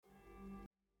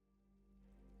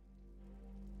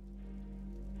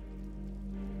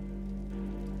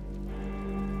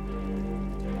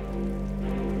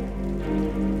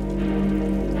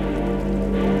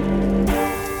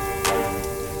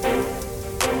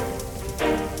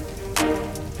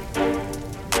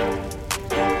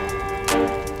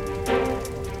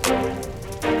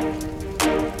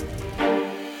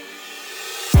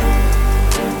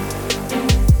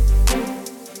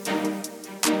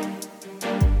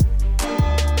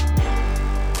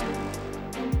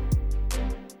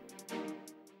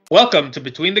Welcome to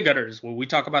Between the Gutters, where we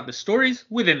talk about the stories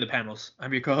within the panels.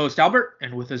 I'm your co-host Albert,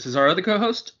 and with us is our other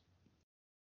co-host.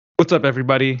 What's up,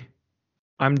 everybody?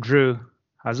 I'm Drew.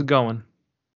 How's it going?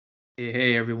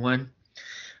 Hey everyone.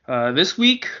 This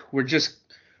week we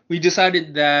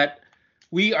decided that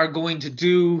we are going to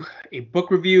do a book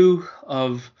review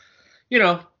of,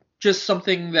 just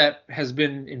something that has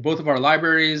been in both of our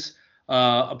libraries,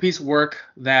 a piece of work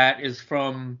that is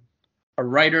from a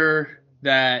writer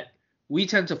that we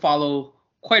tend to follow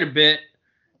quite a bit.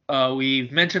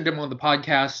 We've mentioned him on the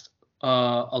podcast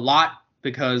a lot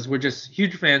because we're just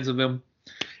huge fans of him.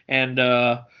 And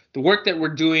the work that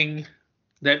we're going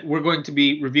to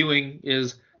be reviewing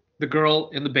is The Girl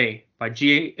in the Bay by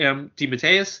J.M.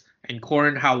 DeMatteis and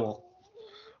Corin Howell.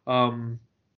 Are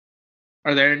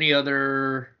there any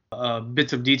other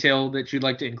bits of detail that you'd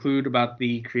like to include about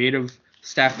the creative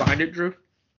staff behind it, Drew?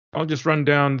 I'll just run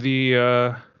down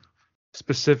the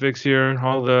specifics here,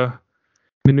 all the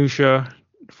minutia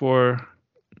for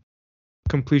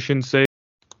completion's sake.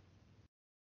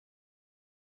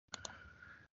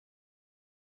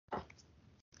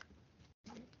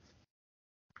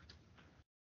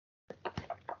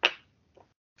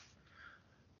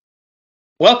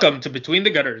 Welcome to Between the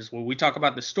Gutters, where we talk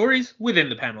about the stories within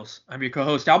the panels. I'm your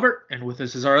co-host Albert, and with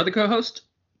us is our other co-host.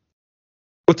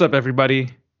 What's up,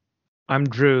 everybody? I'm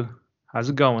Drew. How's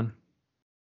it going?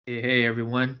 Hey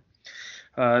everyone.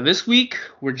 This week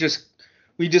we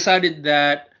decided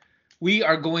that we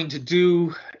are going to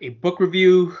do a book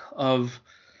review of,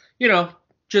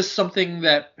 just something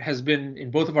that has been in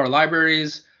both of our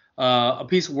libraries, a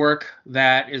piece of work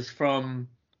that is from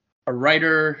a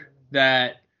writer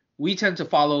that we tend to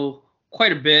follow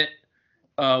quite a bit.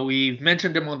 We've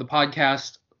mentioned him on the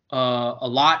podcast a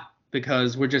lot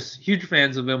because we're just huge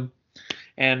fans of him.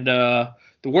 And the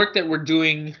work that we're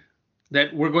going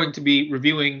to be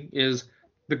reviewing is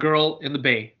The Girl in the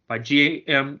Bay by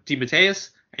J.M. DeMatteis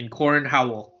and Corin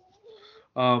Howell.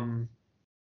 Are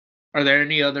there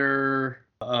any other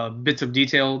bits of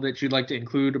detail that you'd like to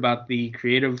include about the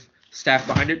creative staff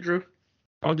behind it, Drew?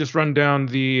 I'll just run down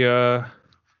the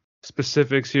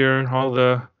specifics here, all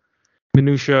the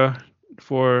minutia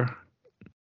for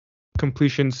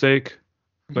completion's sake.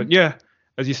 But yeah,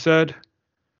 as you said,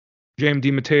 J.M.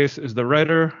 DeMatteis is the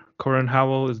writer, Corin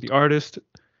Howell is the artist.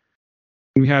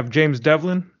 We have James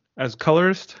Devlin as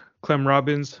colorist, Clem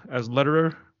Robbins as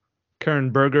letterer,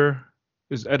 Karen Berger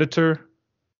is editor,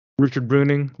 Richard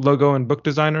Bruning, logo and book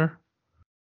designer,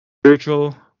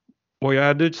 Rachel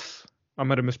Boyadis, I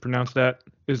might have mispronounced that,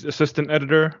 is assistant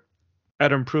editor,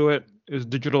 Adam Pruitt is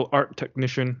digital art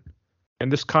technician,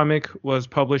 and this comic was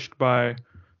published by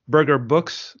Berger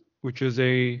Books, which is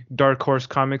a Dark Horse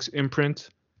Comics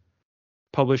imprint,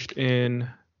 published in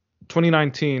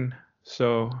 2019,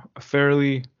 so a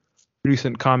fairly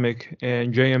recent comic.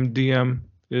 And JMDM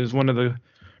is one of the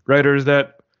writers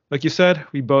that, like you said,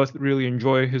 we both really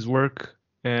enjoy his work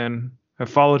and have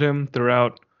followed him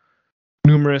throughout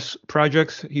numerous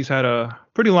projects. He's had a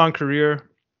pretty long career.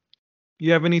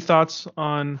 You have any thoughts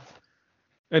on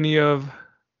any of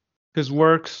his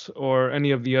works or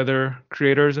any of the other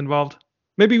creators involved?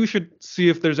 Maybe we should see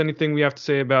if there's anything we have to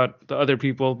say about the other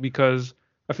people, because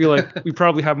I feel like we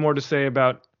probably have more to say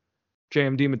about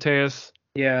J.M. DeMatteis.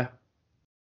 Yeah.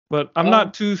 But I'm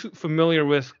not too familiar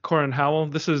with Corin Howell.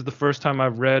 This is the first time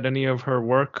I've read any of her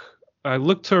work. I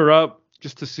looked her up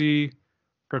just to see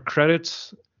her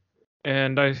credits,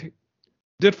 and I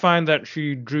did find that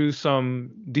she drew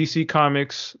some DC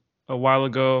comics a while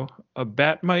ago, a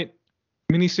Batmite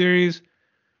miniseries.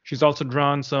 She's also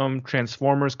drawn some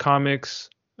Transformers comics,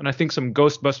 and I think some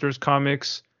Ghostbusters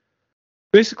comics.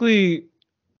 Basically,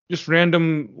 just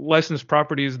random licensed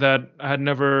properties that I had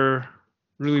never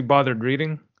really bothered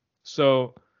reading.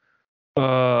 So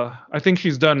I think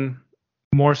she's done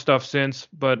more stuff since,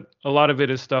 but a lot of it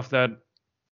is stuff that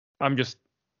I'm just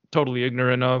totally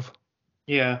ignorant of.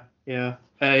 Yeah.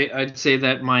 I'd say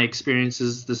that my experience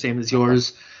is the same as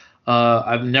yours.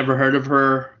 I've never heard of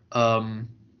her, and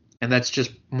that's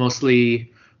just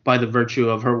mostly by the virtue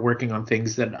of her working on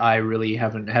things that I really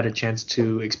haven't had a chance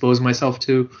to expose myself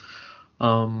to.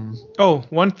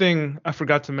 One thing I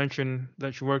forgot to mention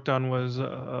that she worked on was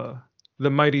The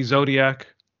Mighty Zodiac.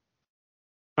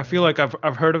 I feel like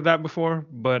I've heard of that before,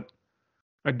 but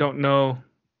I don't know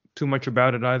too much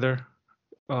about it either.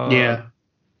 Yeah.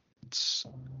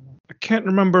 I can't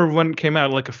remember when it came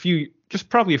out, like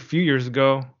probably a few years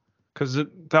ago, because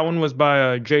that one was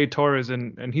by Jay Torres,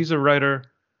 and he's a writer.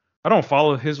 I don't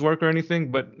follow his work or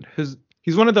anything, but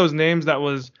he's one of those names that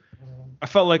was I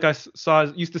felt like I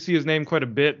used to see his name quite a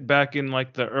bit back in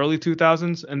like the early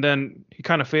 2000s, and then he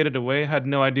kind of faded away. Had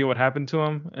no idea what happened to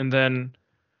him, and then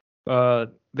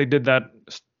they did that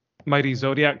Mighty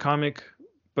Zodiac comic,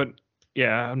 but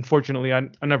yeah, unfortunately, I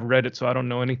never read it, so I don't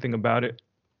know anything about it.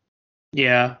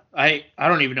 Yeah, I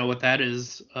don't even know what that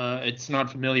is. It's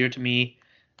not familiar to me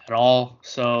at all.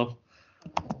 So,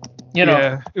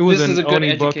 Yeah, it was this is an a good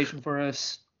Oni book. education for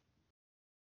us.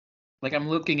 Like I'm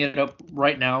looking it up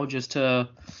right now just to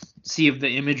see if the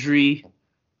imagery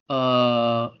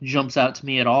jumps out to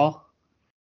me at all.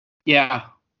 Yeah,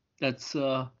 that's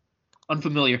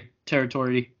unfamiliar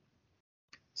territory.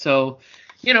 So,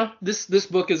 this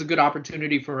book is a good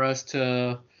opportunity for us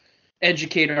to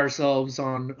educate ourselves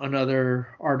on another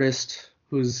artist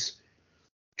who's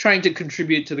trying to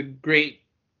contribute to the great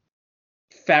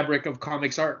fabric of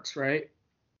comics arts, right?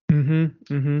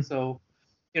 So,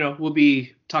 we'll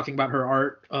be talking about her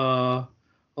art a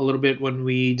little bit when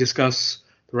we discuss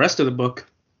the rest of the book,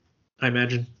 I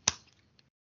imagine.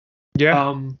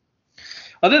 Yeah.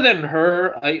 Other than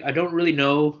her, I don't really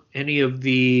know any of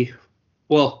the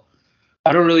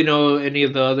I don't really know any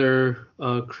of the other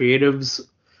creatives.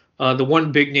 The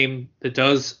one big name that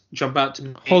does jump out to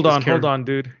me Hold is on,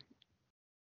 dude.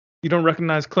 You don't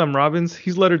recognize Clem Robbins?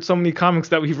 He's lettered so many comics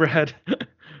that we've read.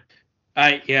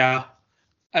 Yeah.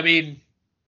 I mean,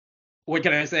 what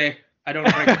can I say? I don't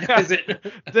recognize it.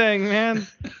 Dang, man.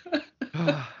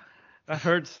 That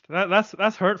hurts.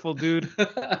 That's hurtful, dude.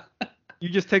 You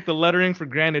just take the lettering for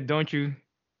granted, don't you?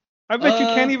 I bet you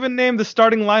can't even name the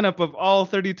starting lineup of all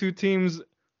 32 teams'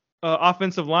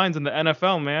 offensive lines in the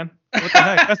NFL, man. What the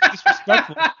heck? That's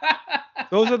disrespectful.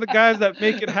 Those are the guys that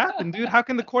make it happen, dude. How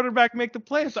can the quarterback make the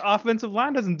play if the offensive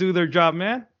line doesn't do their job,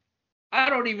 man? I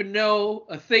don't even know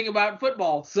a thing about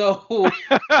football, so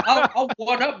I'll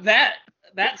one up that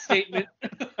statement.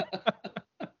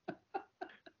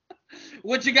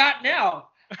 What you got now?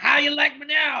 How you like me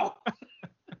now?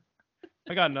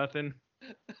 I got nothing.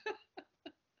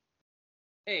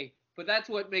 Hey, but that's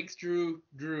what makes Drew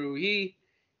Drew. He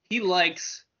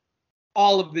likes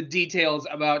all of the details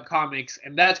about comics,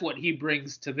 and that's what he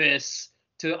brings to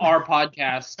our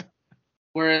podcast.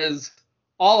 Whereas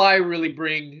all I really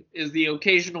bring is the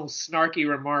occasional snarky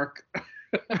remark.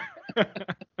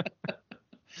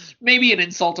 Maybe an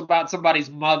insult about somebody's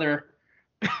mother.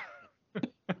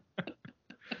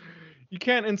 You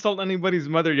can't insult anybody's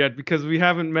mother yet because we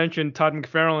haven't mentioned Todd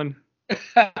McFarlane.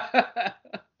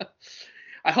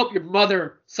 I hope your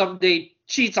mother someday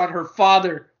cheats on her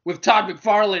father with Todd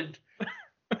McFarlane.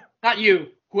 Not you,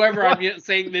 whoever I'm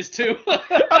saying this to.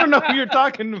 I don't know who you're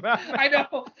talking about. I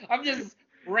know. I'm just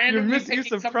randomly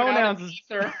misuse of pronouns.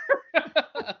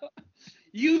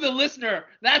 You, the listener,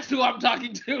 that's who I'm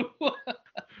talking to.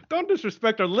 Don't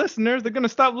disrespect our listeners. They're going to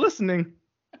stop listening.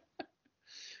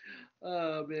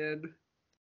 Oh, man.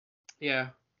 Yeah.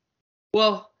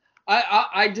 Well,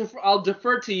 I'll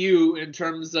defer to you in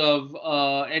terms of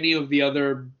any of the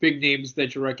other big names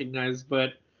that you recognize,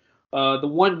 but the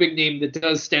one big name that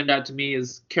does stand out to me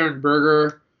is Karen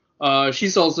Berger.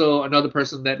 She's also another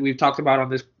person that we've talked about on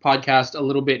this podcast a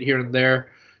little bit here and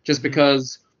there, just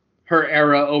because her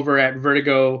era over at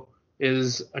Vertigo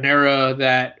is an era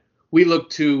that we look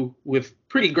to with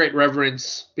pretty great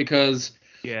reverence because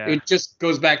it just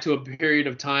goes back to a period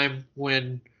of time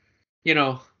when,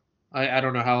 I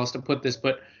don't know how else to put this,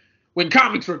 but when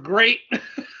comics were great.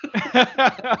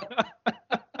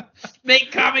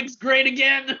 Make comics great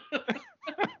again.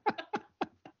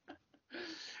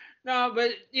 No,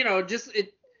 but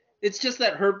it's just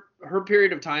that her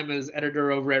period of time as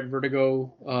editor over at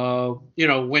Vertigo,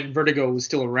 when Vertigo was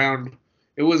still around,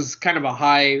 it was kind of a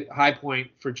high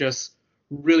point for just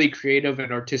really creative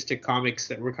and artistic comics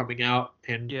that were coming out.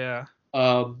 And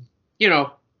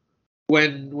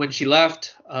when she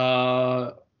left,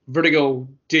 Vertigo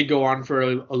did go on for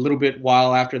a little bit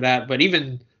while after that, but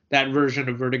even that version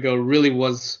of Vertigo really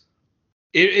was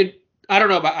it. I don't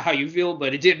know about how you feel,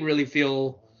 but it didn't really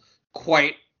feel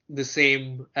quite the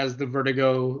same as the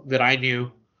Vertigo that I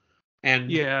knew. And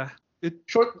it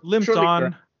limped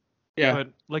on. Yeah, but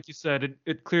like you said,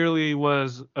 it clearly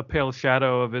was a pale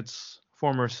shadow of its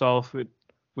former self. It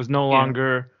was no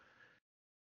longer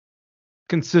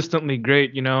consistently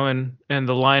great, and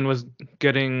the line was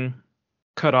getting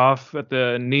cut off at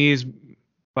the knees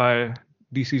by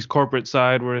DC's corporate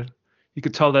side, where you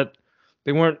could tell that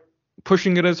they weren't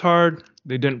pushing it as hard.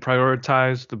 They didn't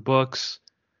prioritize the books.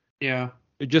 Yeah.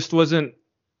 It just wasn't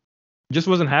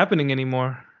happening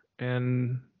anymore.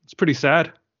 And it's pretty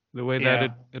sad the way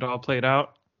that it all played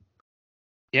out.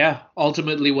 Yeah.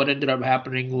 Ultimately what ended up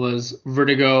happening was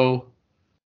Vertigo,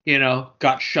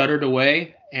 got shuttered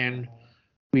away, and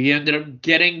We ended up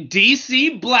getting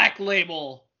DC Black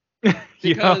Label. Yo.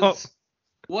 Because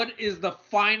what is the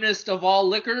finest of all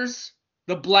liquors?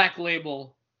 The Black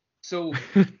Label. So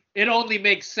it only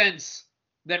makes sense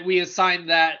that we assign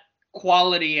that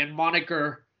quality and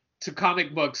moniker to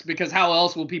comic books, because how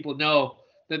else will people know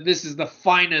that this is the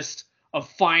finest of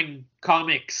fine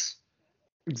comics?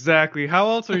 Exactly. How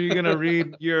else are you gonna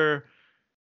read your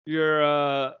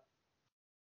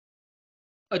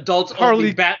Adults only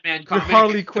Harley Batman your comic.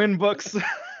 Harley Quinn books?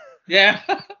 Yeah.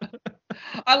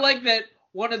 I like that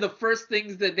one of the first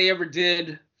things that they ever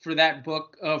did for that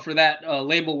book, for that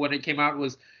label when it came out,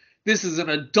 was, this is an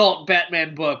adult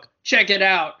Batman book. Check it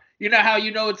out. You know how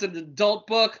you know it's an adult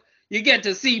book? You get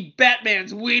to see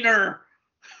Batman's wiener.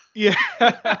 Yeah.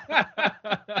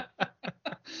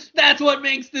 That's what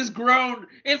makes this grown.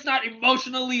 It's not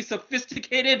emotionally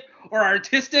sophisticated or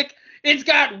artistic. It's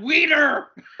got wiener.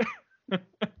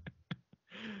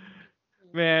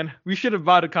 Man, we should have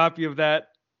bought a copy of that.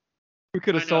 We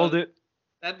could have sold it.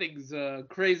 That thing's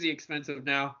crazy expensive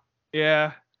now.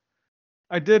 Yeah.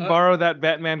 I did borrow that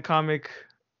Batman comic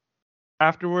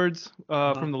afterwards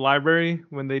from the library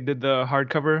when they did the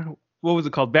hardcover. What was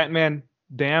it called? Batman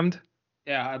Damned?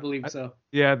 Yeah, I believe so.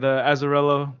 Yeah, the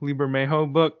Azzarello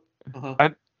Libermejo book. Uh-huh.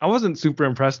 I wasn't super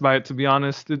impressed by it, to be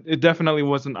honest. It definitely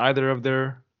wasn't either of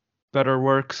their better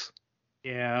works.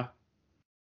 Yeah.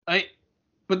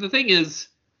 But the thing is,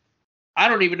 I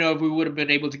don't even know if we would have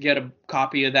been able to get a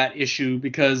copy of that issue,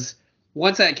 because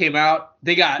once that came out,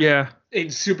 they got in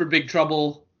super big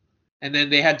trouble, and then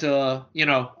they had to,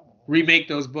 remake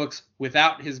those books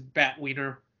without his bat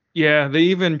wiener. Yeah, they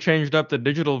even changed up the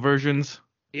digital versions.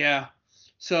 Yeah.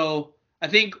 So I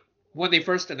think when they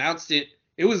first announced it,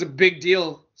 it was a big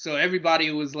deal. So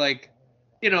everybody was like,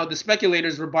 the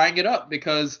speculators were buying it up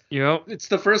because it's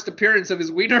the first appearance of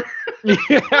his wiener.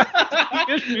 Yeah.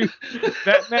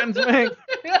 Batman's wang.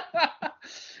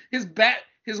 His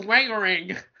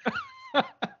wangerang.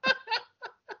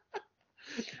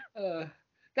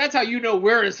 That's how you know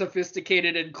we're a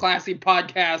sophisticated and classy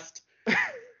podcast.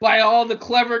 By all the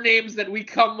clever names that we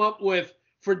come up with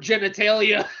for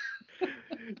genitalia.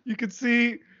 You could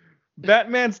see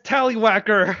Batman's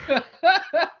tallywhacker.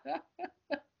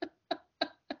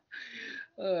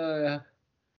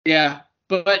 Yeah,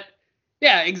 but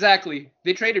yeah, exactly.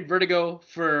 They traded Vertigo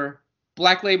for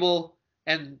Black Label,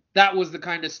 and that was the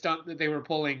kind of stunt that they were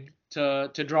pulling to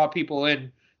draw people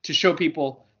in, to show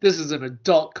people this is an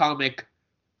adult comic.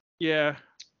 Yeah,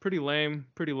 pretty lame.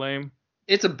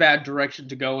 It's a bad direction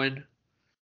to go in.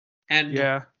 And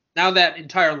now that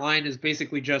entire line is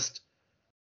basically just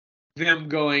them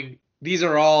going, these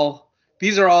are all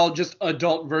just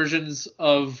adult versions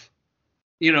of,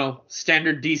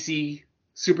 standard DC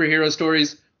superhero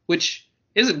stories, which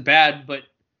isn't bad, but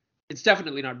it's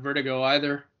definitely not Vertigo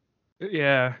either.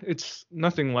 Yeah, it's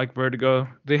nothing like Vertigo.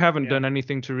 They haven't done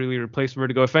anything to really replace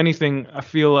Vertigo. If anything, I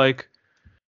feel like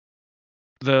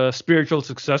the spiritual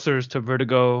successors to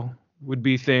Vertigo would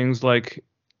be things like,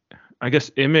 I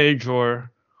guess, Image,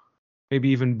 or maybe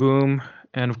even Boom,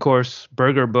 and of course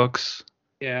Burger Books.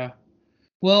 Yeah.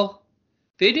 Well,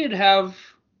 they did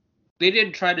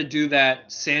try to do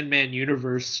that Sandman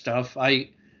universe stuff. I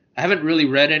haven't really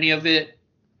read any of it.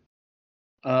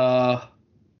 I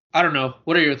don't know.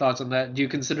 What are your thoughts on that? Do you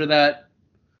consider that,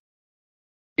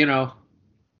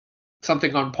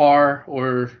 something on par,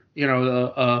 or,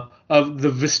 of the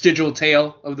vestigial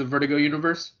tale of the Vertigo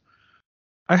universe?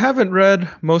 I haven't read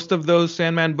most of those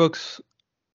Sandman books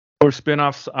or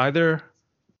spin-offs either,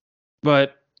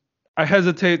 but I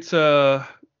hesitate to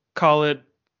call it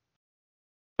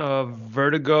a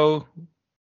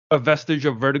vestige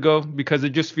of Vertigo, because it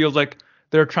just feels like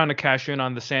they're trying to cash in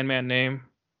on the Sandman name.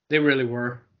 They really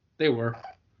were. They were.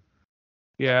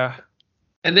 Yeah.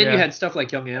 And then you had stuff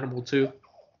like Young Animal too.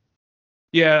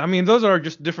 Yeah, I mean, those are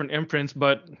just different imprints,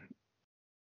 but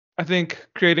I think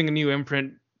creating a new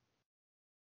imprint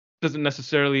doesn't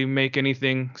necessarily make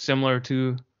anything similar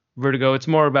to Vertigo. It's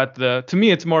more about to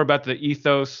me, it's more about the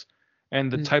ethos and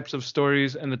the types of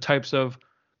stories and the types of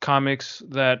comics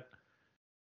that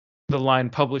the line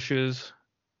publishes.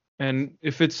 And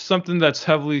if it's something that's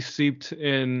heavily seeped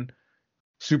in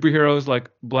superheroes like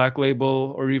Black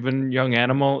Label or even Young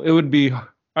Animal,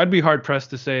 I'd be hard pressed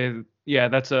to say, yeah,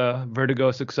 that's a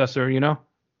Vertigo successor,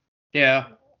 Yeah.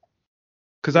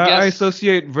 Because I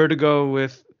associate Vertigo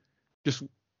with just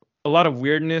a lot of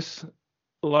weirdness,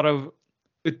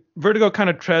 Vertigo kind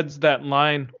of treads that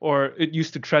line, or it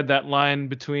used to tread that line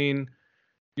between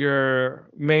your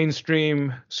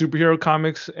mainstream superhero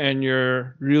comics and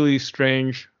your really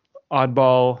strange,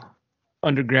 oddball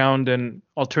underground and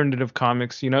alternative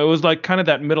comics. It was like kind of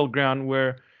that middle ground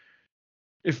where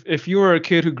if you were a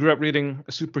kid who grew up reading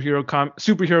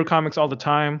superhero comics all the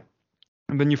time,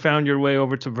 and then you found your way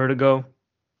over to Vertigo,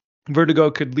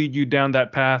 Vertigo could lead you down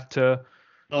that path to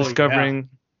Oh yeah, discovering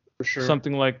for sure.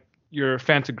 something like your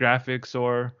Fantagraphics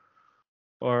or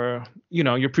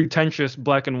your pretentious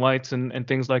black and whites and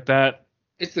things like that.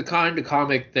 It's the kind of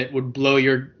comic that would blow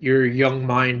your young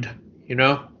mind, you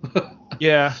know?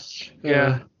 Yeah, Uh,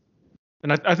 yeah.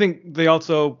 And I think I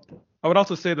would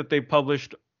also say that they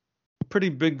published a pretty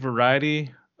big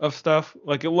variety of stuff.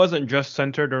 Like it wasn't just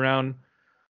centered around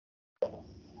it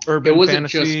urban wasn't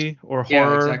just fantasy or yeah,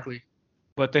 horror, exactly.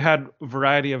 but they had a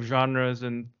variety of genres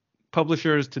and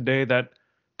publishers today that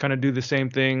kind of do the same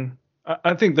thing.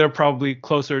 I think they're probably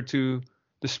closer to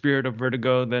the spirit of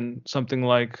Vertigo than something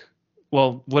like,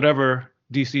 well, whatever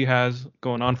DC has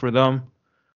going on for them.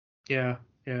 Yeah,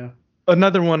 yeah.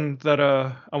 Another one that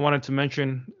I wanted to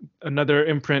mention, another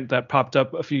imprint that popped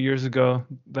up a few years ago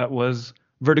that was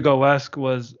Vertigo-esque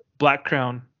was Black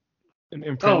Crown, an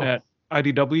imprint Oh, at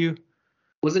IDW.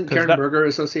 wasn't Because Karen that Berger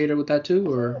associated with that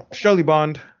too, or? Shelley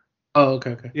Bond, Oh,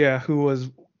 okay, okay. yeah, who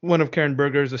was one of Karen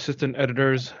Berger's assistant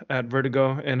editors at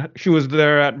Vertigo, and she was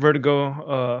there at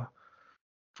Vertigo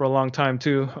for a long time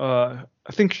too. I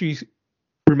think she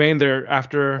remained there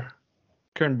after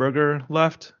Karen Berger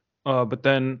left, but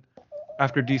then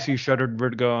after DC shuttered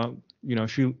Vertigo,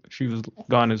 she was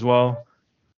gone as well.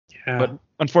 Yeah. But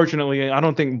unfortunately, I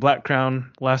don't think Black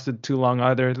Crown lasted too long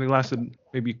either. They lasted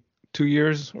maybe 2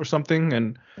 years or something,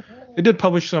 and they did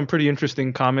publish some pretty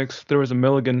interesting comics. There was a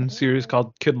Milligan series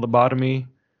called Kid Lobotomy,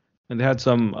 and they had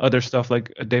some other stuff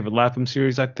like a David Lapham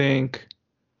series, I think.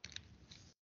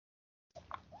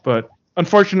 But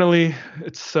unfortunately,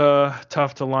 it's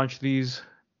tough to launch these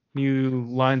new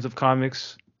lines of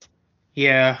comics.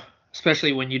 Yeah,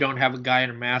 especially when you don't have a guy in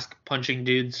a mask punching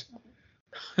dudes.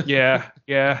 Yeah,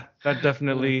 that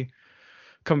definitely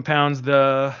compounds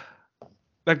that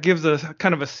gives a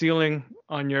kind of a ceiling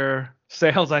on your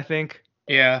sales, I think.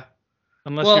 Yeah.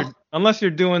 Unless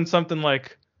you're doing something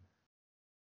like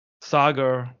Saga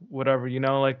or whatever,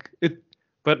 like it.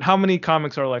 But how many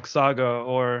comics are like Saga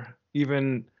or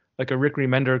even like a Rick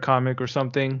Remender comic or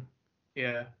something?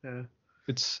 Yeah, yeah.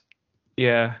 It's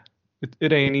yeah,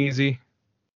 it ain't easy.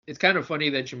 It's kind of funny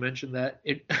that you mentioned that.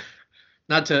 It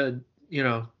not to,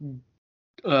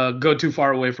 go too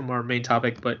far away from our main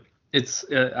topic, but it's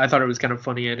I thought it was kind of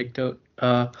funny anecdote.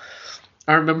 I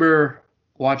remember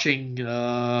watching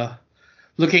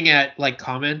looking at like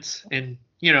comments, and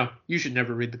you should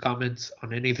never read the comments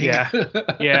on anything.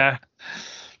 Yeah.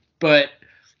 But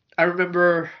I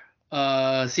remember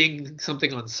seeing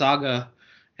something on Saga,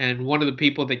 and one of the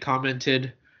people that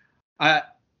commented, I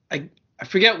I I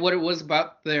forget what it was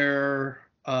about their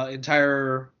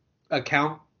entire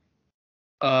account,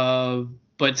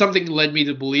 but something led me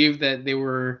to believe that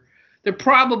they're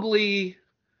probably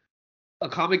a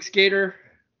comic skater.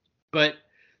 But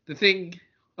the thing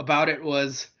about it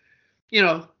was, he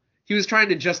was trying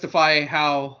to justify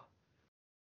how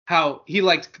he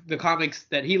liked the comics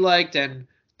that he liked, and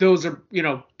those are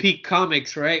peak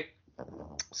comics, right?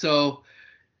 So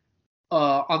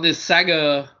on this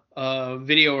Saga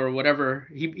video or whatever,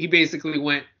 he basically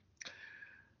went,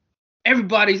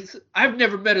 I've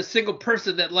never met a single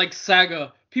person that likes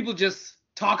Saga. People just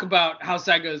talk about how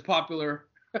Saga is popular.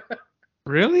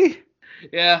 Really?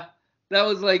 Yeah, that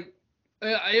was like,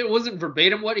 it wasn't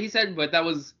verbatim what he said, but that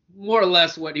was more or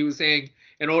less what he was saying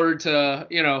in order to,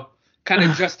 kind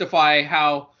of justify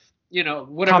how,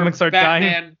 whatever Comics are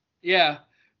Batman, dying. yeah,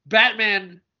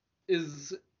 Batman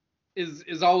is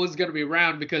always going to be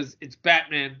around because it's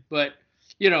Batman, but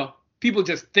people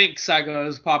just think Saga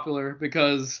is popular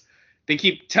because they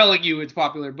keep telling you it's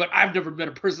popular, but I've never met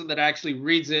a person that actually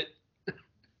reads it.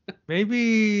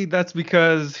 Maybe that's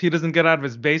because he doesn't get out of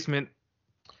his basement.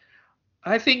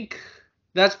 I think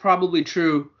that's probably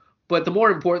true, but the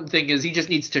more important thing is he just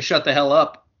needs to shut the hell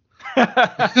up.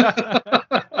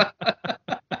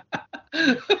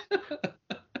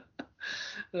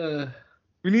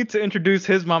 We need to introduce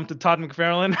his mom to Todd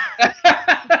McFarlane.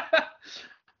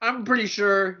 I'm pretty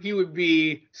sure he would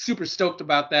be super stoked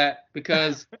about that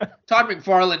because Todd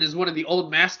McFarlane is one of the old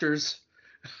masters.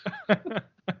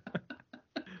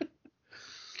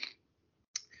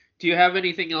 Do you have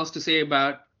anything else to say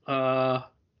about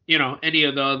any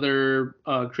of the other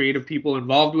creative people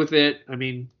involved with it? I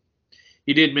mean,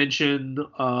 you did mention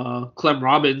Clem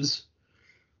Robbins.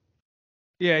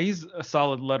 Yeah, he's a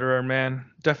solid letterer, man.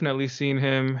 Definitely seen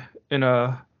him in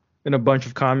a bunch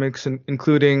of comics,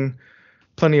 including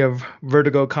plenty of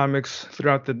Vertigo comics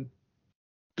throughout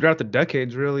throughout the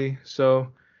decades, really.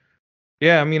 So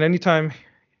yeah, I mean, anytime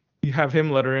you have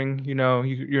him lettering,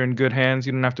 you're in good hands.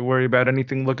 You don't have to worry about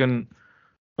anything looking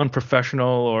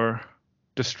unprofessional or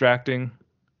distracting.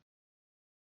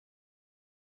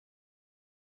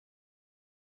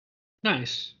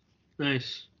 Nice.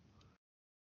 Nice.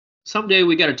 Someday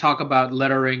we got to talk about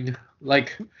lettering.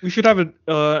 Like, We should have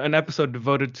an episode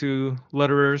devoted to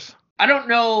letterers. I don't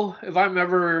know if I'm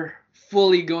ever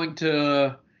fully going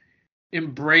to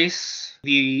embrace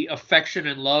the affection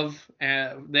and love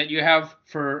that you have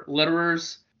for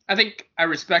letterers. I think I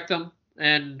respect them,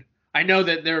 and I know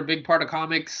that they're a big part of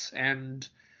comics, and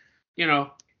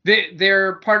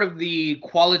they're part of the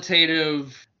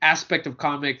qualitative aspect of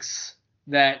comics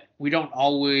that we don't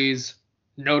always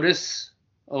notice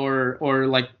or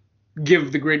like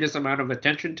give the greatest amount of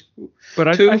attention to. But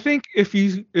I think if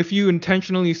you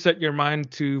intentionally set your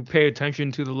mind to pay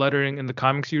attention to the lettering in the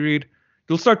comics you read,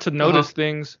 you'll start to notice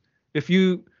things. If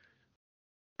you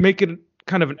make it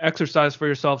kind of an exercise for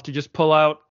yourself to just pull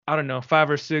out, I don't know, 5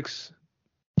 or 6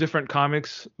 different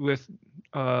comics with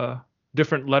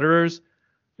different letterers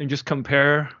and just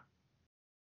compare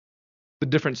the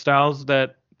different styles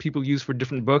that people use for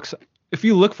different books. If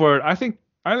you look for it, I think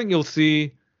you'll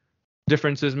see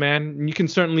differences, man. And you can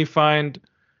certainly find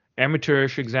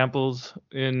amateurish examples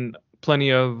in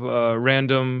plenty of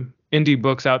random indie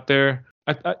books out there.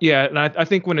 I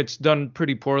think when it's done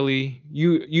pretty poorly,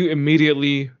 you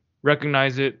immediately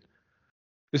recognize it.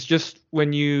 It's just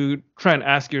when you try and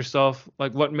ask yourself,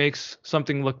 like, what makes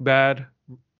something look bad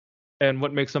and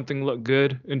what makes something look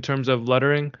good in terms of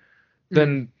lettering,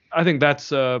 then I think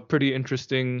that's a pretty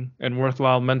interesting and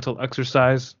worthwhile mental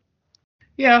exercise.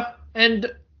 Yeah,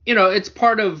 and it's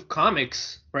part of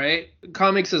comics, right?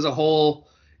 Comics as a whole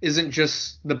isn't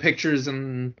just the pictures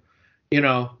and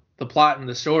the plot and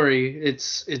the story.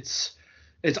 It's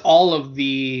all of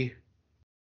the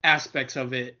aspects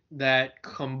of it that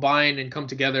combine and come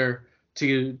together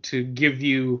to give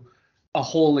you a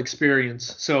whole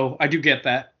experience. So I do get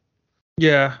that.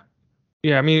 Yeah.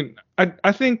 Yeah, I mean,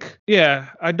 I think, yeah,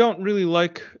 I don't really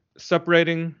like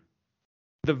separating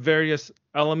the various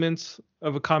elements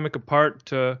of a comic apart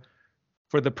for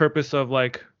the purpose of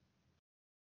like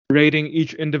rating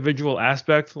each individual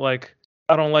aspect. Like,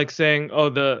 I don't like saying, oh,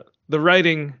 the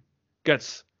writing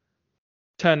gets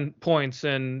 10 points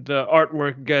and the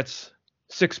artwork gets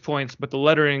 6 points, but the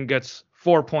lettering gets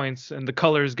 4 points and the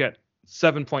colors get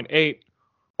 7.8,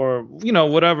 or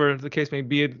whatever the case may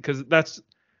be, because that's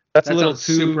a little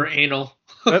too super anal.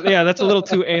 That's a little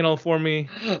too anal for me.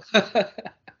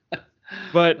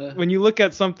 But when you look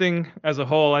at something as a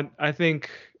whole, I think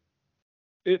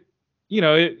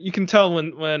you can tell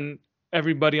when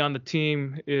everybody on the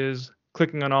team is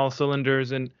clicking on all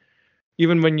cylinders. And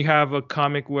even when you have a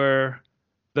comic where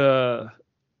the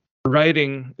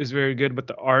writing is very good but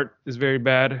the art is very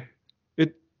bad,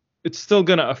 it's still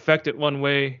gonna affect it one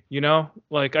way,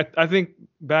 like I think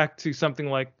back to something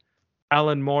like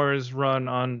Alan Moore's run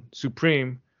on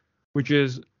Supreme, which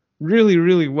is really,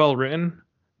 really well written,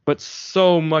 but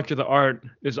so much of the art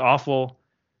is awful.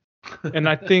 And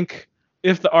I think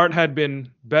if the art had been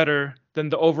better, then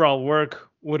the overall work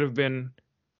would have been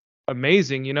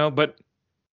amazing,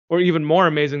 or even more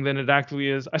amazing than it actually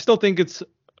is. I still think it's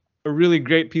a really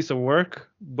great piece of work,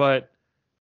 but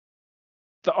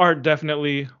the art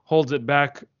definitely holds it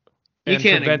back and you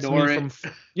can't prevents ignore me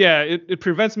from it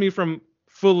prevents me from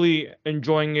fully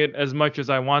enjoying it as much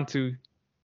as I want to.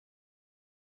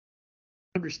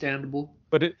 Understandable.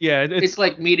 But it's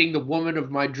like meeting the woman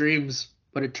of my dreams,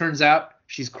 but it turns out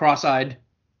she's cross-eyed.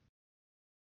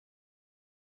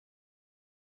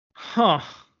 Huh.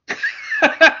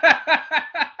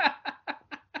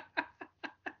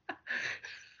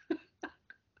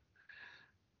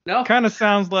 No? Kind of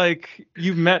sounds like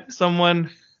you've met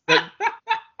someone that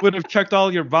would have checked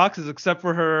all your boxes except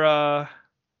for her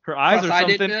eyes or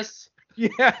something.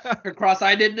 Yeah. Her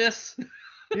cross-eyedness.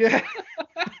 Yeah.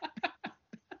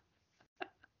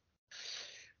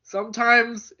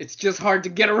 Sometimes it's just hard to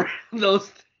get around those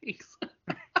things.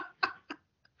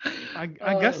 I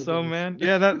guess so, man.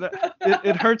 Yeah, that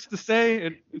it hurts to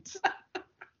say. It's.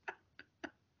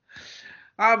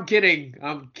 I'm kidding.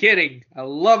 I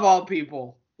love all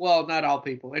people. Well, not all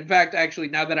people. In fact, actually,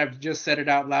 now that I've just said it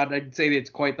out loud, I'd say it's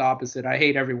quite the opposite. I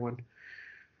hate everyone.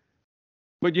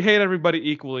 But you hate everybody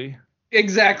equally.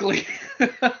 Exactly.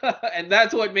 And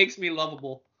that's what makes me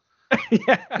lovable.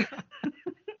 Yeah.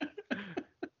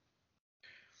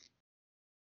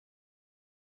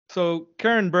 So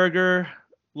Karen Berger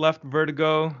left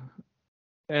Vertigo,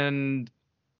 and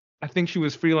I think she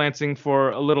was freelancing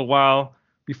for a little while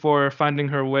before finding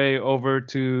her way over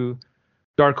to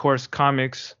Dark Horse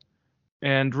Comics.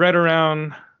 And right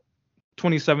around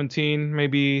 2017,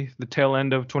 maybe the tail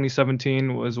end of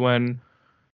 2017, was when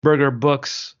Burger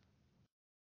Books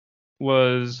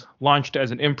was launched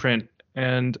as an imprint.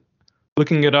 And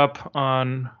looking it up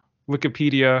on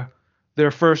Wikipedia, their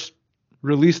first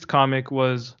released comic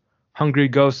was Hungry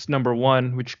Ghosts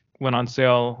 #1, which went on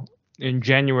sale in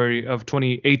January of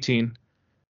 2018.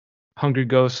 Hungry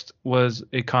Ghost was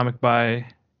a comic by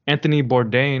Anthony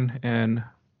Bourdain and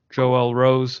Joel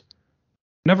Rose.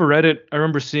 Never read it. I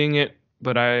remember seeing it,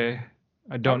 but I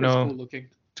don't know cool looking.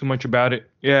 too much about it.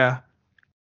 Yeah.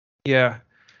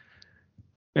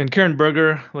 And Karen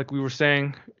Berger, like we were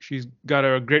saying, she's got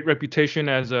a great reputation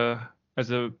as an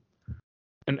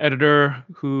editor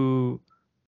who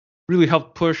really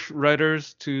helped push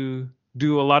writers to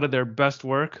do a lot of their best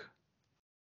work,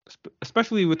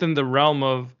 especially within the realm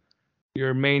of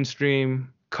your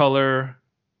mainstream color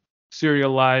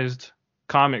serialized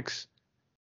comics.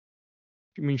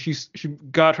 I mean, she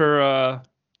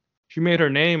made her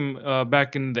name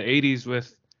back in the 80s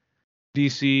with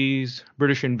DC's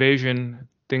British Invasion,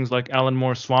 things like Alan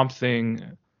Moore's Swamp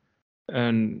Thing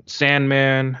and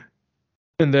Sandman,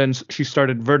 and then she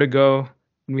started Vertigo,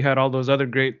 and we had all those other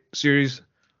great series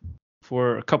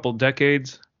for a couple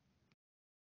decades.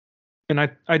 And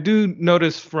I do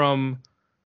notice from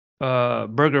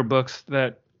Burger Books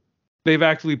that they've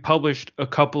actually published a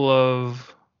couple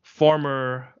of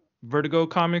former Vertigo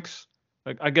comics.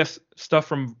 Like, I guess stuff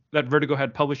from that Vertigo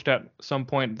had published at some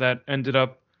point that ended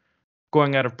up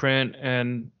going out of print,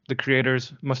 and the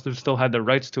creators must have still had the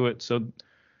rights to it. So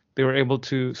they were able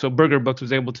to, so Burger Books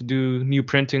was able to do new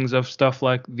printings of stuff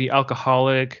like The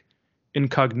Alcoholic,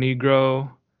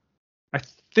 Incognegro. I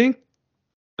think,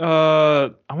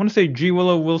 I want to say G.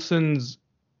 Willow Wilson's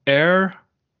Heir.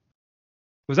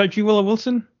 Was that G. Willow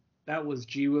Wilson? That was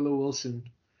G. Willow Wilson.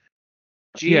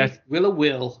 Willow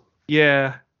Will.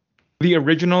 Yeah. The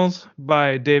Originals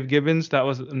by Dave Gibbons, that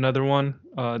was another one.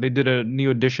 They did a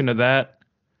new edition of that.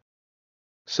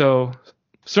 So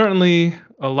certainly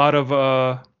a lot of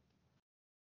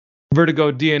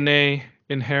Vertigo DNA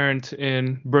inherent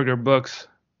in Burger Books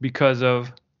because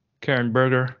of Karen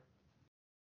Berger.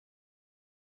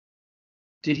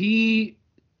 Did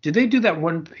they do that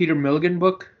one Peter Milligan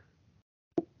book?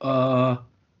 Was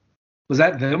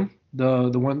that them?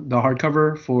 The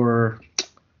hardcover for,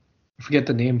 I forget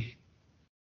the name.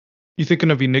 You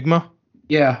thinking of Enigma?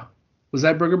 Yeah. Was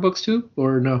that Burger Books too,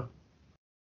 or no?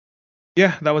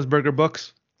 Yeah, that was Burger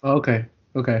Books. Oh, okay.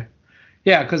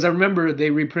 Yeah, because I remember they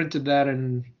reprinted that,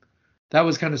 and that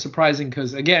was kind of surprising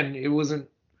because, again, it wasn't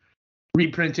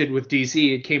reprinted with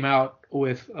DC. It came out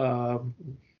with,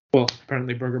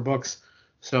 apparently Burger Books.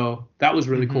 So that was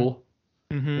really cool,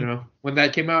 when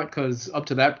that came out, because up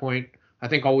to that point, I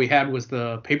think all we had was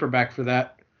the paperback for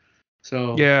that.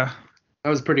 So yeah, that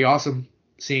was pretty awesome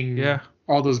seeing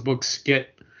all those books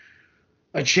get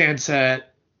a chance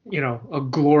at, a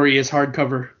glorious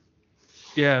hardcover.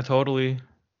 Yeah, totally.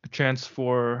 A chance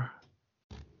for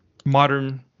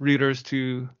modern readers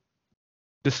to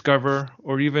discover,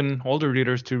 or even older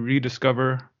readers to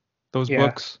rediscover those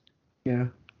books. Yeah.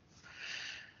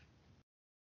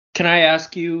 Can I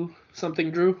ask you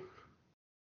something, Drew?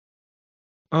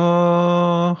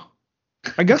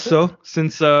 I guess so.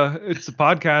 Since it's a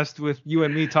podcast with you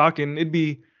and me talking, it'd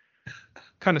be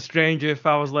kind of strange if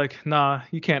I was like, nah,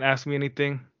 you can't ask me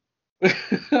anything.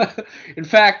 In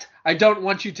fact, I don't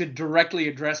want you to directly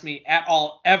address me at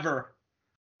all, ever.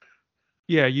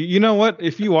 Yeah, you know what?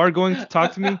 If you are going to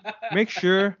talk to me, make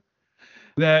sure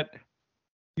that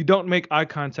you don't make eye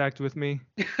contact with me.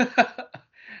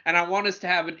 And I want us to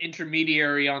have an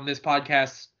intermediary on this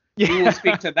podcast. Yeah. We will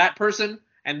speak to that person,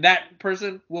 and that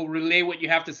person will relay what you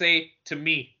have to say to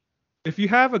me. If you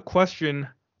have a question,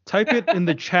 type it in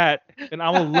the chat, and I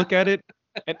will look at it.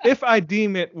 And if I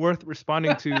deem it worth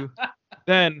responding to,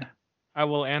 then I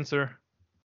will answer.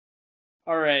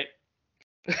 All right.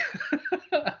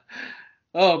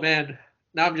 Oh, man.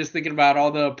 Now I'm just thinking about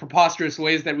all the preposterous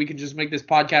ways that we can just make this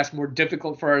podcast more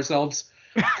difficult for ourselves.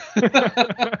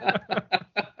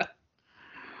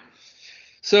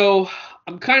 So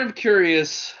I'm kind of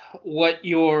curious what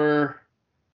your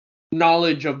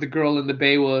knowledge of The Girl in the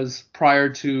Bay was prior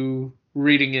to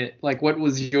reading it. Like, what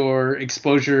was your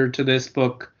exposure to this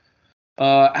book?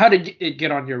 How did it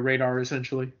get on your radar,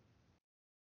 essentially?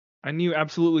 I knew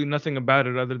absolutely nothing about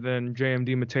it other than J.M.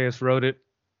 DeMatteis wrote it.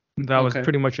 That was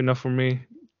pretty much enough for me.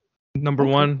 Number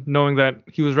one, knowing that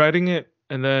he was writing it,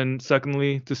 and then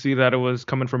secondly, to see that it was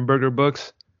coming from Burger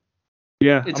Books.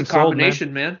 Yeah, it's a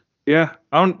combination, man. Yeah,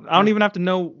 I don't even have to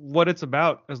know what it's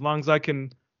about. As long as I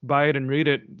can buy it and read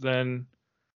it, then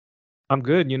I'm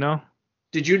good, you know?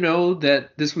 Did you know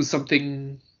that this was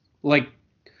something like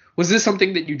was this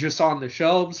something that you just saw on the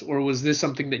shelves, or was this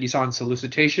something that you saw in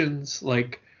solicitations?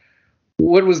 Like,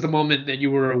 what was the moment that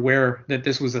you were aware that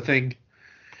this was a thing?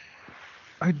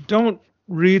 I don't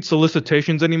read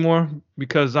solicitations anymore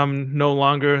because I'm no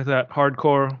longer that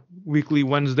hardcore weekly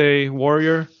Wednesday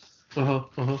warrior, Uh-huh,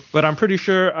 uh-huh. but I'm pretty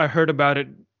sure I heard about it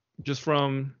just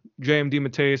from JMD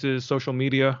Mateus's social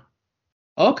media.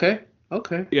 Okay,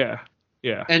 okay. Yeah.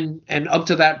 Yeah. And up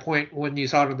to that point when you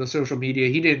saw it on the social media,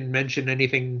 he didn't mention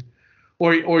anything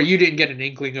or you didn't get an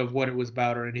inkling of what it was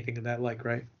about or anything of that like,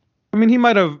 right? I mean, he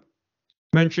might have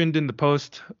mentioned in the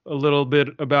post a little bit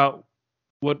about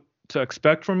what to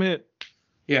expect from it.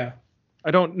 Yeah. I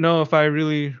don't know if I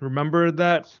really remember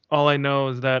that. All I know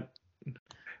is that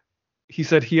he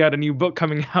said he had a new book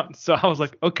coming out. So I was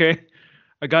like, okay,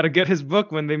 I got to get his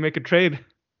book when they make a trade.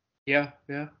 Yeah,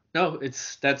 yeah. No,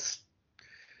 it's that's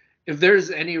if there's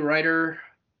any writer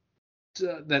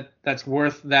that's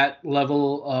worth that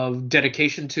level of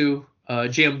dedication to,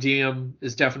 GMDM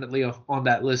is definitely on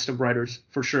that list of writers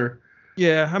for sure.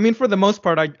 Yeah, I mean, for the most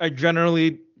part, I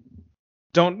generally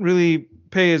don't really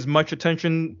pay as much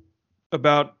attention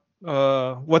about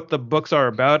what the books are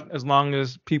about as long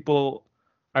as people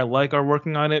I like are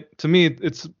working on it. To me,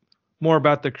 it's more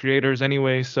about the creators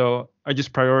anyway, so I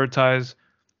just prioritize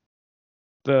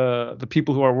the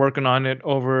people who are working on it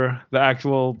over the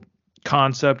actual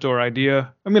concept or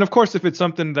idea. I mean, of course, if it's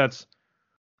something that's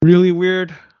really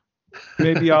weird,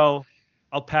 maybe I'll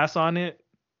pass on it.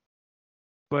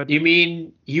 But You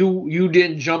mean you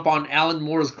didn't jump on Alan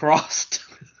Moore's Crossed?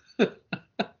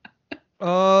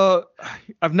 uh,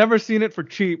 I've never seen it for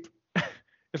cheap.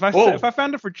 If Oh, I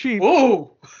found it for cheap,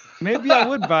 oh, maybe I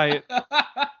would buy it.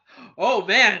 oh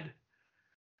man,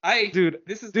 I Dude,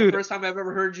 this is the dude, first time I've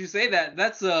ever heard you say that.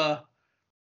 That's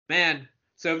man.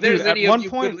 So if dude, there's at any of one you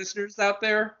good point, listeners out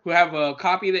there who have a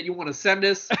copy that you want to send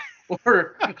us,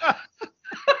 or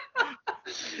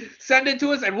send it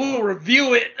to us and we'll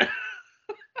review it.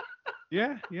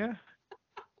 yeah, yeah.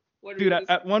 What are Dude, you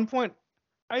at one point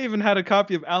I even had a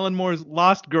copy of Alan Moore's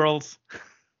Lost Girls.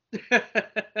 gonna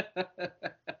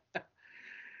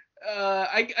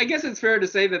I guess it's fair to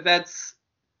say that that's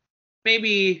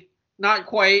maybe not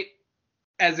quite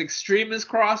as extreme as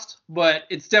Crossed, but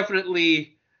it's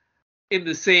definitely in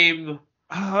the same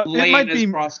It lane might as be,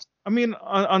 Crossed. I mean,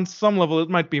 on some level, it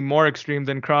might be more extreme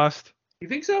than Crossed. You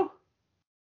think so?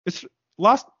 It's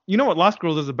Lost. You know what Lost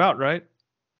Girls is about, right?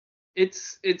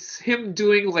 It's him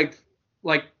doing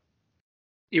like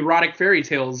erotic fairy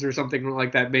tales or something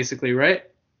like that, basically, right?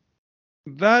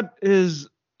 That is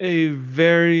a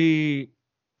very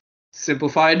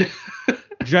Simplified.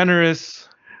 generous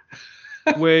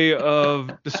way of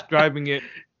describing it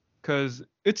because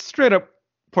it's straight up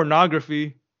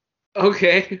pornography.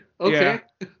 Okay, Yeah. okay.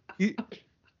 He,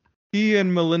 he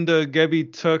and Melinda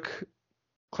Gebbie took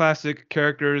classic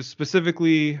characters,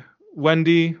 specifically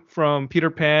Wendy from Peter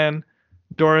Pan,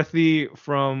 Dorothy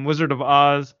from Wizard of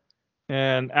Oz,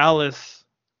 and Alice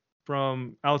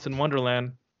from Alice in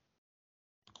Wonderland.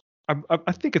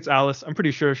 I think it's Alice. I'm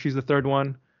pretty sure she's the third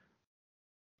one.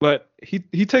 But he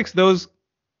takes those,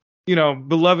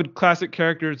 beloved classic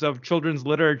characters of children's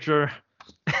literature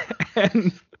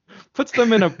and puts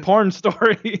them in a porn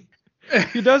story.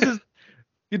 he does his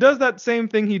he does that same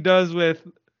thing he does with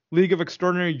League of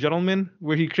Extraordinary Gentlemen,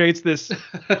 where he creates this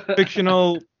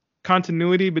fictional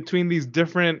continuity between these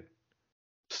different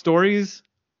stories.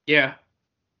 Yeah.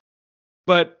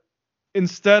 But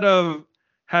instead of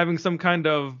having some kind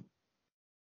of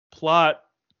plot,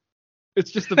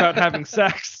 it's just about having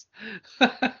sex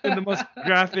in the most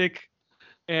graphic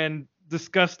and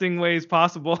disgusting ways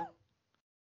possible.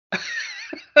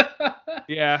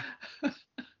 Yeah.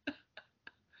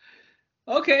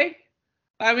 Okay.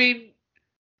 I mean,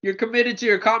 you're committed to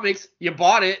your comics. You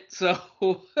bought it, so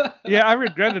Yeah, I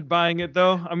regretted buying it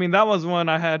though. I mean, that was one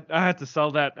I had to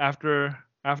sell that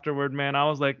afterward, man. I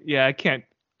was like, yeah, I can't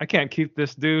keep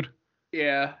this, dude.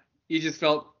 yeah, you just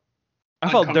felt I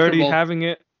felt dirty uncomfortable. having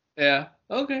it. Yeah.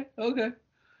 Okay. Okay.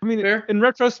 I mean, Fair. in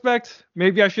retrospect,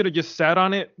 maybe I should have just sat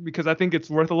on it because I think it's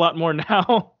worth a lot more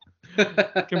now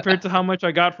compared to how much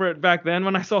I got for it back then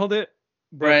when I sold it.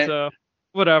 But Right.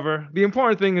 whatever. The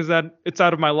important thing is that it's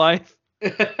out of my life.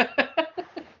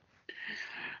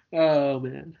 Oh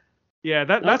man. Yeah,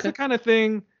 that's Okay. the kind of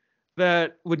thing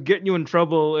that would get you in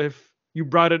trouble if you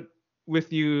brought it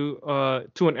with you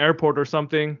to an airport or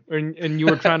something, and you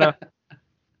were trying to.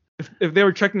 If they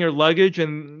were checking your luggage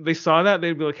and they saw that,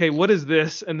 they'd be like, "Hey, what is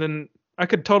this?" And then I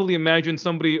could totally imagine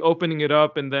somebody opening it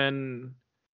up, and then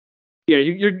yeah,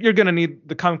 you're gonna need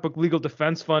the comic book legal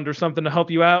defense fund or something to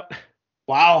help you out.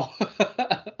 Wow.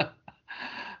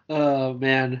 Oh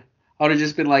man, I would have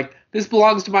just been like, "This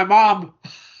belongs to my mom.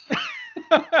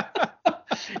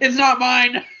 It's not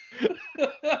mine.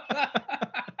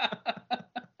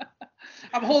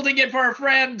 I'm holding it for a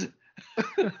friend."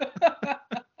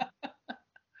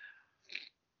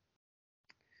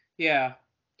 Yeah.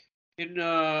 In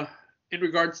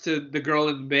regards to the girl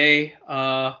in the bay,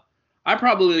 I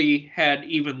probably had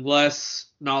even less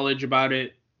knowledge about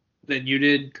it than you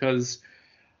did, because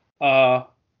uh,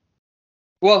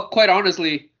 well, quite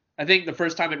honestly, I think the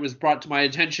first time it was brought to my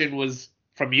attention was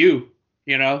from you,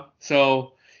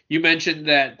 So you mentioned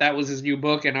that that was his new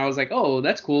book, and I was like, "Oh,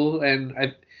 that's cool."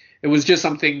 And it was just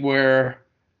something where,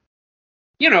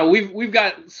 we've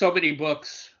got so many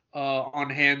books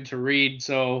on hand to read,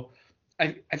 so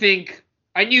I think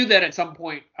I knew that at some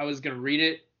point I was going to read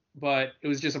it, but it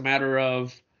was just a matter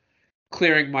of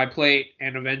clearing my plate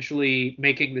and eventually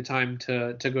making the time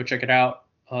to go check it out.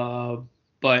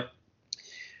 But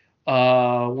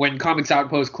when Comics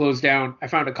Outpost closed down, I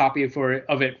found a copy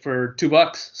of it for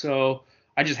 $2, so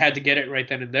I just had to get it right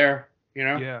then and there.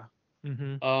 Yeah.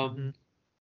 Um,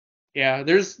 yeah,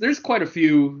 there's quite a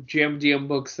few JMDM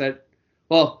books that,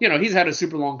 well, he's had a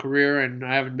super long career, and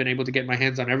I haven't been able to get my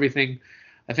hands on everything.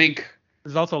 I think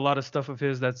There's also a lot of stuff of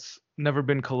his that's never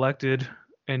been collected,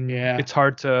 and yeah, it's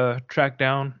hard to track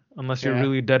down unless you're yeah.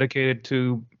 really dedicated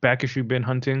to back issue bin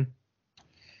hunting.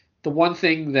 The one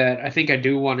thing that I think I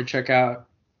do want to check out,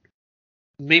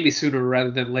 maybe sooner rather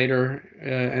than later,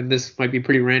 and this might be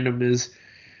pretty random, is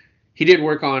he did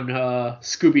work on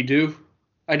Scooby Doo.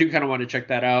 I do kind of want to check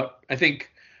that out. I think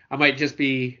I might just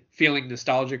be feeling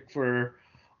nostalgic for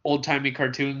old timey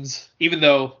cartoons, even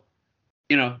though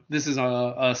this is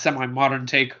a semi modern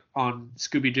take on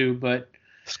Scooby Doo, but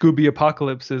Scooby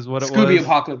Apocalypse is what it Scooby was.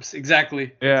 Apocalypse,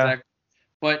 exactly, Yeah. exactly.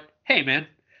 But hey, man,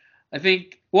 I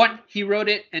think one, he wrote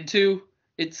it, and two,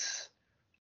 it's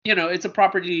it's a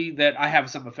property that I have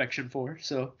some affection for,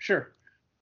 so sure.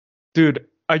 Dude,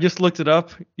 I just looked it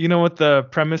up. You know what the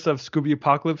premise of Scooby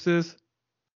Apocalypse is?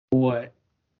 What?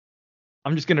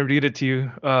 I'm just gonna read it to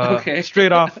you, Okay.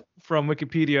 straight off from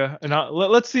Wikipedia, and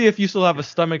let's see if you still have a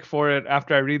stomach for it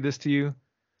after I read this to you.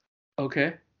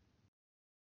 Okay.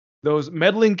 Those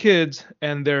meddling kids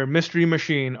and their mystery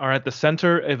machine are at the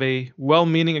center of a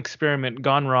well-meaning experiment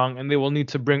gone wrong, and they will need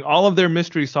to bring all of their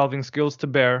mystery-solving skills to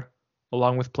bear,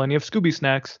 along with plenty of Scooby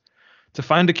snacks, to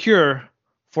find a cure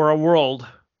for a world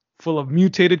full of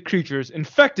mutated creatures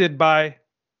infected by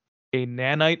a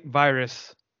nanite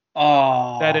virus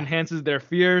that Oh. enhances their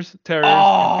fears, terrors, and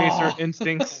Oh. pacer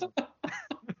instincts.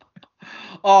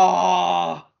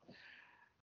 Oh.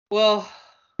 Well,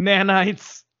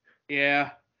 Nanites.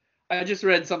 yeah. I just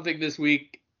read something this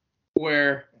week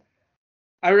where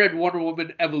I read Wonder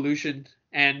Woman Evolution,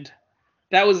 and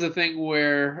that was the thing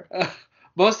where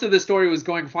most of the story was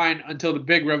going fine until the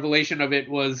big revelation of it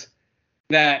was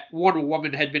that Wonder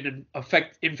Woman had been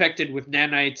infected with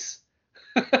nanites.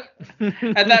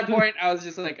 At that point, I was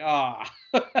just like, ah.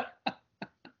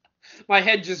 My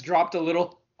head just dropped a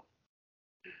little.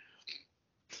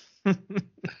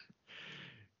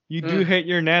 You do hate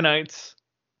your nanites.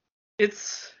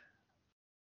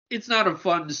 It's not a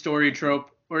fun story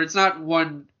trope, or it's not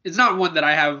one that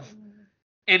I have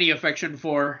any affection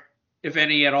for, if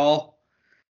any at all.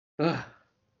 Ugh.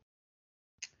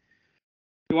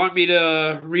 You want me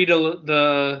to read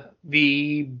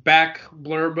the back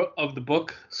blurb of the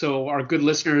book so our good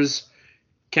listeners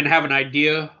can have an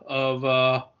idea of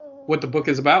what the book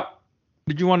is about?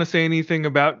 Did you want to say anything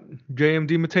about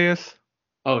JMD Mateus?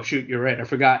 Oh shoot, you're right. I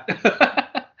forgot.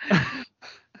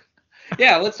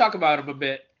 Yeah, let's talk about him a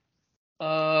bit.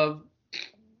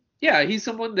 Yeah, he's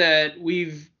someone that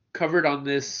we've covered on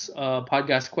this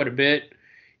podcast quite a bit.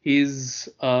 He's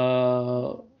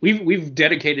we've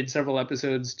dedicated several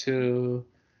episodes to,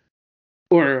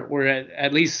 or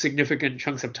at least significant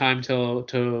chunks of time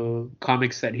to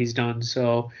comics that he's done.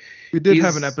 So We did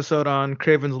have an episode on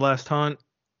Kraven's Last Hunt.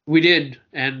 We did,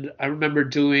 and I remember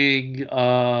doing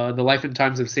the Life and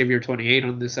Times of Savior 28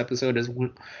 on this episode as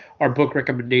our book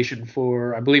recommendation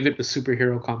for, I believe it was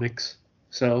superhero comics.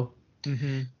 So,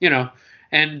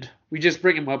 and we just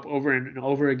bring him up over and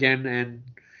over again, and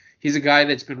he's a guy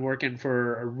that's been working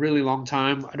for a really long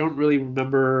time. I don't really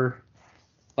remember,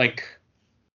 like,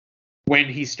 when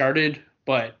he started,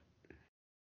 but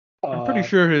I'm pretty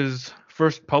sure his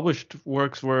first published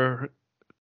works were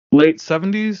late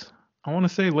 70s. I want to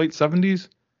say late 70s.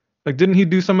 Like, didn't he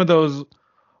do some of those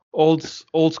old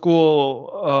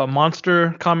school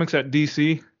monster comics at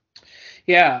DC?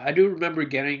 Yeah, I do remember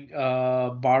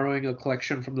borrowing a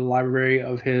collection from the library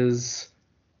of his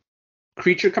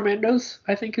Creature Commandos,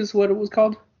 I think is what it was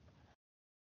called.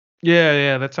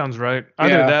 Yeah, that sounds right.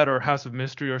 Either Yeah. that or House of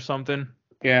Mystery or something.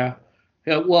 Yeah.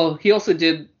 Yeah. Well, he also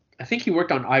did. I think he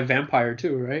worked on iVampire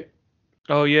too, right?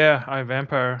 Oh yeah,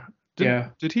 iVampire. Did Yeah.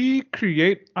 did he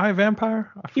create iVampire?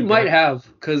 I He might forget. have,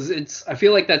 because it's. I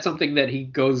feel like that's something that he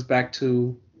goes back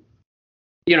to.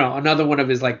 Another one of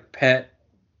his like pet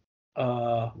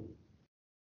uh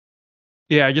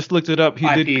Yeah, I just looked it up. He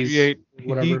did IPs, create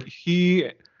whatever.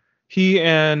 he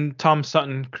and Tom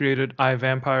Sutton created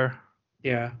iVampire.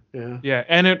 Yeah. Yeah. Yeah,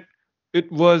 and it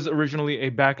was originally a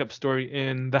backup story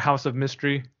in The House of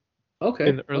Mystery in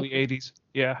Okay. the early Okay. 80s.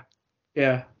 Yeah.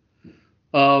 Yeah.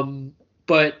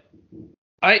 But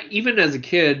I even as a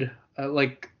kid,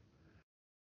 like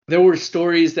there were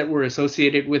stories that were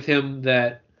associated with him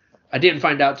that I didn't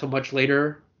find out till much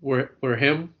later were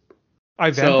him. So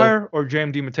iVampire or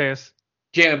JMD Mateus?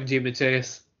 JMG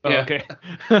Mateus. Oh, Yeah. okay.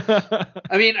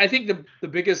 I mean, I think the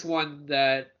biggest one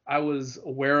that I was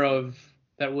aware of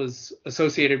that was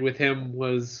associated with him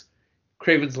was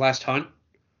Craven's Last Hunt,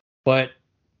 but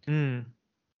Hmm.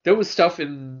 there was stuff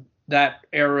in that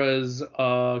era's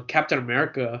Captain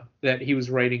America that he was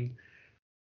writing.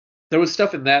 There was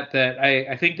stuff in that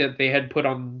I think that they had put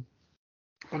on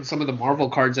some of the Marvel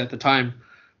cards at the time,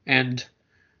 and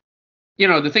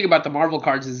the thing about the Marvel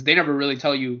cards is they never really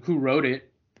tell you who wrote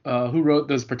it, who wrote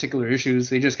those particular issues.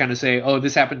 They just kind of say, "Oh,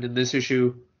 this happened in this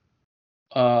issue,"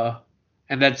 uh,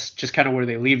 and that's just kind of where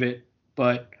they leave it.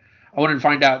 But I wouldn't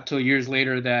find out till years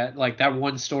later that like that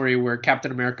one story where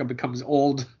Captain America becomes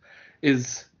old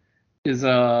is was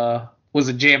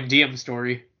a JMDM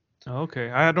story. Okay.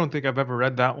 I don't think I've ever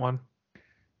read that one.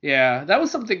 Yeah, that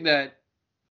was something that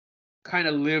kind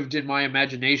of lived in my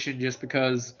imagination just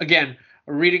because again,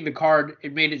 reading the card,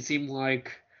 it made it seem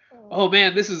like, oh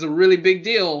man, this is a really big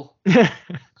deal.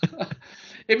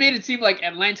 It made it seem like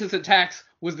Atlantis Attacks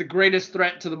was the greatest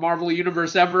threat to the Marvel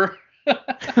universe ever. Little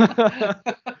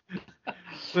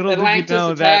did you Atlantis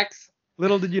know that Attacks.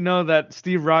 Little did you know that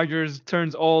Steve Rogers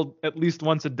turns old at least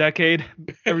once a decade.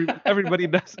 Everybody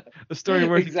does a story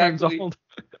where he turns Exactly. old.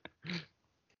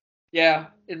 Yeah,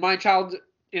 in my child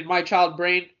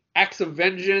brain, Acts of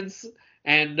Vengeance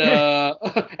and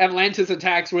Atlantis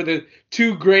Attacks were the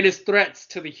two greatest threats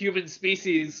to the human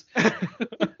species.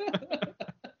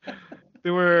 They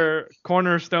were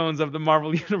cornerstones of the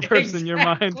Marvel universe in your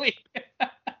mind. Exactly.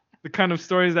 The kind of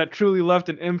stories that truly left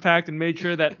an impact and made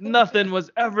sure that nothing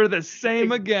was ever the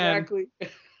same again. Exactly.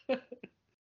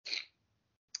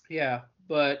 Yeah,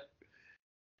 but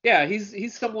yeah,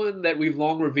 he's someone that we've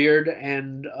long revered,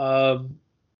 and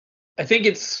I think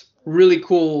it's really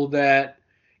cool that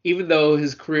even though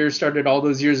his career started all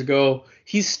those years ago,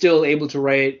 he's still able to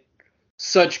write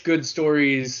such good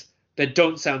stories that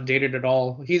don't sound dated at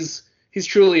all. He's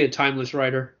truly a timeless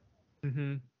writer.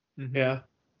 hmm hmm Yeah.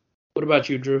 What about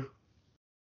you, Drew?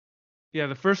 Yeah,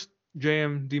 the first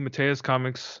J.M. DeMatteis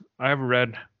comics I ever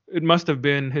read, it must have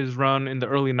been his run in the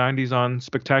early 90s on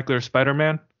Spectacular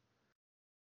Spider-Man,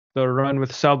 the run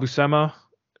with Sal Buscema.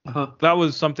 Uh-huh. That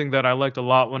was something that I liked a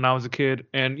lot when I was a kid,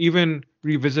 and even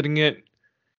revisiting it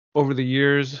over the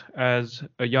years as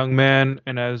a young man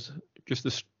and as just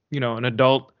this, an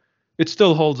adult, it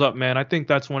still holds up, man. I think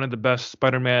that's one of the best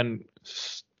Spider-Man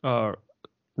uh,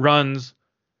 runs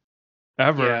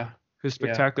ever. Yeah. His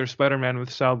Yeah. Spectacular Spider-Man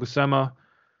with Sal Buscema.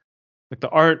 Like the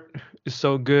art is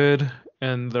so good,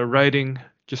 and the writing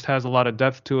just has a lot of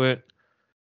depth to it.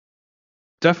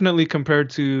 Definitely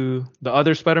compared to the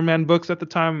other Spider-Man books at the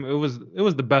time, it was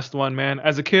the best one, man.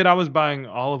 As a kid, I was buying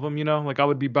all of them, like I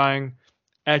would be buying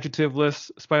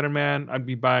adjectiveless Spider-Man, I'd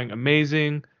be buying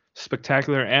Amazing,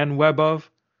 Spectacular, and Web of.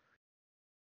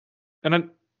 And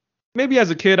maybe as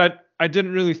a kid, I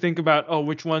didn't really think about, oh,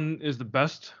 which one is the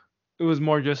best. It was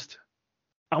more just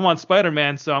I want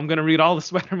Spider-Man, so I'm gonna read all the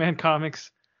Spider-Man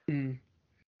comics. Mm.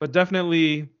 But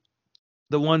definitely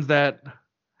the ones that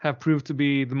have proved to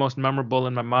be the most memorable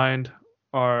in my mind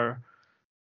are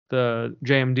the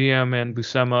JMDM and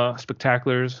Buscema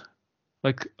Spectaculars.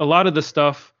 Like a lot of the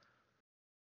stuff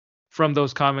from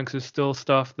those comics is still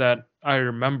stuff that I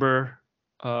remember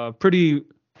pretty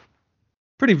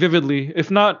vividly,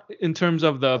 if not in terms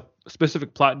of the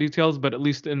specific plot details, but at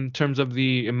least in terms of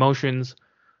the emotions.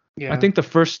 I Yeah. think the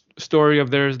first story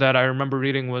of theirs that I remember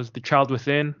reading was The Child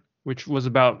Within, which was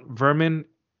about vermin,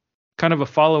 kind of a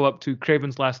follow up to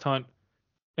Craven's Last Hunt.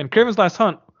 And Craven's Last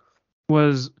Hunt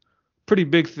was a pretty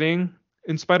big thing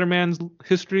in Spider-Man's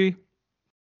history,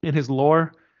 in his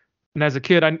lore. And as a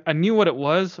kid, I knew what it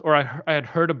was, or I had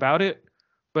heard about it,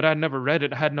 but I'd never read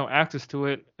it. I had no access to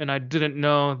it, and I didn't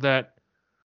know that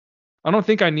I don't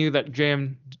think I knew that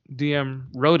JMDM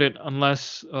wrote it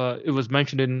unless it was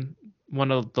mentioned in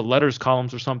one of the letters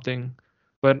columns or something.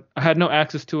 But I had no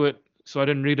access to it, so I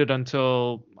didn't read it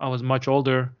until I was much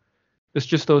older. It's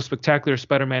just those spectacular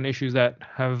Spider-Man issues that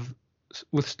have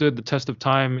withstood the test of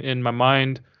time in my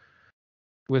mind.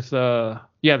 With the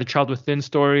Child Within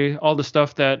story, all the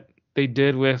stuff that they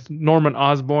did with Norman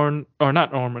Osborn, or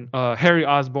not Norman, Harry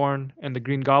Osborn and the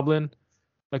Green Goblin,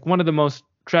 like one of the most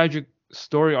tragic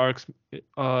story arcs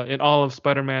in all of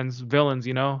Spider-Man's villains.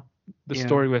 The Yeah.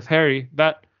 story with Harry,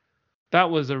 that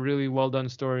was a really well done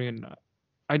story, and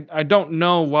I don't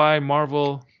know why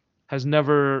Marvel has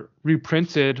never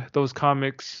reprinted those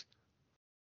comics.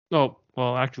 Oh,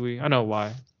 well, actually, I know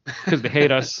why, because they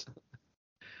hate us.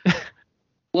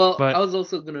 Well, I But was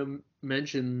also gonna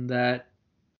mention that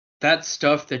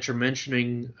stuff that you're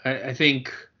mentioning. I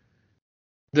think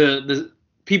the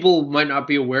people might not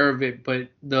be aware of it, but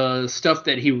the stuff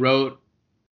that he wrote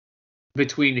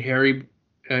between Harry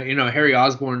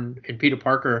Osborn and Peter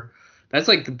Parker, that's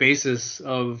like the basis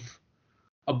of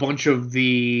a bunch of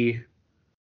the,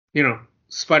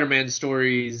 Spider-Man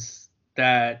stories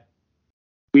that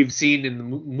we've seen in the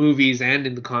movies and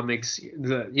in the comics.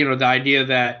 The idea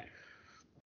that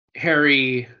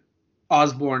Harry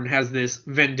Osborn has this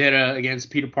vendetta against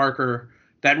Peter Parker,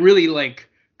 that really like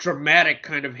dramatic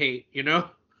kind of hate. yeah,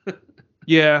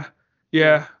 Yeah.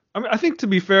 yeah. I mean, I think to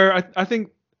be fair, I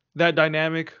think that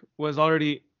dynamic was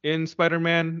already in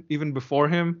Spider-Man even before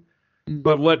him.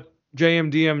 But what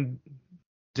JMDM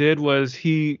did was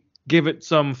he gave it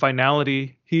some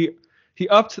finality. He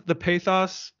upped the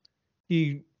pathos,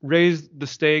 he raised the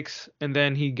stakes, and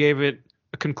then he gave it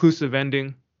a conclusive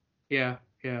ending. Yeah,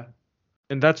 yeah.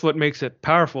 And that's what makes it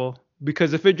powerful.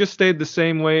 Because if it just stayed the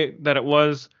same way that it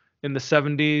was in the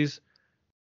 70s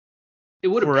It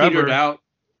would have petered forever, out.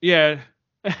 yeah,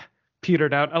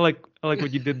 petered out. I like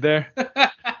what you did there.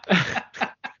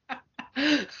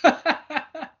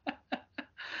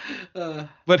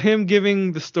 But him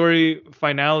giving the story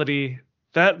finality,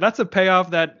 that's a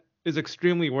payoff that is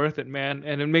extremely worth it, man.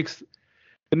 And it makes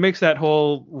that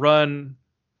whole run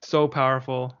so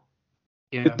powerful.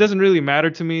 It Yeah, doesn't really matter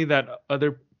to me that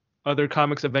other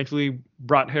comics eventually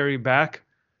brought Harry back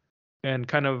and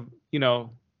kind of,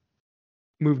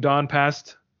 moved on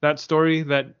past that story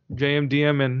that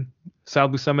JMDM and Sal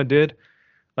Buscema did.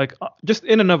 Like just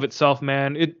in and of itself,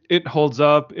 man, it holds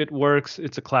up, it works,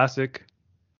 it's a classic.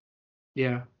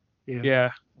 yeah, yeah.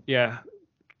 Yeah, yeah.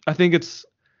 I think it's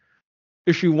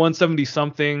issue 170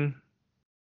 something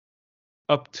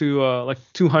up to like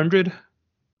 200.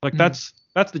 Like Mm.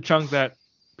 that's the chunk that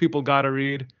people gotta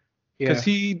read because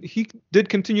Yeah. he did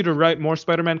continue to write more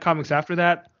Spider-Man comics after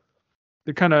that.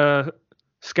 They're kind of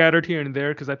scattered here and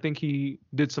there because I think he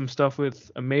did some stuff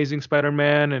with Amazing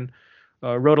Spider-Man and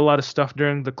wrote a lot of stuff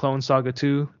during the Clone Saga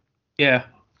too. Yeah.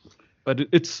 But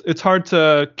it's hard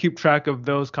to keep track of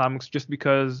those comics just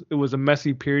because it was a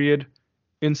messy period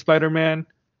in Spider-Man,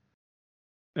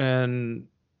 and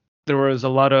there was a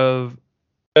lot of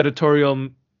editorial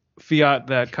fiat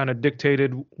that kind of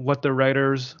dictated what the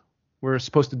writers were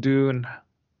supposed to do and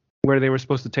where they were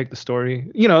supposed to take the story.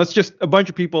 It's just a bunch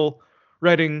of people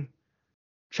writing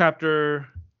chapter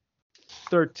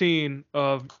 13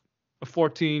 of a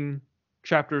 14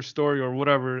 chapter story or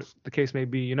whatever the case may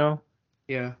be.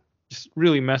 Yeah. Just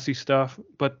really messy stuff.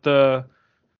 But the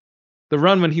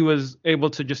run when he was able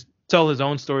to just tell his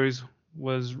own stories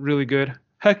was really good.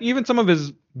 Heck, even some of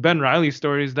his Ben Reilly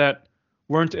stories that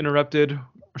weren't interrupted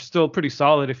are still pretty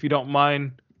solid if you don't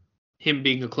mind. Him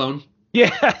being a clone.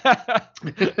 Yeah.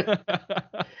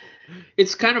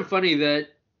 It's kind of funny that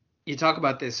you talk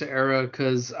about this era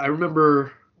because I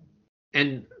remember,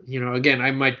 and again,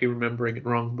 I might be remembering it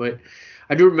wrong, but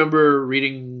I do remember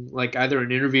reading like either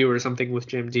an interview or something with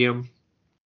Jim Diem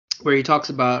where he talks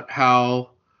about how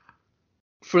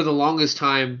for the longest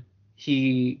time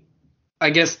I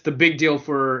guess the big deal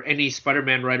for any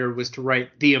Spider-Man writer was to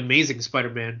write the Amazing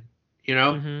Spider-Man,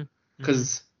 Mhm.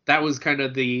 because that was kind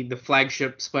of the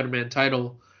flagship Spider-Man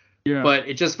title. Yeah. But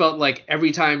it just felt like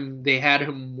every time they had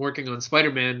him working on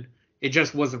Spider-Man, it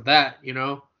just wasn't that.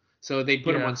 So they'd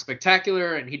put him on Yeah.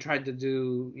 Spectacular, and he tried to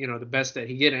do, the best that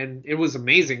he could, and it was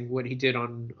amazing what he did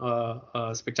on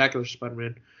Spectacular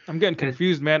Spider-Man. I'm getting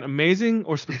confused, man. Amazing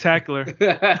or spectacular?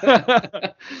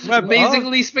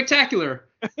 Amazingly spectacular.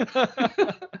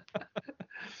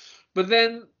 But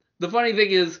then the funny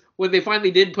thing is, when they finally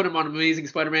did put him on Amazing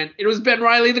Spider-Man, it was Ben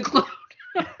Reilly the clone.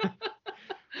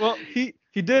 Well, he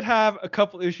did have a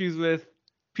couple issues with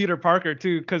Peter Parker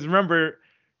too, because remember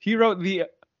he wrote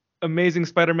Amazing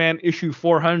Spider-Man issue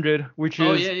 400, which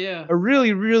Oh is yeah. a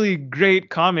really, really great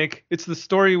comic. It's the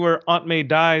story where Aunt May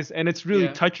dies, and it's really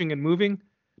Yeah. touching and moving.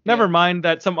 Yeah. Never mind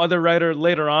that some other writer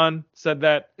later on said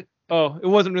that, oh, it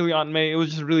wasn't really Aunt May, it was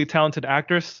just a really talented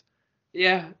actress.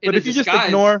 Yeah. In But a if you just disguise.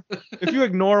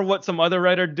 ignore what some other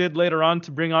writer did later on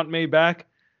to bring Aunt May back,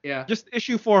 Yeah. just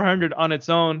issue 400 on its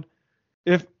own,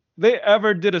 if they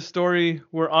ever did a story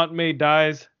where Aunt May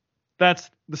dies,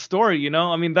 that's the story, you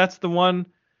know? I mean, that's the one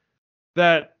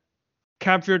that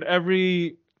captured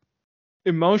every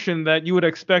emotion that you would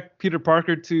expect Peter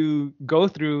Parker to go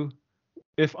through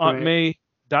if Aunt Right. May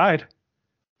died.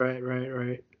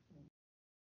 Right.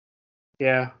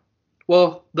 Yeah.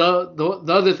 Well, the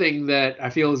other thing that I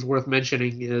feel is worth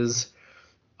mentioning is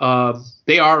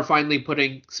they are finally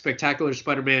putting Spectacular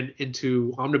Spider-Man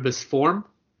into omnibus form.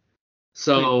 They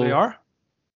So are?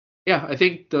 yeah, I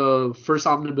think the first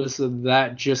omnibus of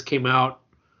that just came out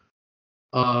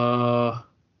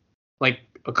like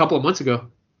a couple of months ago.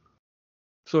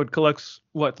 So it collects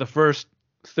what, the first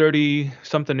 30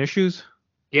 something issues?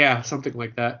 Yeah, something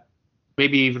like that.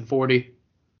 Maybe even 40.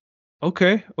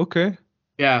 Okay.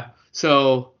 Yeah.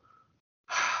 So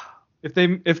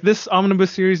If this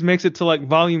omnibus series makes it to like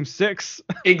volume 6,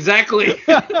 exactly.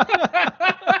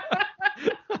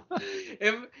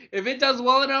 If it does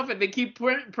well enough and they keep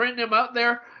printing them out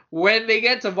there, when they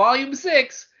get to volume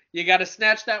 6, you got to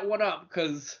snatch that one up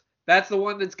because that's the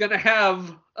one that's gonna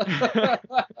have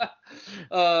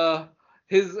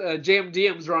his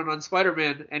JMDM's run on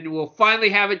Spider-Man, and we'll finally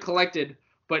have it collected.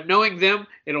 But knowing them,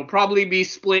 it'll probably be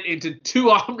split into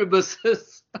 2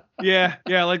 omnibuses. yeah,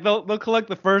 like they'll collect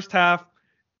the first half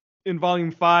in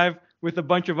volume 5 with a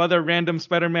bunch of other random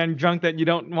Spider-Man junk that you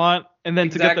don't want, and then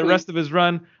to get the Exactly. rest of his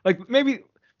run, like maybe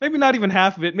not even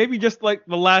half of it, maybe just like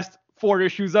the last 4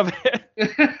 issues of it.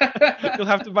 You'll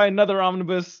have to buy another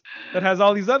omnibus that has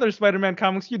all these other Spider-Man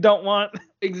comics you don't want.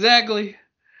 Exactly.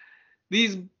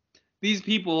 These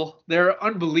people, they're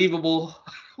unbelievable.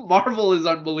 Marvel is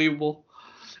unbelievable.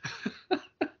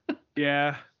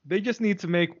 Yeah, they just need to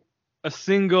make a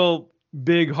single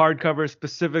big hardcover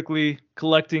specifically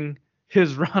collecting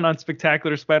his run on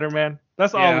Spectacular Spider-Man.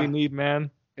 That's all we Yeah. need,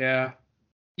 man. Yeah.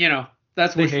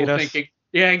 That's They hate wishful us. thinking.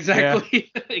 Yeah,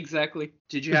 exactly. Exactly.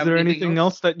 Did you Is have there anything anything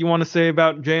else that you want to say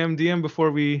about JMDM before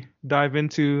we dive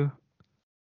into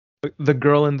the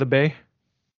girl in the bay?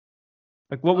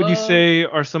 Like, what would you say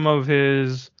are some of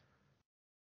his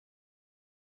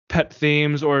pet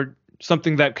themes or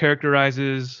something that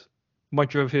characterizes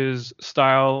much of his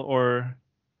style or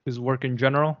his work in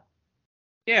general?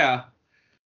 Yeah.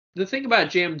 The thing about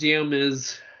JMDM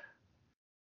is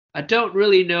I don't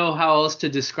really know how else to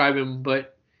describe him,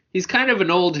 but he's kind of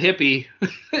an old hippie.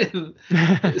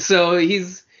 So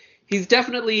he's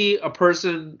definitely a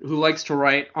person who likes to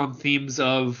write on themes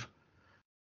of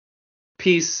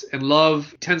peace and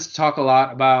love. Tends to talk a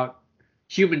lot about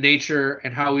human nature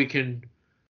and how we can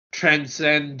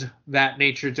transcend that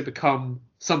nature to become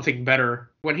something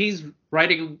better. When he's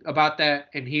writing about that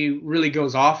and he really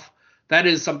goes off, that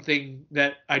is something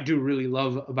that I do really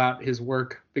love about his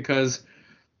work because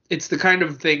it's the kind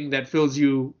of thing that fills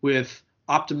you with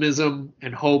optimism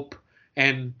and hope.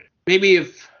 And maybe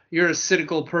if you're a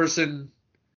cynical person,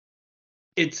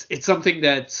 it's something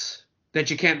that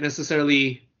you can't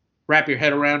necessarily wrap your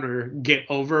head around or get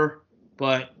over.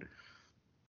 But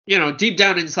deep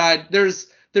down inside, there's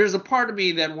a part of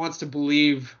me that wants to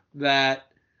believe that,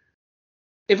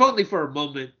 if only for a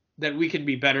moment, that we can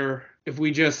be better if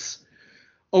we just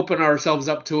open ourselves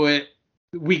up to it.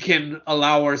 We can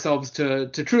allow ourselves to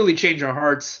truly change our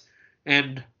hearts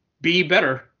and be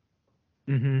better.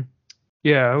 Mm-hmm.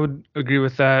 Yeah, I would agree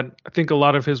with that. I think a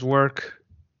lot of his work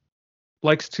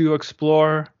likes to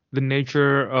explore the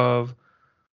nature of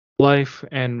life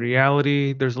and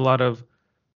reality. There's a lot of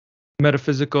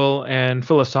metaphysical and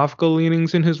philosophical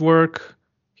leanings in his work.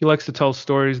 He likes to tell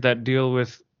stories that deal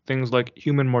with things like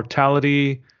human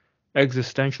mortality,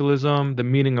 existentialism, the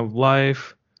meaning of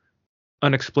life,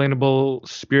 unexplainable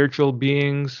spiritual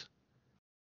beings,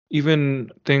 even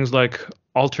things like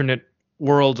alternate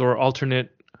worlds or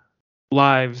alternate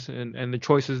lives and the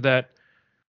choices that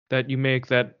you make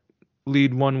that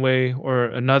lead one way or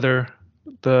another,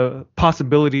 the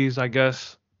possibilities, I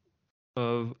guess,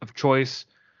 of choice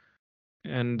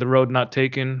and the road not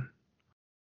taken.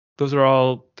 Those are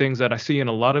all things that I see in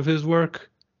a lot of his work.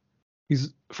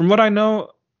 He's, from what I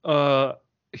know,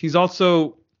 he's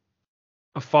also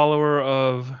a follower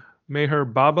of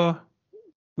Meher Baba,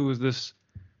 who is this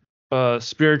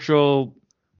spiritual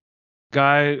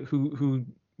guy who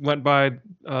went by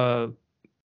I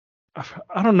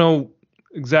don't know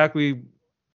exactly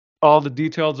all the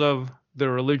details of the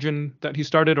religion that he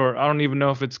started, or I don't even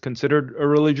know if it's considered a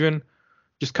religion,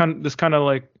 just this kind of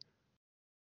like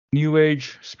new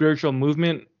age spiritual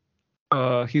movement.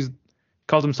 He's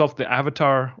calls himself the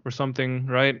Avatar or something,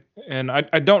 right? And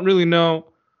I don't really know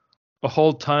a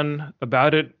whole ton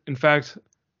about it. In fact,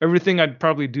 everything I'd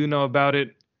probably do know about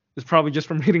it is probably just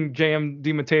from reading J.M.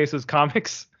 DeMatteis's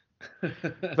comics.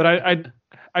 But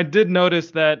I did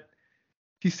notice that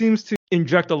he seems to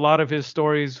inject a lot of his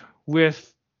stories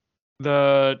with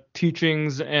the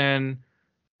teachings and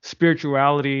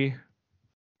spirituality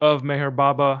of Meher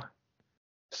Baba.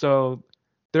 So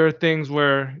there are things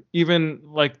where even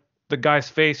like the guy's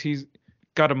face, he's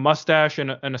got a mustache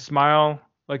and a smile.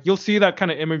 Like you'll see that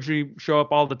kind of imagery show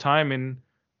up all the time in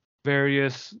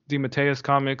various DeMatteis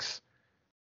comics.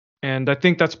 And I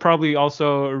think that's probably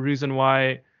also a reason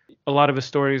why a lot of his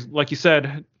stories, like you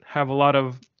said, have a lot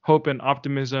of hope and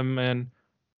optimism and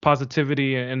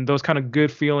positivity and those kind of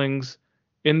good feelings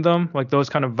in them, like those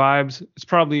kind of vibes. It's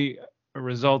probably a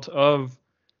result of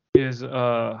his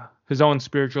own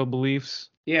spiritual beliefs.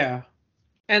 Yeah.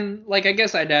 And like I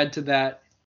guess I'd add to that,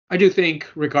 I do think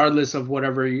regardless of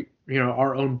whatever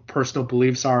our own personal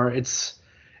beliefs are, it's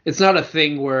not a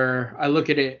thing where I look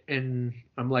at it and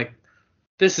I'm like,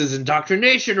 this is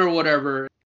indoctrination or whatever.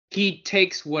 He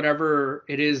takes whatever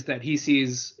it is that he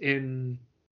sees in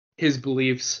his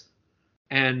beliefs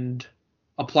and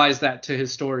applies that to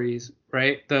his stories,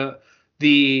 right?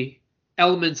 The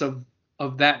elements of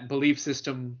that belief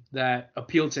system that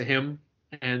appeal to him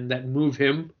and that move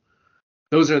him,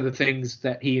 those are the things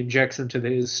that he injects into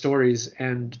his stories.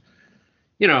 And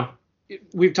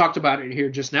we've talked about it here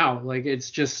just now. Like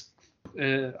it's just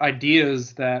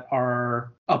ideas that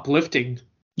are uplifting.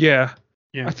 Yeah.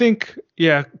 I think,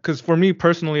 because for me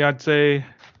personally, I'd say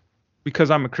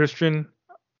because I'm a Christian,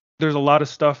 there's a lot of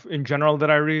stuff in general that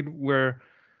I read where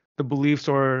the beliefs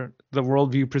or the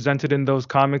worldview presented in those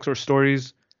comics or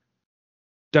stories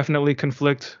definitely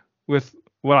conflict with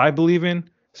what I believe in.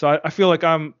 So I feel like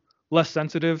I'm less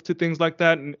sensitive to things like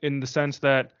that in the sense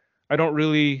that I don't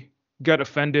really get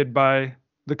offended by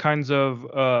the kinds of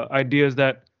ideas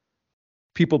that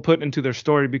people put into their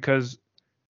story, because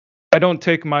I don't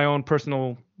take my own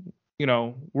personal,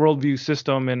 worldview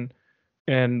system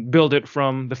and build it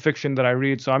from the fiction that I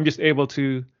read. So I'm just able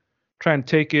to try and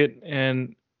take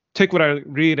what I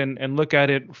read and look at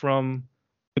it from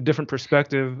a different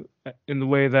perspective in the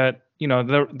way that,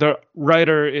 the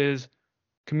writer is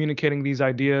communicating these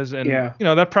ideas. And,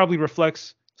 that probably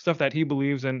reflects stuff that he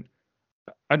believes. And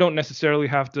I don't necessarily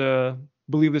have to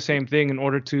believe the same thing in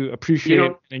order to appreciate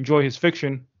and enjoy his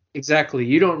fiction. Exactly.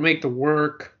 You don't make the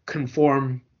work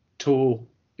conform to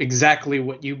exactly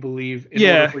what you believe in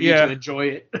order for you to enjoy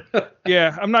it.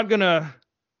 Yeah, I'm not gonna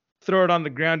throw it on the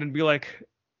ground and be like,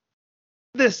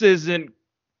 this doesn't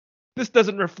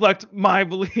reflect my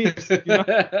beliefs.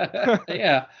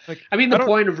 Yeah. Like, I mean, the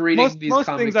point of reading these most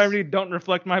comics, things I read don't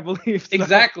reflect my beliefs. So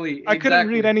exactly. I couldn't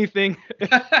read anything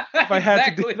if I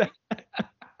had to do that.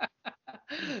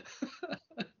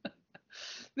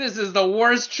 This is the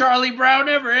worst Charlie Brown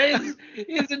ever.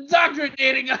 He's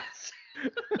indoctrinating us.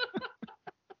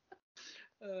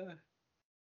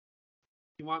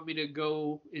 You want me to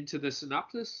go into the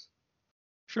synopsis?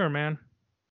 Sure, man.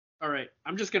 All right.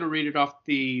 I'm just going to read it off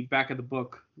the back of the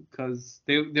book because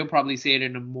they'll probably say it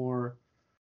in a more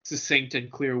succinct and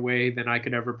clear way than I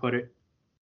could ever put it.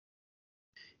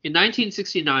 In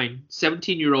 1969,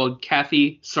 17-year-old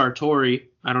Kathy Sartori,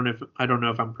 I don't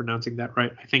know if I'm pronouncing that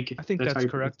right. I think that's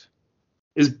correct.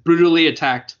 Is brutally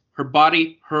attacked, her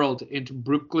body hurled into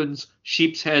Brooklyn's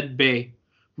Sheepshead Bay.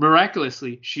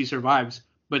 Miraculously, she survives,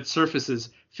 but surfaces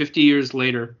 50 years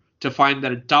later to find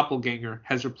that a doppelganger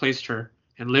has replaced her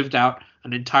and lived out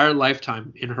an entire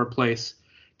lifetime in her place.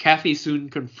 Kathy soon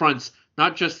confronts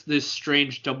not just this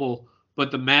strange double,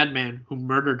 but the madman who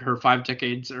murdered her 5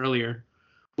 decades earlier.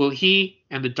 Will he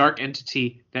and the dark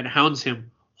entity that hounds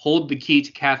him hold the key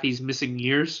to Kathy's missing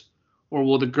years? Or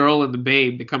will the girl in the bay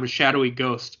become a shadowy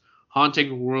ghost,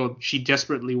 haunting a world she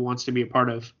desperately wants to be a part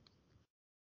of?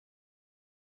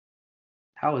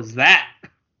 How is that?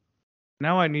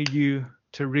 Now I need you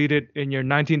to read it in your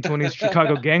 1920s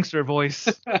Chicago gangster voice.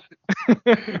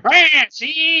 Right,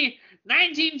 see?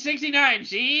 1969,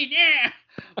 see? Yeah.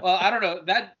 Well, I don't know.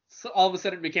 That all of a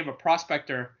sudden became a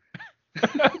prospector.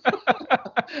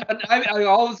 And I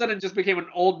all of a sudden just became an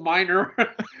old miner.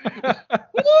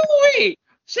 Woo-wee!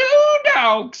 2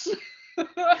 dogs!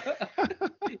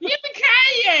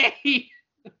 Yippee-ki-yay!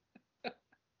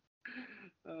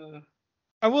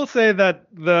 I will say that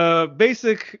the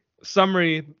basic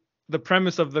summary, the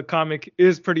premise of the comic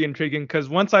is pretty intriguing, because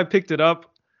once I picked it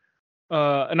up,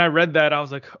 And I read that. I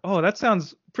was like, oh, that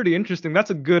sounds pretty interesting.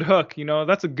 That's a good hook.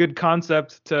 That's a good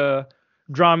concept to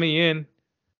draw me in.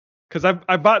 Because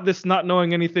I bought this not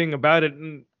knowing anything about it,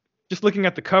 and just looking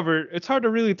at the cover, it's hard to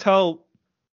really tell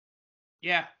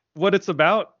Yeah. what it's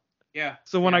about. Yeah.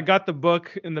 So when I got the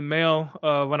book in the mail,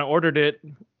 when I ordered it,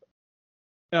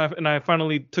 and I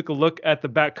finally took a look at the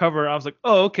back cover, I was like,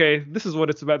 oh, okay, this is what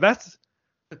it's about. That's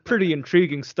pretty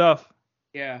intriguing stuff.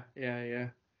 Yeah.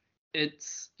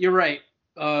 You're right.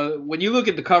 When you look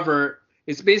at the cover,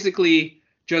 it's basically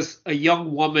just a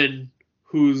young woman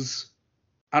who's,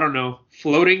 I don't know,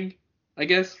 floating, I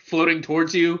guess, floating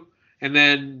towards you, and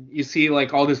then you see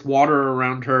like all this water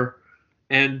around her,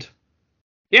 and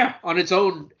yeah, on its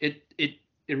own, it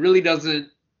really doesn't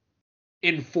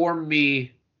inform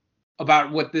me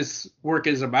about what this work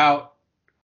is about.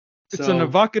 It's an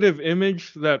evocative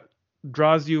image that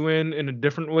draws you in a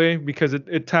different way because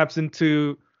it taps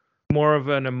into more of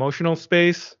an emotional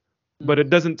space, but it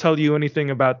doesn't tell you anything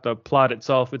about the plot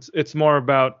itself. It's more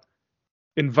about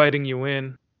inviting you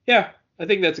in. Yeah, I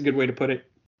think that's a good way to put it.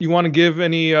 You want to give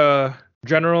any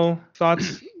general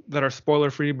thoughts that are spoiler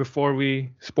free before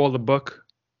we spoil the book?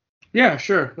 Yeah,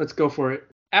 sure. Let's go for it.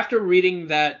 After reading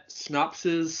that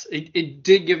synopsis, it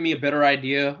did give me a better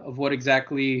idea of what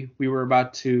exactly we were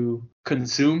about to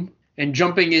consume. And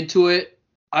jumping into it,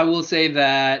 I will say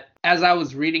that as I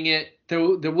was reading it,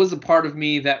 there was a part of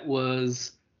me that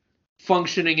was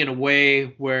functioning in a way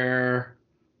where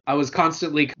I was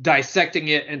constantly dissecting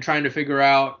it and trying to figure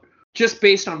out, just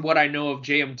based on what I know of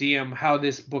JMDM, how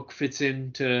this book fits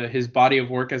into his body of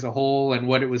work as a whole and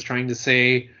what it was trying to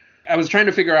say. I was trying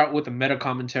to figure out what the meta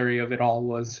commentary of it all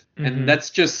was. Mm-hmm. And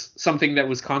that's just something that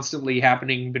was constantly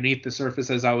happening beneath the surface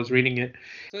as I was reading it.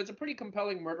 So it's a pretty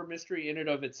compelling murder mystery in and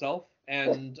of itself.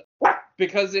 And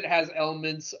because it has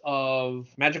elements of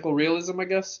magical realism, I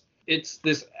guess, it's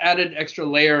this added extra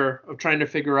layer of trying to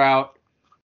figure out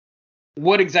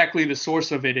what exactly the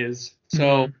source of it is.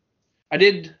 So I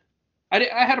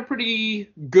had a pretty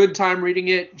good time reading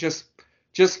it, just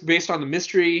based on the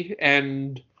mystery,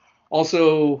 and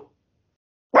also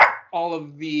all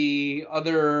of the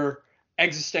other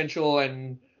existential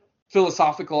and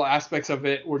philosophical aspects of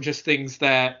it were just things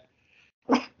that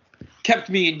kept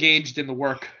me engaged in the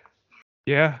work.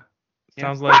 Yeah.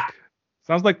 Sounds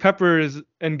like Pepper is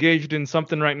engaged in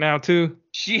something right now too.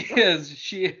 She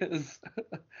is.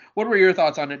 What were your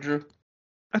thoughts on it, Drew?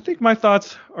 I think my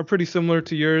thoughts are pretty similar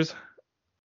to yours.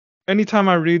 Anytime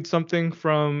I read something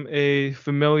from a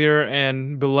familiar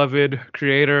and beloved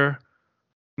creator,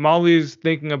 I'm always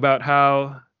thinking about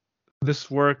how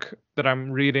this work that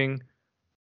I'm reading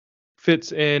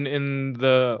fits in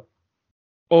the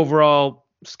overall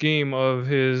scheme of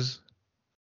his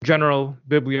general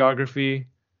bibliography.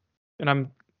 And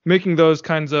I'm making those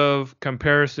kinds of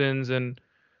comparisons and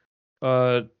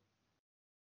in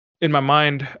my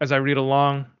mind as I read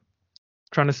along,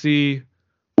 trying to see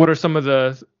what are some of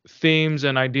the themes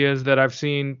and ideas that I've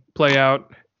seen play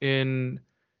out in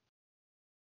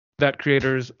that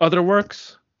creator's other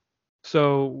works.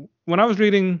 So when I was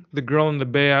reading The Girl in the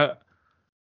Bay,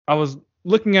 I was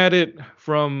looking at it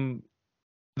from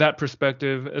that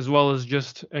perspective, as well as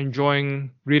just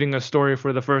enjoying reading a story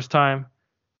for the first time,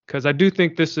 because I do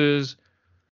think this is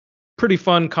pretty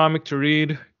fun comic to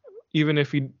read, even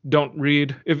if you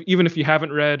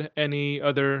haven't read any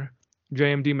other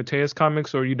JMD Mateus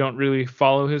comics or you don't really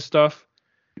follow his stuff.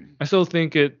 I still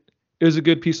think it is a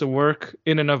good piece of work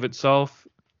in and of itself.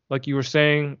 Like you were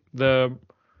saying, the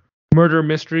murder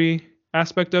mystery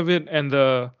aspect of it and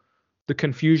the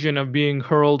confusion of being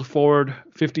hurled forward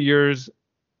 50 years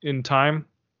in time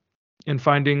and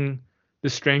finding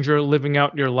this stranger living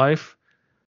out your life.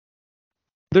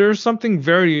 There's something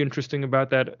very interesting about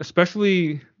that,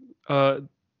 especially when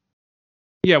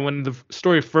the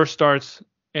story first starts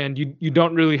and you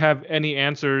don't really have any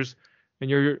answers and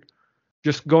you're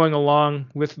just going along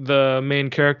with the main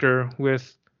character,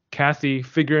 with Kathy,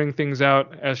 figuring things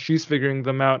out as she's figuring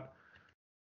them out.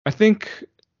 I think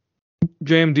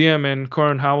JMDM and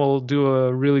Corin Howell do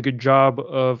a really good job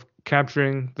of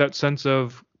capturing that sense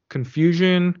of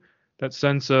confusion, that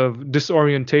sense of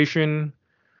disorientation,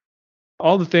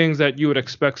 all the things that you would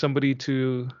expect somebody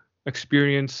to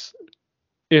experience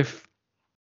if,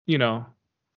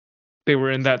 they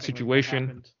were in that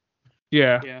situation. Like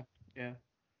Yeah.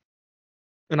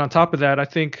 And on top of that, I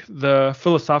think the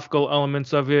philosophical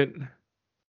elements of it,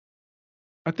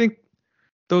 I think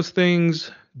those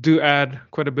things do add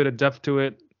quite a bit of depth to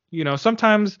it.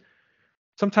 Sometimes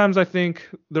I think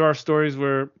there are stories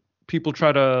where people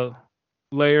try to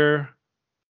layer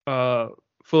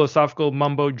philosophical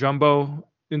mumbo jumbo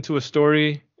into a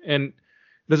story, and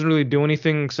doesn't really do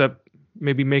anything except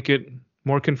maybe make it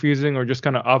more confusing or just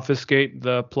kind of obfuscate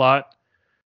the plot.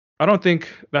 I don't think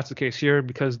that's the case here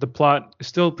because the plot is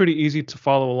still pretty easy to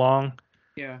follow along,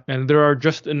 Yeah. and there are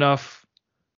just enough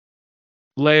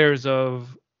layers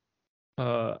of,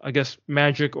 I guess,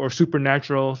 magic or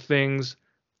supernatural things,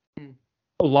 Hmm.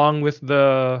 along with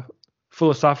the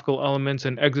philosophical elements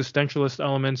and existentialist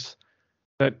elements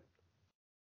that,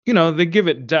 they give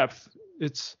it depth.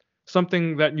 It's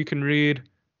something that you can read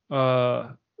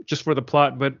just for the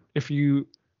plot, but if you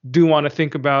do want to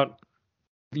think about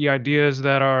the ideas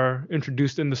that are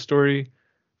introduced in the story,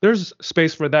 there's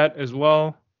space for that as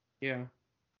well. Yeah.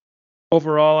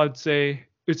 Overall, I'd say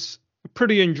it's a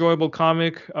pretty enjoyable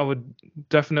comic. I would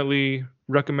definitely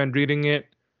recommend reading it.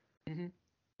 Hmm.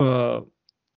 Uh,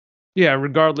 yeah,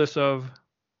 regardless of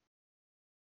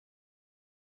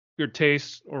your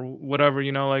taste or whatever,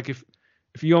 like if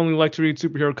you only like to read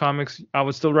superhero comics, I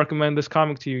would still recommend this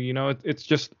comic to you. It's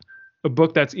just a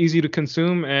book that's easy to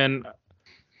consume and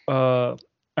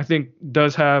I think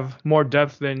does have more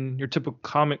depth than your typical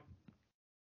comic.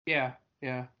 Yeah.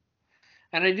 Yeah.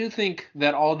 And I do think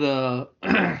that all the,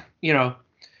 you know,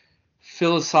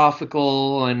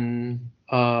 philosophical and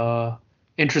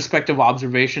introspective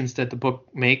observations that the book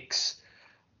makes,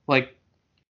 like,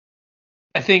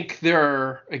 I think there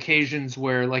are occasions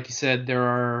where, like you said, there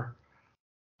are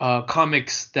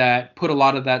comics that put a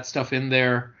lot of that stuff in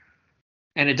there,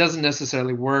 and it doesn't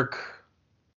necessarily work,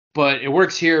 but it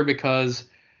works here because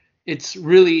it's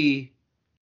really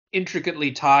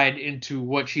intricately tied into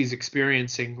what she's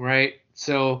experiencing, right?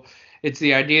 So it's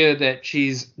the idea that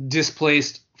she's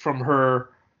displaced from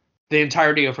the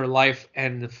entirety of her life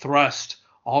and thrust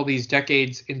all these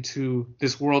decades into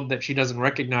this world that she doesn't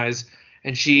recognize,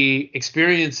 and she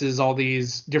experiences all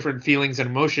these different feelings and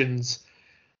emotions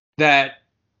that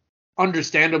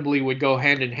understandably would go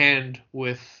hand in hand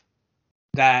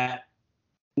that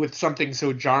with something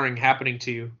so jarring happening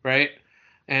to you, right?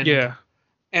 And Yeah.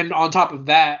 and on top of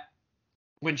that,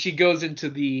 when she goes into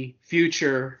the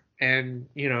future and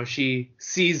she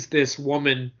sees this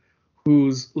woman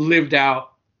who's lived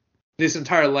out this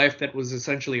entire life that was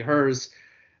essentially hers,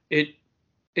 it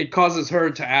it causes her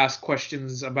to ask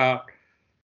questions about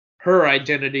her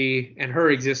identity and her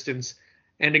existence.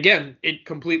 And again, it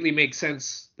completely makes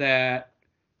sense that,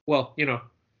 well,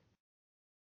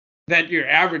 that your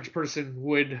average person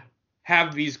would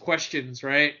have these questions,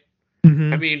 right? I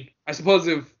Hmm. mean, I suppose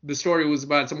if the story was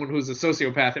about someone who's a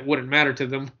sociopath, it wouldn't matter to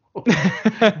them.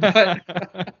 But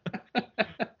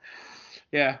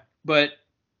yeah, but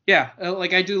yeah,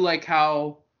 like I do like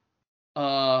how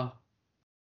uh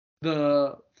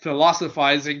the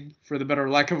philosophizing, for the better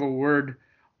lack of a word,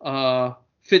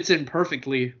 fits in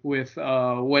perfectly with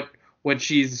what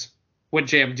she's what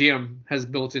JMDM has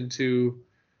built into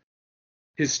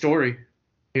his story,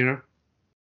 you know?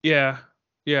 Yeah.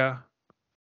 Yeah.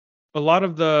 A lot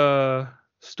of the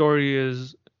story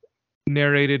is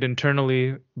narrated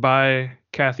internally by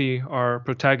Kathy, our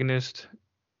protagonist.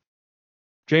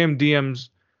 JMDM's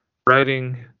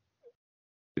writing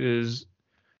is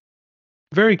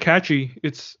very catchy.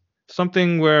 It's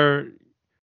something where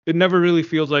it never really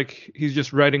feels like he's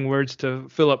just writing words to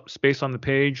fill up space on the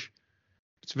page.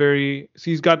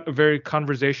 He's got a very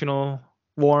conversational,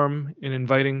 warm, and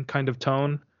inviting kind of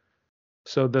tone.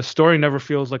 So the story never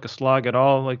feels like a slog at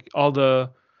all. Like all the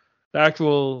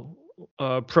actual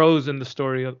prose in the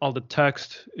story, all the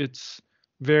text, it's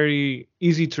very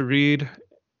easy to read,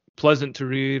 pleasant to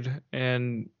read,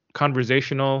 and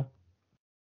conversational.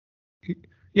 He,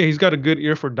 yeah, he's got a good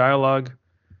ear for dialogue.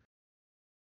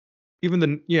 Even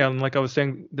and like I was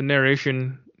saying, the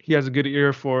narration, he has a good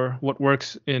ear for what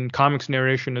works in comics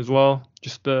narration as well.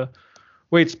 Just the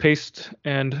way it's paced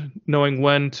and knowing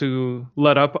when to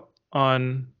let up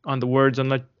on the words and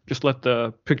let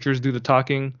the pictures do the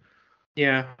talking.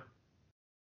 Yeah.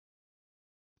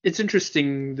 It's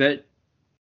interesting that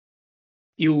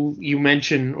you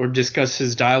mention or discuss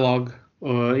his dialogue,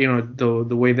 the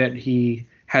way that he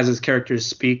has his characters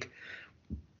speak.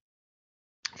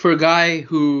 For a guy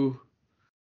who,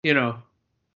 you know,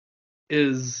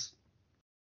 is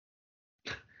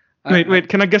Wait,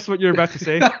 can I guess what you're about to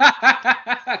say?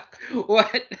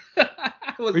 what?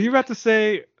 Were you about to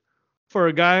say for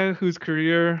a guy whose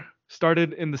career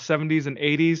started in the 70s and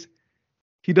 80s,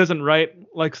 he doesn't write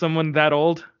like someone that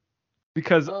old?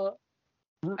 Because I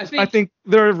I think. think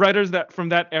there are writers that from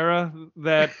that era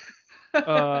that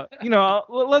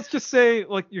let's just say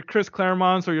like your Chris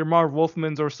Claremonts or your Marv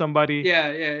Wolfmans or somebody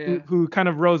Yeah, yeah, yeah. who kind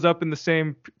of rose up in the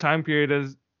same time period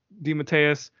as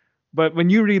DeMatteis. But when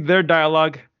you read their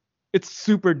dialogue, it's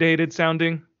super dated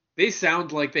sounding. They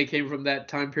sound like they came from that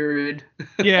time period.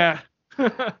 Yeah.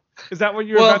 Is that what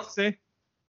you were about to Well, say?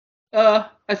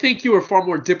 I think you were far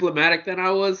more diplomatic than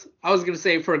I was. I was gonna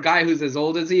say for a guy who's as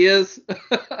old as he is,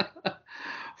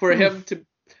 for him Oof. to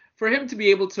for him to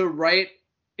be able to write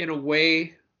in a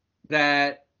way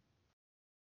that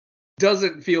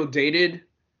doesn't feel dated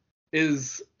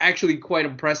is actually quite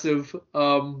impressive.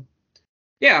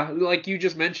 Yeah, like you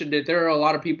just mentioned it, there are a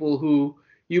lot of people who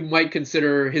you might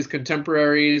consider his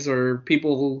contemporaries or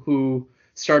people who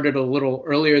started a little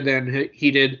earlier than he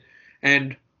did.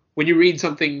 And when you read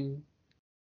something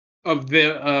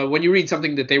when you read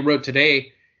something that they wrote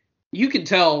today, you can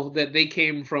tell that they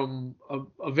came from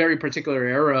a very particular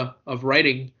era of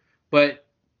writing. But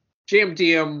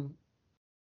JMDM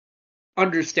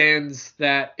understands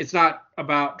that it's not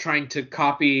about trying to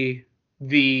copy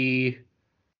the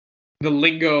the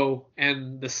lingo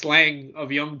and the slang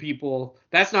of young people.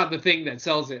 That's not the thing that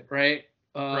sells it, right?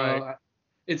 Right.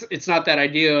 It's not that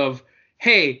idea of,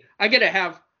 hey, I gotta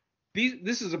have these.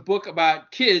 This is a book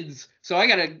about kids, so I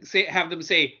gotta have them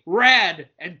say rad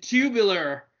and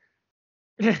tubular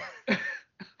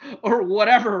or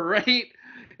whatever, right?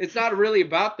 It's not really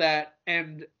about that.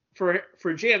 And for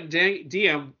DM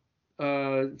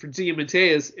for DM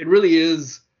Mateus, it really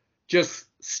is just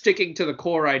sticking to the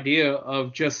core idea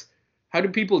of just how do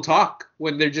people talk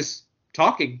when they're just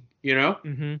talking, you know?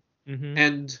 Mhm. Mhm.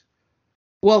 And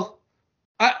well,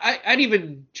 I'd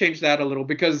even change that a little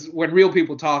because when real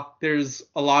people talk, there's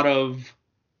a lot of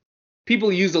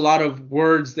people use a lot of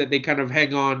words that they kind of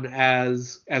hang on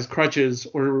as crutches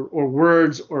or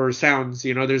words or sounds.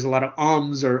 You know, there's a lot of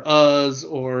ums or uhs,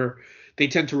 or they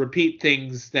tend to repeat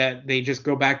things that they just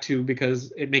go back to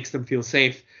because it makes them feel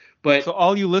safe. But So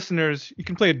all you listeners, you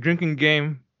can play a drinking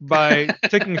game by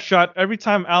taking a shot every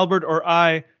time Albert or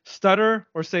I stutter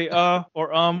or say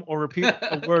or repeat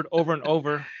a word over and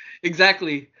over.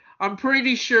 exactly, I'm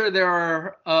pretty sure there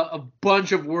are a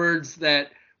bunch of words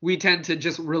that we tend to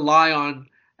just rely on,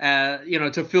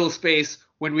 to fill space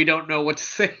when we don't know what to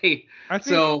say. I think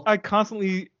So I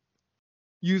constantly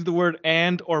use the word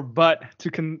and or but to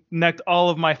connect all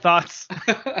of my thoughts.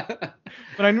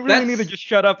 But I really need to that's just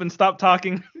shut up and stop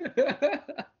talking.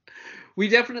 we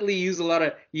definitely use a lot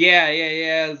of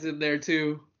yeahs in there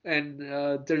too, and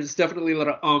there's definitely a lot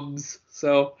of ums.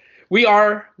 So we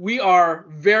are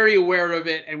very aware of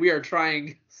it, and we are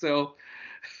trying. So,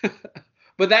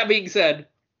 but that being said,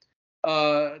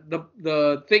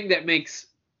 the thing that makes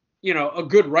a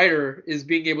good writer is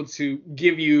being able to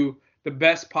give you the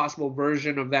best possible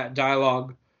version of that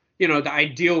dialogue, the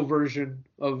ideal version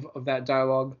of that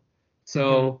dialogue. Hmm.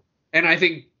 So, and I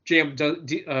think JM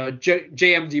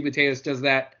Mateus does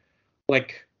that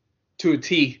like to a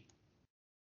T.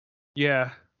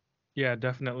 Yeah, yeah,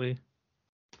 definitely.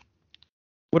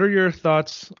 What are your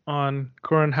thoughts on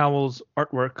Corin Howell's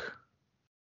artwork?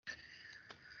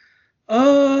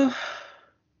 Uh,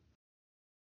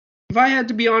 if I had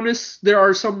to be honest, there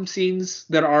are some scenes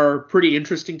that are pretty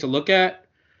interesting to look at.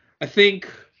 I think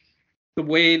the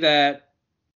way that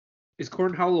is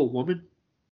Corin Howell a woman?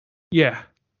 Yeah.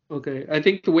 Okay, I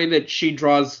think the way that she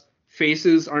draws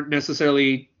faces aren't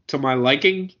necessarily to my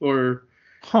liking, or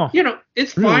Huh.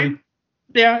 it's Really? fine.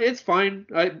 Yeah, it's fine.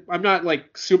 I'm not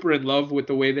like super in love with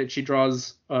the way that she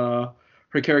draws her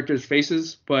characters'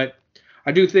 faces, but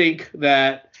I do think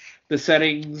that the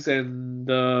settings and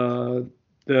the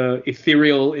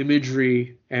ethereal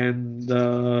imagery and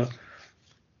the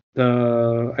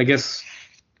I guess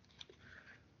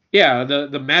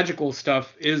the magical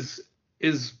stuff is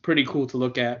pretty cool to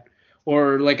look at.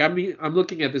 Or like I'm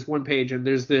looking at this one page and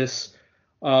there's this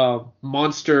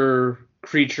monster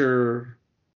creature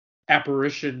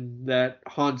apparition that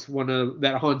haunts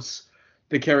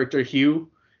the character Hugh,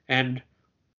 and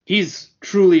he's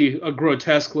truly a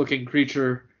grotesque looking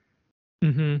creature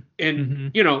Mhm.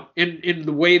 in Mhm. in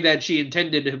the way that she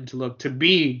intended him to look, to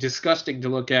be disgusting to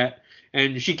look at,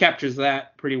 and she captures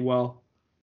that pretty well.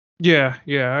 Yeah,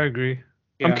 yeah, I agree.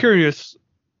 I'm Yeah. curious,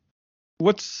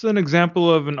 what's an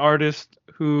example of an artist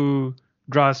who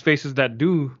draws faces that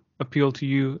do appeal to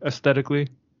you aesthetically?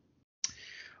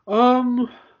 um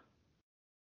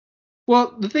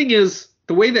Well, the thing is,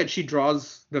 the way that she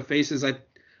draws the faces,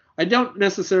 I don't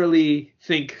necessarily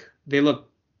think they look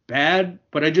bad,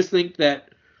 but I just think that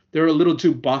they're a little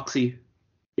too boxy.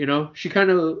 She kind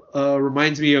of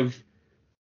reminds me of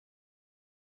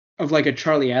like a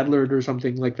Charlie Adler or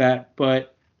something like that.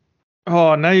 But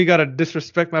Oh, now you gotta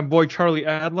disrespect my boy Charlie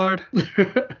Adlard.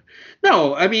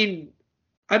 no, I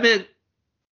meant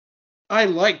I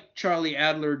like Charlie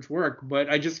Adler's work, but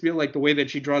I just feel like the way that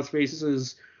she draws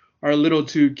faces are a little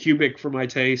too cubic for my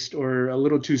taste, or a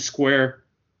little too square.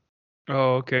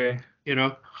 Oh, okay. You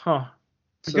know, Huh.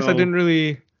 I guess I so didn't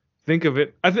really think of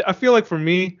it. I feel like for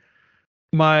me,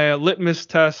 my litmus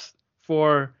test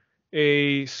for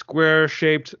a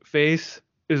square-shaped face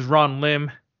is Ron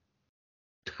Lim,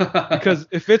 because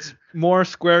if it's more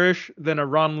squarish than a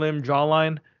Ron Lim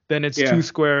jawline, then it's too yeah.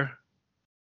 square.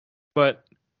 But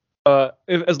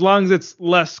as long as it's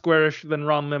less squarish than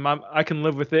Ron Lim, I can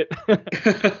live with it.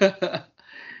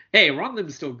 Hey, Ron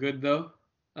Lim's still good though.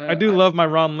 I do love my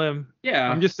Ron Lim. I'm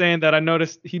Yeah, just saying that I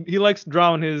noticed he likes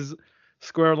drawing his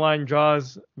square line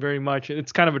jaws very much.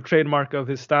 It's kind of a trademark of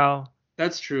his style.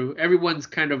 that's true. Everyone's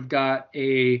kind of got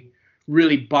a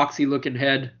really boxy looking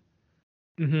head.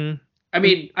 Hmm. I And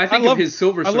mean, I think of his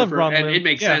Silver I love Surfer, Ron and it Lim.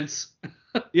 makes Yeah, sense.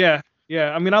 yeah.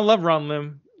 I mean, I love Ron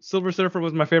Lim. Silver Surfer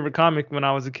was my favorite comic when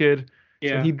I was a kid, so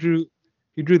Yeah, he drew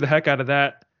the heck out of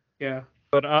that. yeah.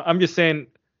 But I'm just saying,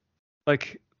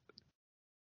 like,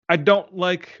 I don't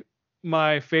like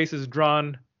my faces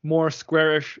drawn more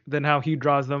squarish than how he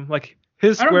draws them. Like I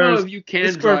don't know if you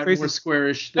his can square draw it more faces.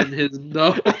 squarish than his,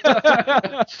 though.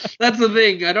 That's the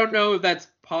thing. I don't know if that's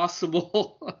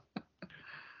possible.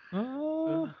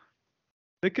 uh,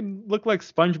 they could look like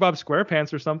SpongeBob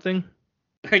SquarePants or something.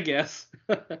 I guess.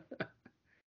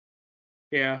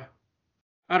 Yeah.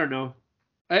 I don't know.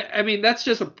 I mean that's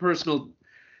just a personal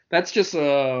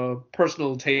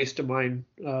taste of mine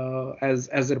as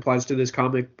it applies to this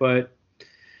comic, but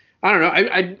I don't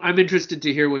know. I'm interested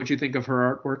to hear what you think of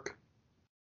her artwork.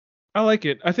 I like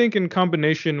it. I think in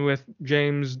combination with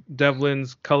James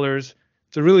Devlin's colors,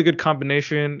 it's a really good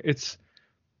combination. It's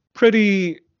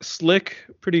pretty slick,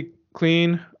 pretty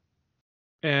clean,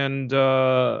 and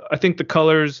I think the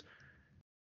colors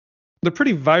they're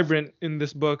pretty vibrant in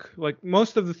this book. Like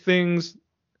most of the things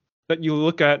that you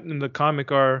look at in the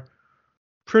comic are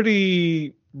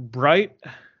pretty bright,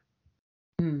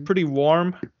 Hmm. pretty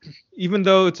warm, even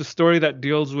though it's a story that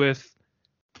deals with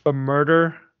a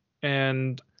murder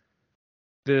and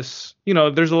this,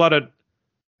 there's a lot of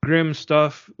grim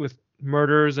stuff with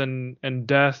murders and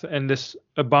death and this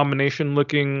abomination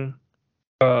looking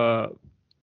uh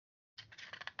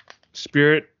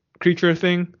spirit creature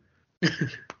thing.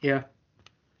 Yeah.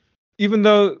 Even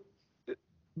though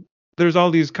there's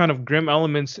all these kind of grim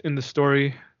elements in the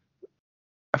story,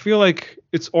 I feel like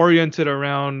it's oriented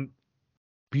around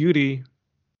beauty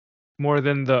more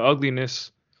than the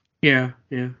ugliness. Yeah.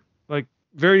 Yeah. Like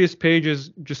various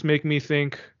pages just make me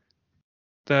think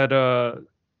that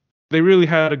they really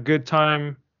had a good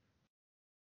time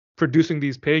producing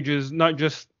these pages, not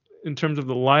just in terms of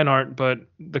the line art, but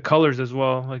the colors as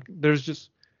well. Like there's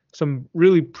just some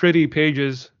really pretty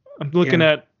pages. I'm looking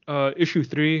Yeah. at issue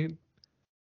 3.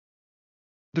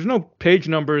 There's no page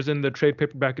numbers in the trade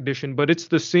paperback edition, but it's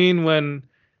the scene when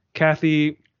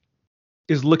Kathy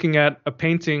is looking at a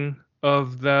painting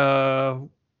of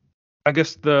I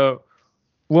guess the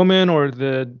woman or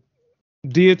the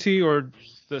deity or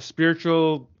the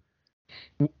spiritual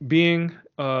being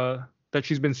that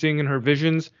she's been seeing in her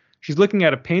visions. She's looking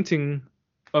at a painting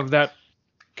of that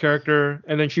character,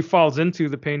 and then she falls into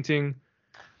the painting,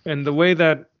 and the way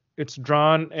that it's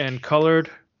drawn and colored,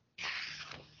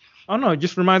 I don't know, it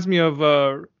just reminds me of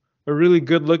a really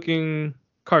good looking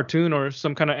cartoon or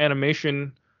some kind of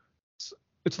animation.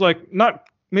 It's like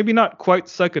maybe not quite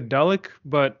psychedelic,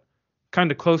 but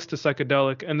kind of close to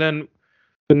psychedelic. And then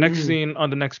the next Mm. scene on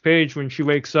the next page when she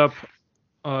wakes up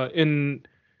in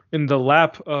the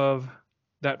lap of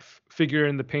that figure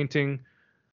in the painting,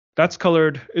 that's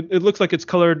colored. It looks like it's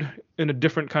colored in a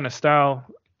different kind of style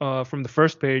from the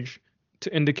first page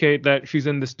to indicate that she's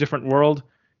in this different world.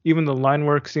 Even the line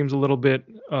work seems a little bit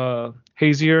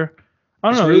hazier. I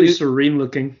don't It's know. really serene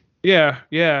looking.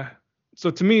 Yeah. So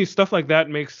to me, stuff like that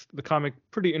makes the comic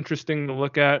pretty interesting to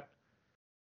look at.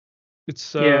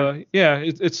 It's Yeah.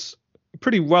 it's a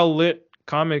pretty well lit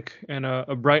comic and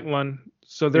a bright one.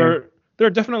 So Yeah. there are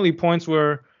definitely points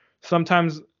where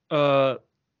sometimes the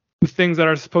things that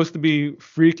are supposed to be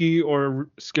freaky or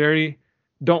scary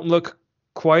don't look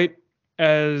quite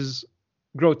as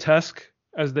grotesque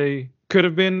as they could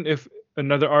have been if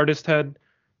another artist had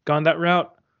gone that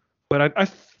route. But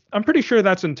I'm pretty sure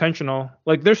that's intentional.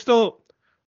 Like there's still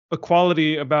a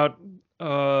quality about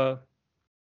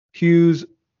Hugh's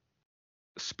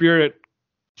spirit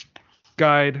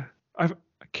guide. I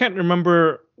can't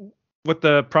remember what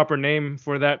the proper name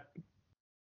for that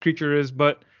creature is,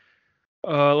 but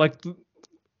like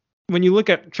when you look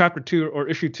at chapter 2 or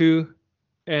issue 2,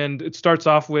 and it starts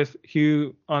off with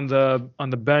Hugh on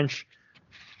the bench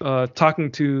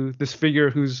talking to this figure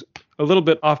who's a little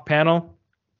bit off panel.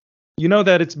 You know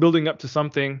that it's building up to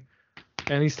something,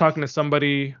 and he's talking to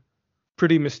somebody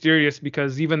pretty mysterious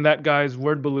because even that guy's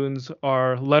word balloons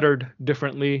are lettered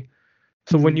differently.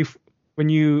 So when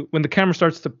the camera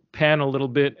starts to pan a little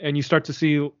bit and you start to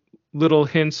see little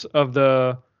hints of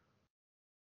the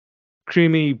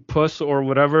creamy puss or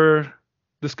whatever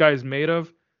this guy is made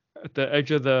of at the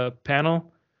edge of the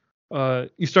panel,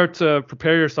 you start to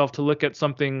prepare yourself to look at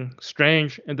something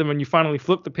strange. And then when you finally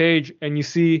flip the page and you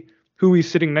see who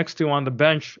he's sitting next to on the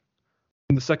bench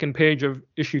in the second page of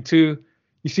issue 2,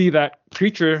 you see that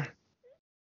creature.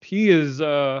 He's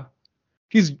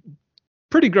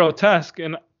pretty grotesque.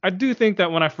 And I do think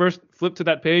that when I first flipped to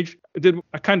that page,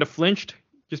 I kind of flinched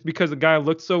just because the guy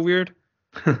looked so weird.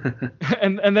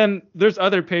 and then there's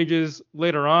other pages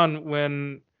later on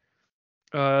when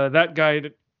that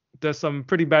guy does some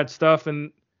pretty bad stuff,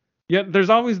 and yet there's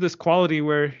always this quality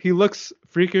where he looks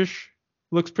freakish,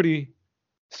 looks pretty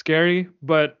scary,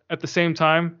 but at the same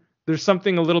time there's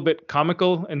something a little bit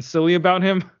comical and silly about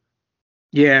him.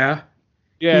 Yeah,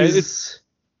 he's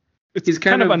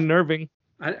kind of unnerving.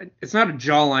 It's not a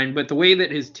jawline, but the way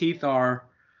that his teeth are,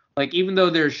 like, even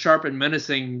though they're sharp and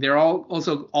menacing, they're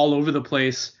also all over the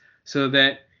place, so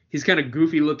that he's kind of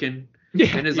goofy looking.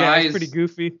 Yeah, and his eyes pretty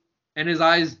goofy. And his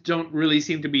eyes don't really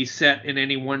seem to be set in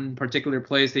any one particular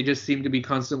place. They just seem to be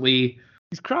constantly...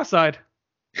 He's cross-eyed.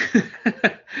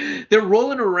 They're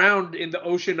rolling around in the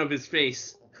ocean of his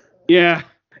face. Yeah.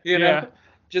 You know?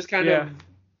 Just kind of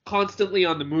constantly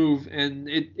on the move, and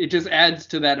it just adds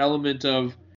to that element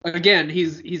of, again,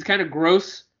 he's kind of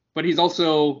gross, but he's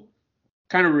also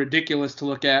kind of ridiculous to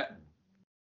look at.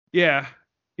 Yeah.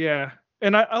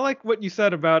 And I like what you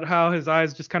said about how his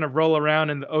eyes just kind of roll around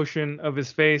in the ocean of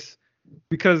his face,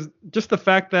 because just the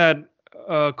fact that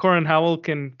Corin Howell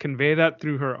can convey that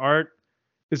through her art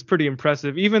is pretty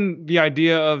impressive. Even the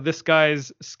idea of this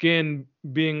guy's skin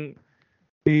being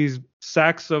these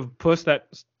sacks of pus that,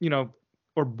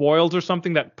 or boils or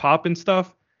something that pop and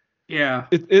stuff. Yeah.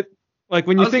 It like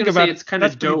when you think about it, it's kind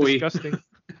of doughy. Disgusting.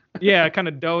 Yeah, kind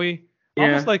of doughy. Yeah.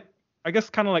 Almost like, I guess,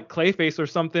 kind of like Clayface or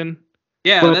something.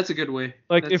 Yeah, but that's a good way.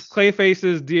 If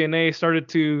Clayface's DNA started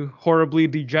to horribly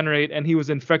degenerate and he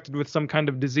was infected with some kind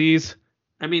of disease.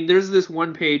 I mean, there's this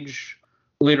one page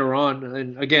later on,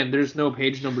 and again, there's no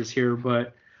page numbers here,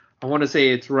 but I want to say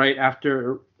it's right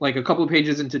after, like, a couple of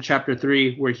pages into chapter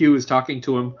 3, where Hugh is talking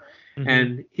to him,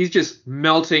 and he's just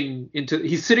melting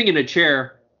he's sitting in a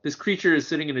chair. This creature is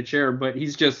sitting in a chair, but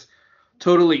he's just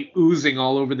totally oozing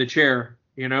all over the chair,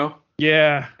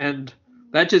 Yeah. And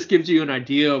that just gives you an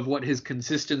idea of what his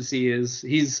consistency is.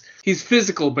 He's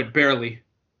physical, but barely.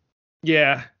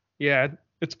 Yeah.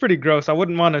 It's pretty gross. I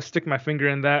wouldn't want to stick my finger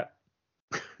in that.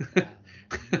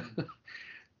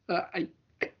 I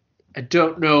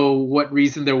don't know what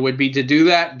reason there would be to do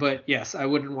that, but yes, I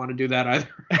wouldn't want to do that either.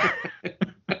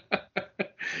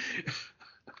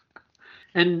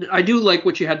 And I do like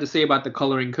what you had to say about the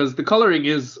coloring, because the coloring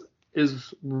is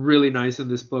really nice in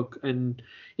this book. And,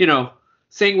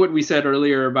 saying what we said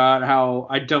earlier about how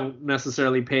I don't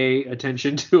necessarily pay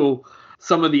attention to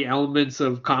some of the elements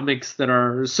of comics that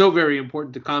are so very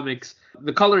important to comics,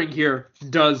 the coloring here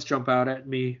does jump out at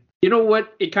me. You know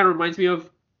what it kind of reminds me of?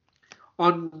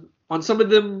 On some of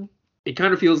them, it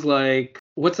kind of feels like,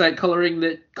 what's that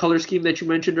color scheme that you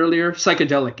mentioned earlier?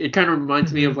 Psychedelic. It kind of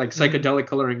reminds me of like psychedelic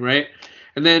coloring, right?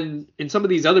 And then in some of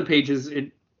these other pages,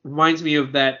 it reminds me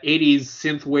of that 80s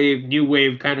synth wave, new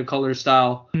wave kind of color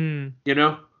style,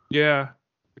 Yeah.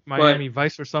 Miami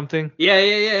Vice or something. Yeah,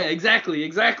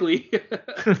 exactly.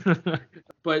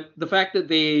 But the fact that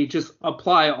they just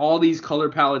apply all these color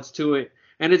palettes to it,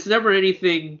 and it's never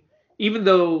anything, even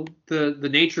though the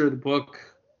nature of the book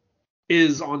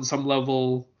is on some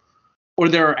level, or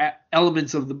there are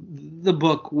elements of the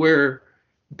book where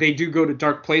they do go to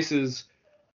dark places,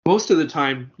 most of the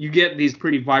time you get these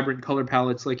pretty vibrant color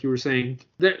palettes, like you were saying.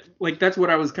 That's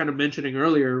what I was kind of mentioning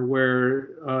earlier, where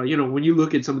when you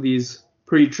look at some of these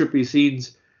pretty trippy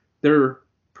scenes, they're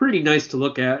pretty nice to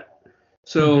look at.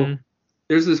 So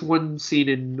there's this one scene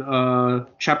in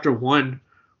chapter 1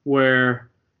 where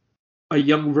a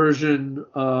young version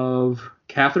of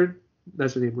Catherine,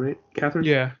 that's her name, right? Catherine?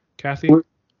 Yeah,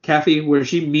 Kathy, where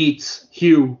she meets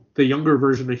Hugh, the younger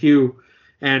version of Hugh,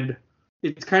 and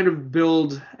it's kind of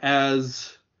billed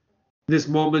as this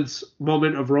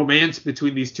moment of romance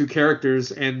between these two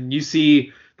characters, and you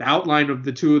see the outline of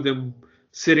the two of them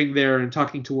sitting there and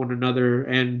talking to one another,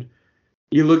 and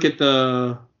you look at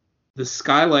the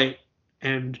skylight,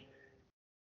 and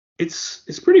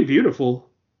it's pretty beautiful.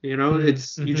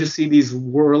 It's you just see these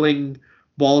whirling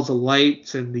balls of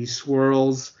light and these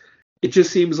swirls. It just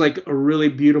seems like a really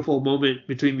beautiful moment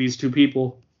between these two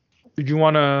people. Did you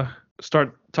want to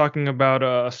start talking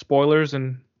about spoilers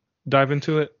and dive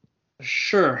into it?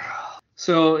 Sure.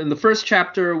 So in the first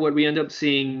chapter, what we end up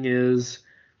seeing is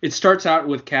it starts out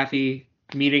with Kathy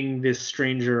meeting this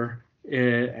stranger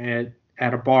at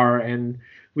a bar, and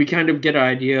we kind of get an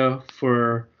idea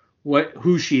for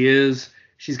who she is.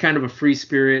 She's kind of a free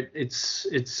spirit.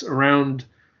 It's around,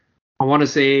 I want to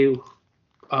say, it's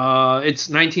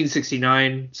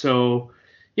 1969, so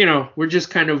we're just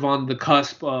kind of on the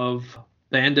cusp of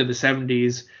the end of the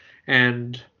 70s,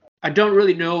 and I don't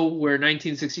really know where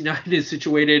 1969 is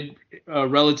situated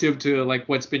relative to like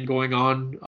what's been going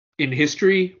on in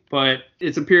history, but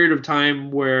it's a period of time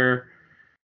where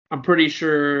I'm pretty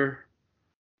sure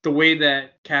the way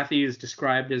that Kathy is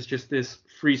described as just this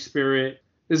free spirit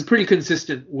is pretty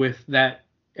consistent with that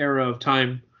era of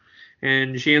time.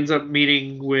 And she ends up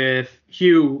meeting with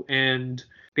Hugh, and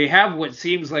they have what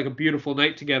seems like a beautiful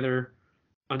night together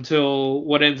until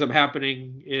what ends up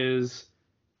happening is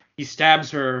he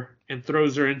stabs her and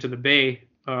throws her into the bay.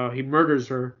 He murders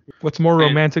her. What's more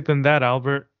romantic than that,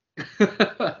 Albert?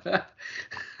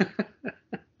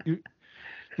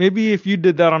 Maybe if you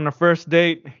did that on the first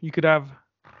date, you could have.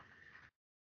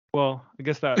 Well, I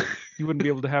guess that you wouldn't be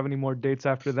able to have any more dates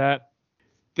after that.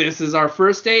 This is our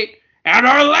first date and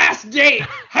our last date.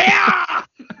 Hiya!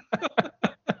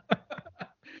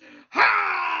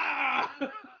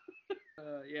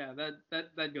 Yeah,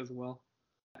 that goes well.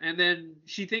 And then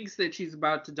she thinks that she's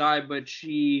about to die, but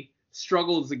she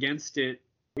struggles against it.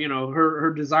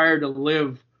 Her desire to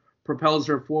live propels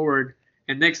her forward.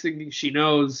 And next thing she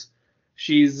knows,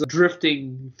 she's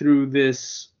drifting through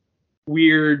this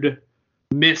weird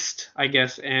mist, I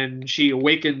guess, and she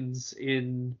awakens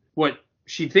in what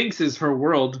she thinks is her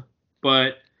world.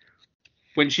 But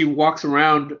when she walks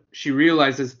around, she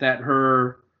realizes that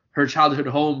her childhood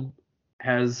home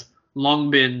has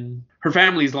her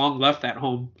family's long left that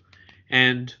home,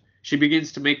 and she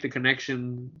begins to make the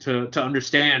connection to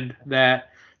understand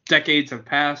that decades have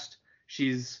passed.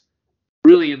 She's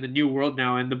really in the new world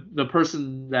now, and the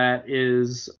person that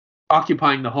is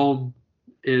occupying the home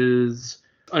is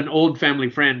an old family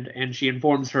friend, and she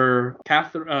informs her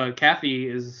Kathy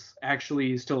is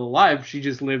actually still alive. She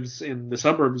just lives in the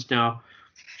suburbs now.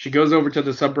 She goes over to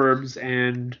the suburbs,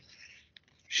 and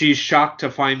she's shocked to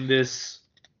find this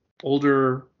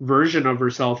older version of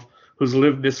herself who's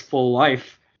lived this full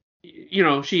life.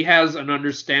 She has an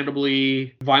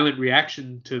understandably violent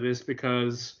reaction to this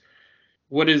because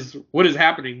what is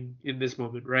happening in this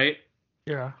moment, right?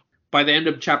 Yeah. By the end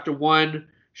of chapter 1,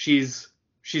 she's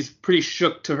pretty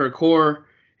shook to her core,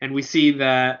 and we see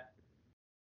that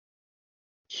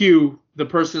Hugh, the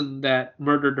person that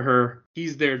murdered her,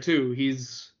 he's there too.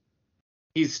 He's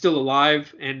still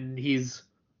alive, and he's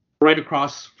right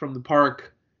across from the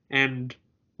park and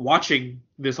watching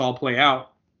this all play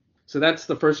out. So that's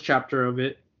the first chapter of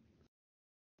it.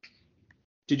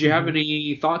 Did you have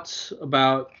any thoughts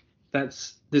about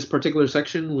this particular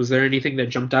section? Was there anything that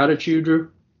jumped out at you, Drew?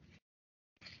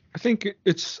 I think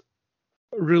it's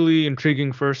a really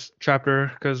intriguing first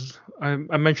chapter because I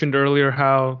mentioned earlier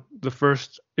how the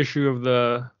first issue of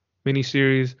the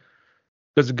miniseries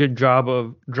does a good job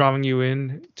of drawing you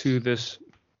in to this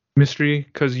mystery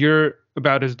because you're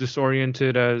about as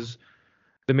disoriented as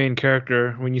the main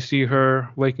character when you see her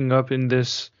waking up in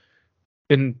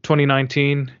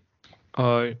 2019.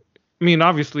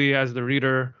 Obviously as the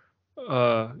reader,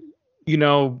 you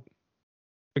know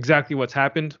exactly what's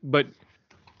happened, but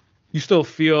you still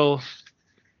feel,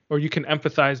 or you can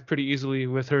empathize pretty easily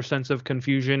with her sense of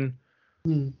confusion.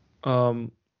 When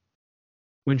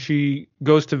she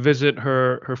goes to visit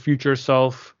her future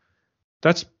self,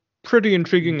 that's pretty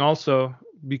intriguing also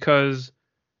because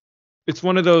it's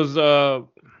one of those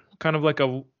kind of like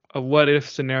a what if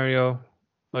scenario.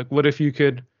 Like, what if you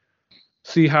could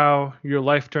see how your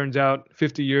life turns out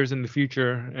 50 years in the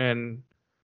future and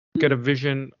get a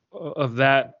vision of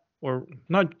that, or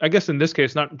not, I guess in this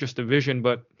case, not just a vision,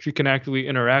 but she can actually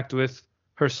interact with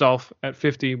herself at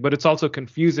 50. But it's also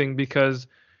confusing because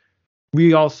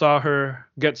we all saw her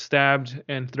get stabbed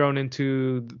and thrown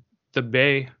into the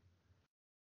bay.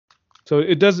 So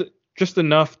it does just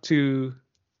enough to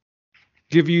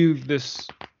give you this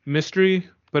mystery,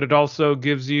 but it also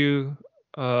gives you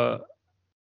a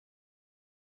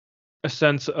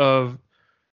sense of,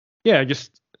 yeah,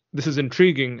 just this is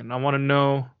intriguing and I want to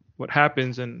know what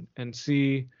happens and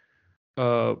see,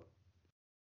 put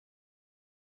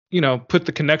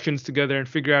the connections together and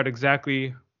figure out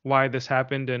exactly why this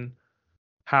happened and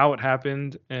how it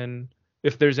happened and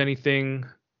if there's anything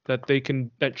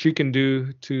that she can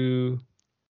do to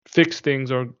fix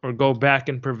things or go back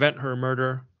and prevent her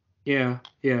murder. Yeah.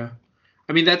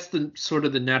 I mean, that's the sort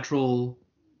of the natural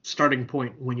starting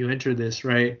point when you enter this,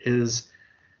 right? Is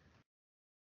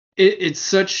it's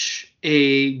such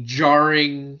a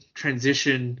jarring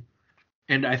transition,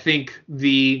 and I think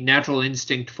the natural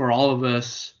instinct for all of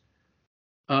us,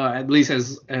 at least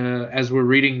as we're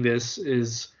reading this,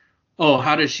 is, oh,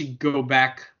 how does she go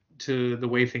back to the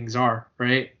way things are,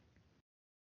 right?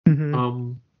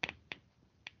 Mm-hmm.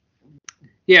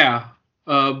 Yeah,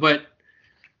 but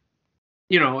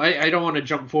I don't want to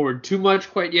jump forward too much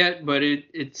quite yet, but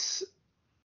it's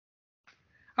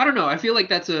I don't know. I feel like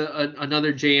that's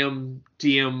another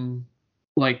JMDM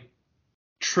like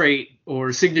trait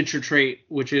or signature trait,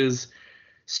 which is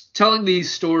telling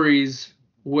these stories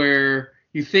where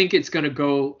you think it's going to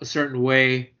go a certain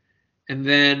way, and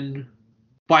then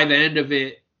by the end of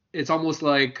it, it's almost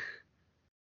like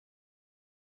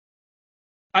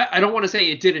I don't want to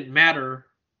say it didn't matter,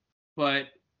 but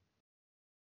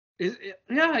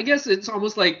yeah, I guess it's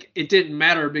almost like it didn't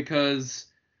matter because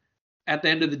at the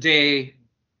end of the day,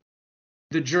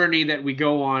 the journey that we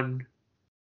go on,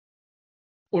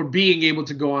 or being able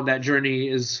to go on that journey,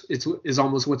 is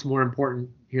almost what's more important,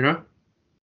 you know?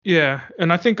 Yeah,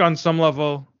 and I think on some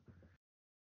level,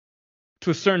 to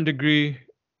a certain degree,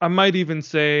 I might even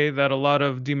say that a lot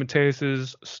of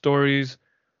DeMatteis's stories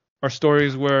are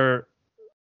stories where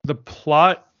the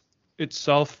plot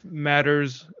itself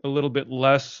matters a little bit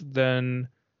less than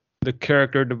the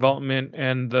character development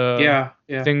and the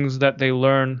Yeah, things that they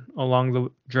learn along the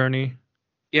journey.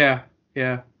 yeah,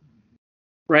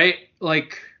 right.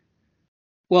 Like,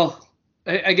 well,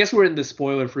 I guess we're in the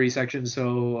spoiler-free section,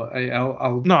 so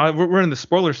I'll No, we're in the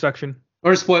spoiler section.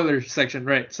 or spoiler section,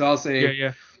 right? So I'll say,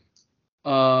 Yeah.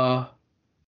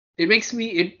 it makes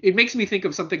me think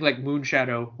of something like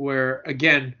Moonshadow, where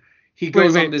again he Wait,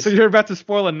 goes on wait. this. So you're about to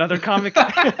spoil another comic? Is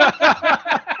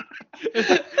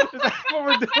that what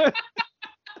we're doing?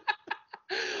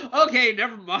 Okay,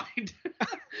 never mind.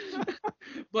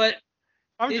 But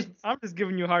I'm just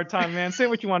giving you a hard time, man. Say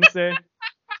what you want to say.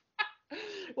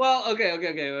 well,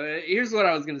 okay. Here's what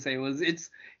I was gonna say was it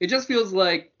just feels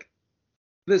like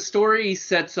the story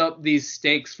sets up these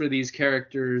stakes for these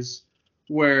characters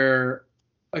where,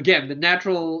 again, the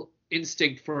natural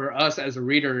instinct for us as a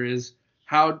reader is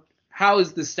how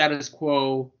is the status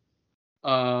quo,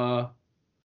 how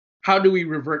do we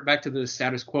revert back to the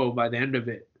status quo by the end of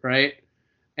it, right?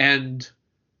 And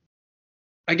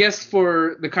I guess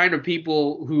for the kind of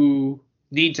people who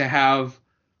need to have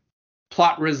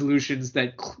plot resolutions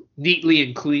that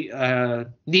neatly clean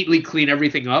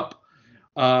everything up,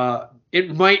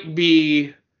 it might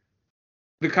be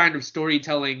the kind of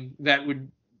storytelling that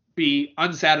would be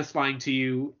unsatisfying to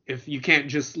you if you can't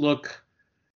just look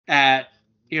at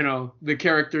the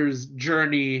character's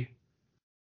journey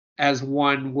as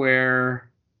one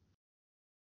where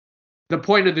the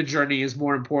point of the journey is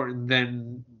more important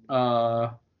than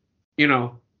you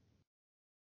know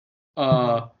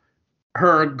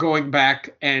her going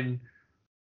back to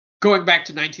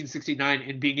 1969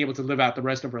 and being able to live out the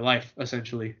rest of her life,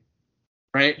 essentially,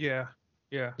 right? Yeah.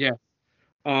 Yeah.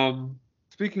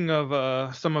 Speaking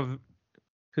of some of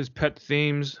his pet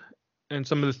themes and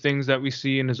some of the things that we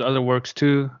see in his other works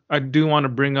too, I do want to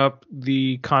bring up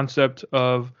the concept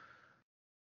of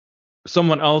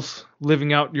someone else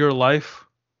living out your life,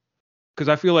 because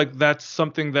I feel like that's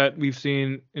something that we've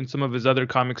seen in some of his other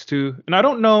comics too. And I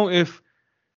don't know if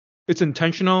it's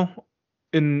intentional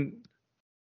in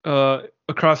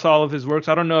across all of his works.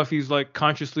 I don't know if he's like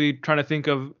consciously trying to think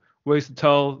of ways to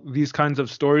tell these kinds of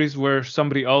stories where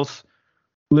somebody else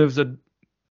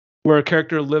where a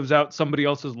character lives out somebody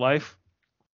else's life,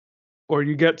 or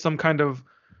you get some kind of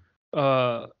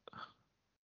I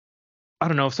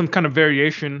don't know, some kind of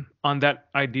variation on that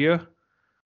idea.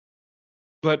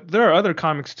 But there are other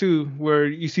comics too where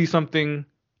you see something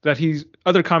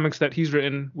other comics that he's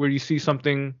written where you see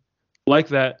something like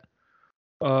that.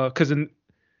 Because in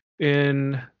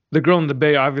The Girl in the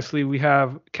Bay, obviously we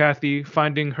have Kathy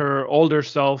finding her older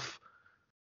self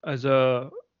as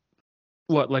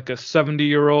like a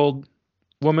 70-year-old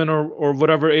woman or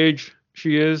whatever age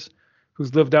she is,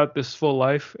 who's lived out this full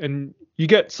life, and you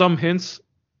get some hints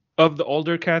of the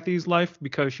older Kathy's life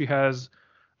because she has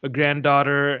a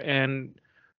granddaughter and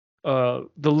the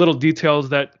little details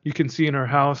that you can see in her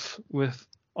house with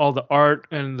all the art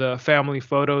and the family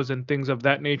photos and things of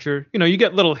that nature. You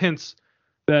get little hints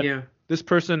that this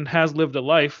person has lived a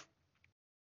life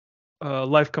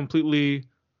completely,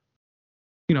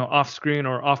 off screen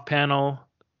or off panel,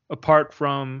 apart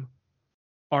from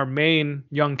our main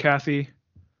young Kathy.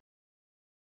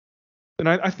 And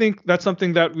I think that's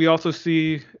something that we also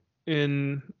see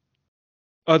in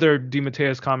other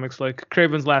DeMatteis comics, like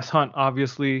Kraven's Last Hunt,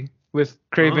 obviously, with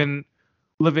Kraven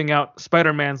living out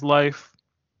Spider-Man's life.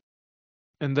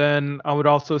 And then I would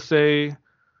also say,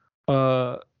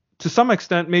 to some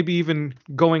extent, maybe even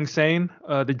going sane,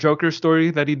 the Joker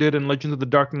story that he did in Legends of the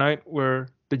Dark Knight, where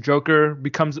the Joker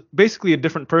becomes basically a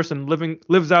different person,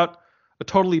 lives out a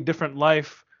totally different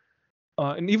life.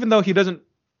 And even though he doesn't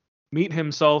meet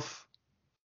himself,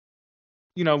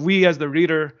 we as the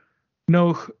reader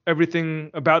know everything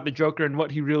about the Joker and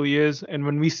what he really is. And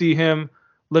when we see him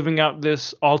living out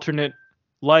this alternate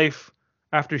life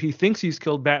after he thinks he's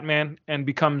killed Batman and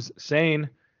becomes sane,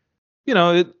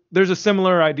 there's a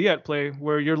similar idea at play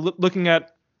where you're looking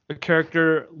at a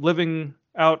character living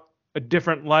out a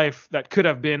different life that could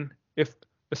have been if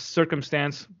a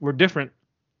circumstance were different.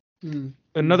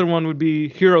 Another one would be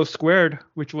Hero Squared,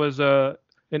 which was an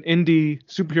indie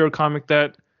superhero comic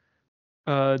that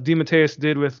DeMatteis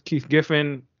did with Keith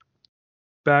Giffen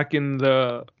back in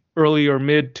the early or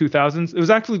mid 2000s. It was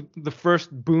actually the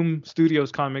first Boom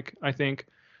Studios comic, I think.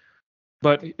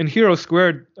 But in Hero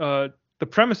Squared, the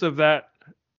premise of that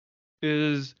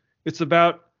is it's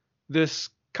about this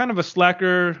kind of a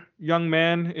slacker young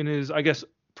man in his, I guess,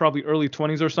 probably early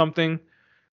 20s or something,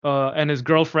 and his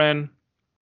girlfriend.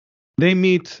 They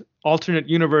meet alternate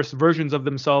universe versions of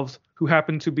themselves who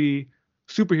happen to be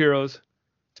superheroes.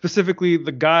 Specifically,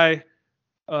 the guy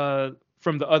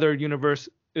from the other universe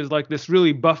is like this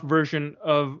really buff version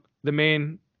of our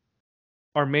main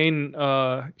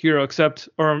hero,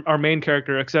 our main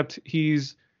character, except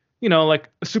he's, like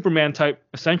a Superman type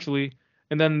essentially.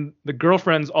 And then the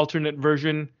girlfriend's alternate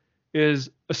version is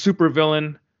a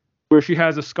supervillain where she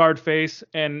has a scarred face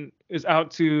and is out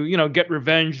to, get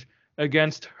revenge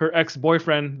against her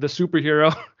ex-boyfriend, the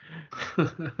superhero.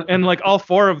 And like all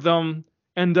four of them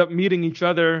end up meeting each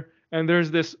other, and there's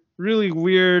this really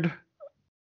weird,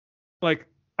 like,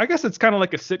 I guess it's kind of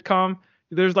like a sitcom.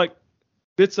 There's like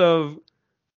bits of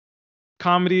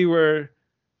comedy where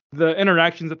the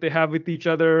interactions that they have with each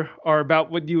other are about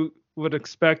what you would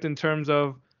expect in terms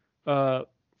of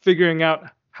figuring out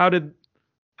how did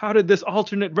this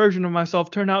alternate version of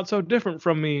myself turn out so different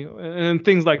from me, and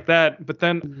things like that. But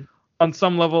then on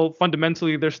some level,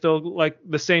 fundamentally, they're still like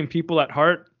the same people at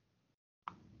heart.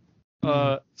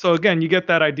 So again, you get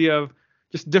that idea of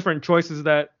just different choices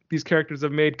that these characters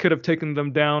have made could have taken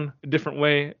them down a different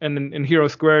way. And in Hero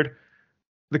Squared,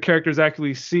 the characters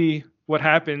actually see what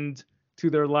happened to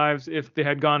their lives if they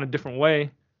had gone a different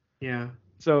way. Yeah.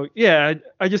 So yeah,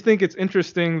 I just think it's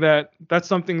interesting that that's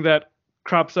something that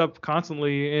crops up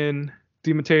constantly in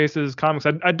DeMatteis's comics.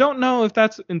 I don't know if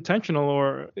that's intentional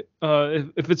or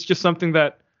if it's just something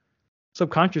that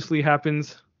subconsciously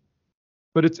happens,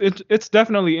 but it's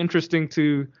definitely interesting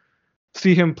to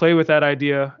see him play with that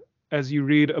idea as you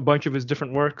read a bunch of his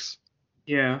different works.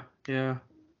 Yeah.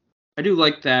 I do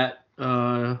like that,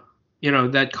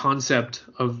 that concept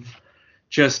of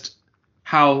just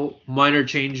how minor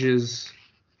changes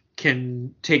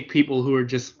can take people who are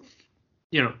just,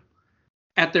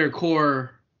 at their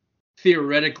core,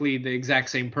 theoretically the exact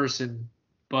same person,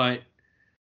 but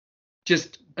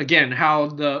just, again, how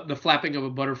the flapping of a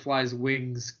butterfly's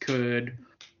wings could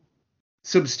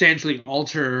substantially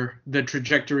alter the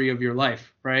trajectory of your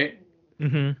life, right?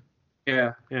 Mm-hmm.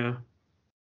 Yeah.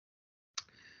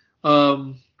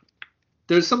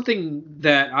 There's something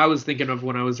that I was thinking of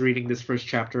when I was reading this first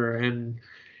chapter, and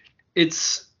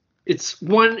it's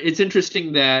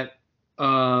interesting that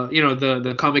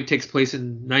the comic takes place in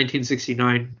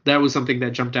 1969. That was something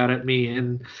that jumped out at me.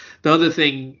 And the other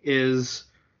thing is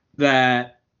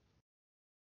that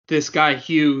this guy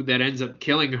Hugh that ends up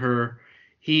killing her,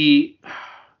 I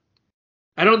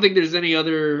don't think there's any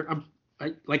other.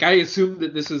 I assume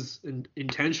that this is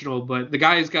intentional, but the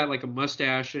guy's got like a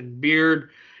mustache and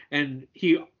beard, and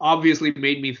he obviously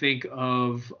made me think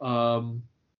of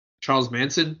Charles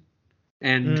Manson.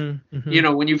 And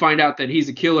when you find out that he's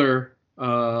a killer,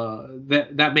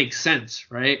 that makes sense,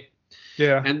 right?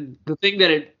 Yeah. And the thing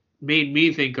that it made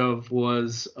me think of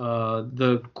was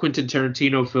the Quentin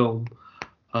Tarantino film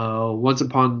Once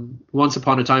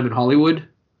Upon a Time in Hollywood.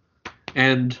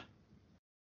 And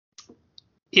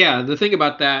yeah, the thing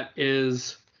about that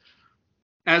is,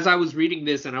 as I was reading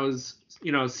this and I was,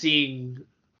 seeing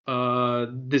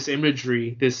this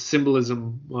imagery, this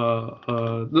symbolism,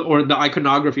 or the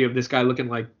iconography of this guy looking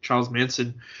like Charles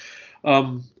Manson,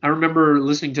 I remember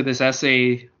listening to this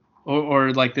essay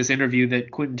or like this interview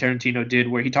that Quentin Tarantino did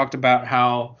where he talked about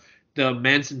how the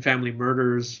Manson family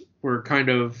murders were kind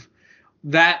of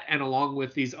that, and along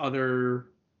with these other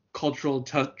cultural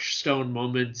touchstone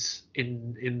moments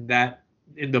in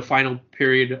the final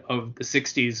period of the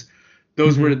 60s,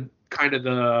 those were kind of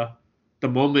the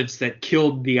moments that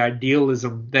killed the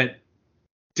idealism that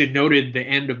denoted the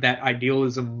end of that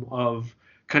idealism of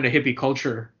kind of hippie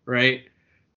culture, right?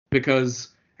 Because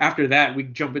after that we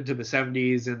jump into the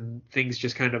 70s and things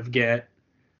just kind of get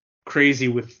crazy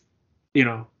with, you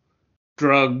know,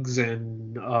 drugs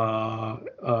and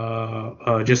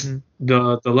just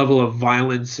the level of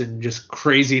violence and just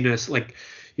craziness. Like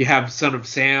you have Son of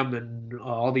Sam and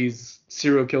all these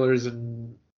serial killers,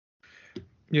 and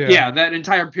yeah, that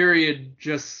entire period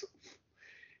just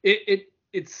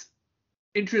it's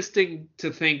interesting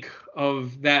to think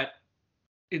of that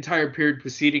entire period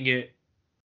preceding it.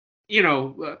 You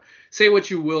know, say what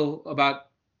you will about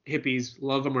hippies,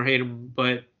 love them or hate them,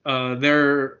 but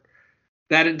they're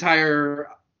that entire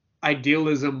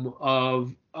idealism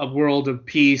of a world of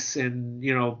peace and,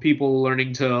 you know, people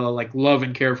learning to like love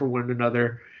and care for one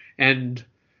another, and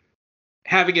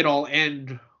having it all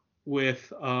end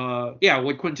with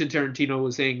what Quentin Tarantino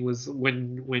was saying was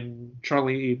when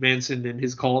Charlie Manson and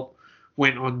his cult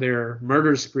went on their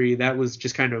murder spree, that was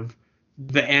just kind of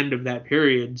the end of that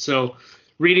period. So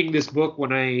reading this book,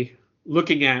 when I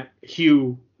looking at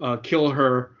Hugh kill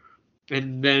her,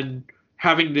 and then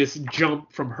having this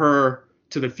jump from her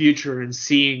to the future and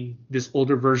seeing this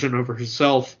older version of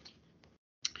herself,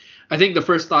 I think the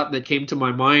first thought that came to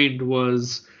my mind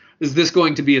was, is this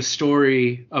going to be a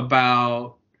story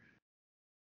about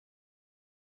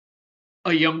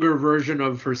a younger version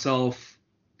of herself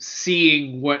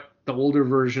seeing what the older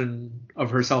version of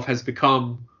herself has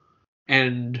become,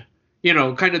 and, you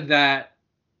know, kind of that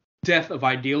death of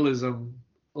idealism?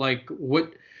 Like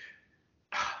what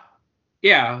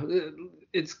yeah,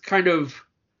 it's kind of,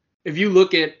 if you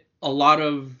look at a lot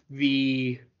of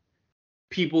the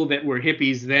people that were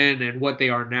hippies then and what they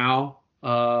are now,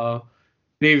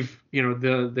 they've, you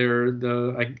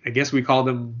know, I guess we call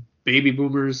them baby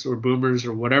boomers or boomers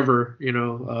or whatever, you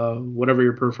know, whatever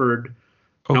your preferred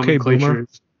nomenclature boomer.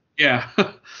 is. Yeah.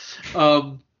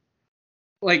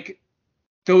 Like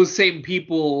those same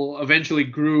people eventually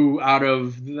grew out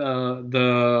of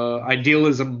the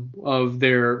idealism of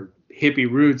their hippie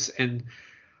roots, and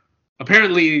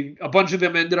apparently a bunch of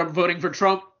them ended up voting for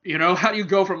Trump. You know, how do you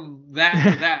go from that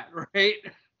to that, right?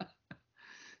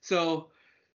 So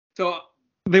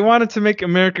they wanted to make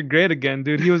America great again,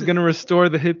 dude. He was gonna restore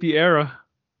the hippie era.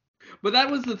 But that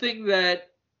was the thing that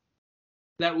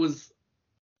was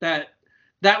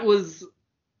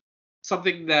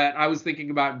something that I was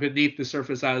thinking about beneath the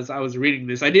surface as I was reading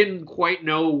this. I didn't quite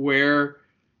know where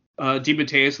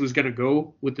DeMatteis was going to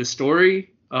go with the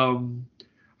story.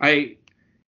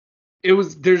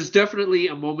 There's definitely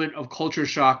a moment of culture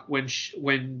shock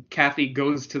when Kathy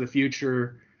goes to the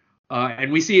future,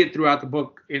 and we see it throughout the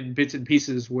book in bits and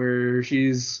pieces where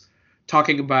she's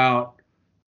talking about,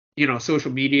 you know,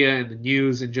 social media and the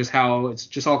news and just how it's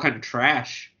just all kind of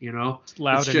trash, you know. It's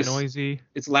loud and noisy.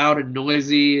 It's loud and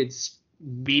noisy. It's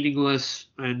meaningless,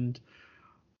 and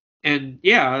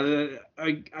yeah,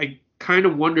 I kind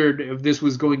of wondered if this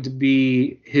was going to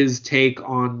be his take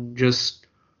on just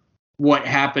what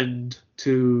happened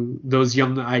to those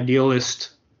young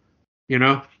idealists, you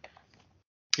know.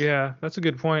 Yeah, that's a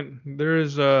good point. There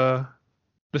is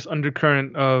this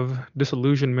undercurrent of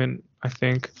disillusionment, I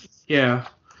think. Yeah.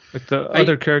 Like the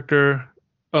other character.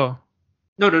 Oh.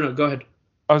 No, go ahead.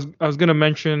 I was gonna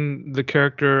mention the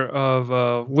character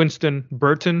of Winston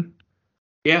Burton.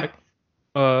 Yeah.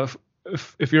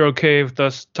 If you're okay with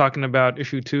us talking about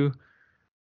issue 2.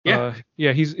 Yeah.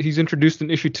 He's introduced in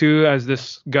issue 2 as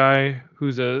this guy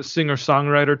who's a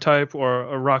singer-songwriter type, or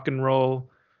a rock and roll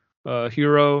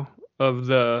hero of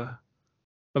the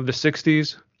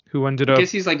 60s, who ended up, I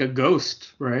guess he's like a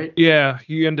ghost, right? Yeah,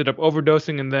 he ended up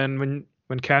overdosing, and then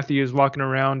when Kathy is walking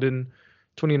around in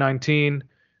 2019,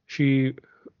 she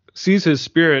sees his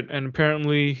spirit, and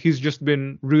apparently he's just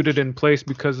been rooted in place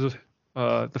because of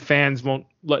the fans won't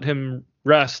let him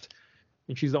rest,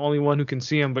 and she's the only one who can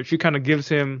see him. But she kind of gives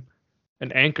him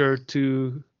an anchor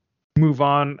to move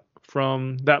on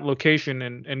from that location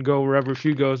and go wherever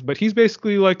she goes. But he's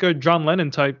basically like a John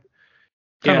Lennon type.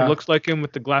 Kind of looks like him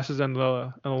with the glasses and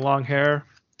the long hair.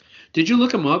 Did you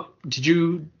look him up?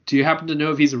 Do you happen to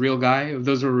know if he's a real guy? If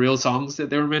those were real songs that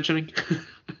they were mentioning?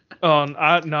 No,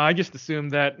 I just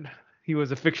assumed that he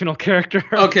was a fictional character.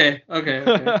 Okay.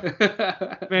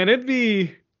 Man, it'd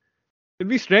be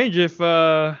strange if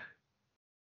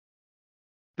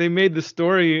they made the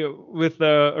story with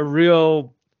a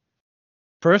real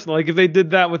person. Like if they did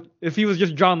that if he was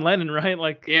just John Lennon, right?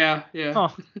 Like yeah.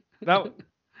 Oh, that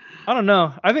I don't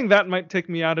know. I think that might take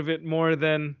me out of it more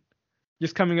than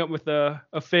just coming up with a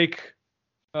fake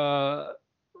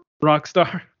rock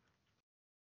star.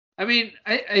 I mean,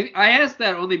 I asked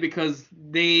that only because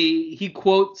he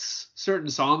quotes certain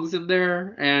songs in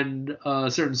there and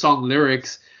certain song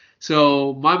lyrics.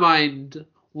 So my mind,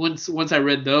 once I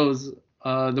read those,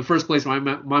 the first place my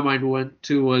mind went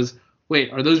to was,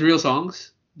 wait, are those real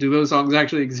songs? Do those songs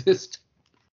actually exist?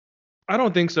 I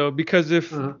don't think so, because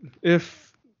if Uh,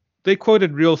 if they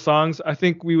quoted real songs, I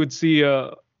think we would see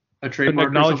a an trademark or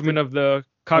acknowledgement something? of the Okay.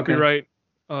 copyright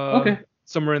Okay.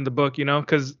 somewhere in the book,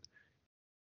 because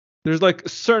there's like a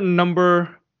certain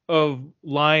number of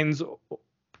lines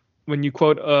when you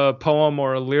quote a poem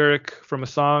or a lyric from a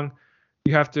song,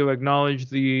 you have to acknowledge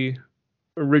the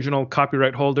original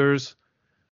copyright holders.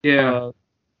 Yeah. Uh,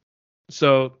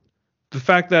 so the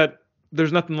fact that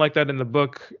there's nothing like that in the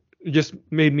book just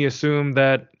made me assume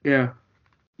that Yeah.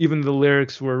 even the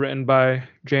lyrics were written by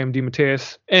J.M.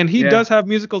 DeMatteis. And he Yeah. does have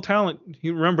musical talent.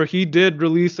 Remember, he did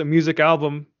release a music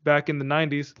album back in the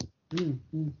 90s.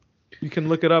 Mm-hmm. You can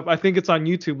look it up. I think it's on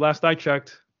YouTube last I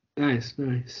checked. Nice,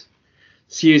 nice.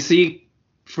 So you see,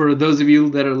 for those of you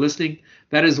that are listening,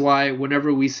 that is why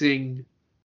whenever we sing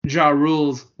Ja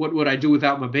Rule's What Would I Do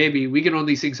Without My Baby, we can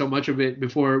only sing so much of it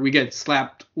before we get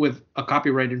slapped with a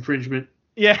copyright infringement.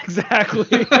 Yeah, exactly.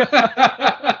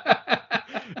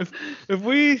 if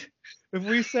if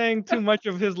we sang too much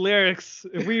of his lyrics,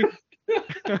 if we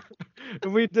if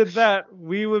we did that,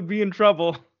 we would be in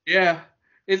trouble. Yeah.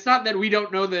 It's not that we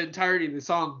don't know the entirety of the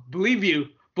song.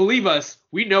 Believe us,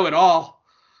 we know it all.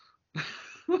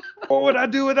 What would I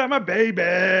do without my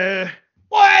baby?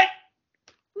 What?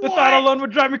 The thought alone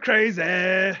would drive me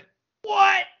crazy.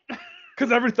 What?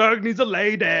 Cause every thug needs a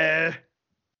lady.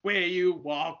 Way you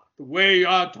walk, the way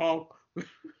I talk.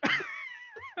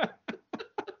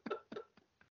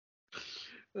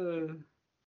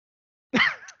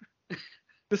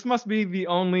 This must be the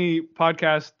only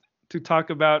podcast to talk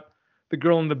about the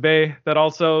girl in the bay that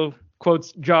also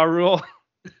quotes Ja Rule.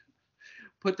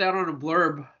 Put that on a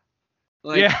blurb.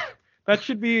 Yeah, that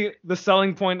should be the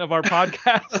selling point of our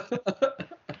podcast.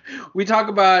 We talk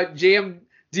about J.M.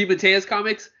 DeMatteis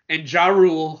comics and Ja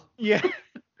Rule. Yeah.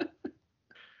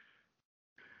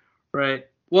 Right.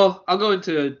 Well, I'll go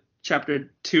into chapter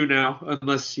 2 now,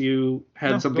 unless you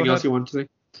had something else you wanted to say.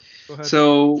 Go ahead.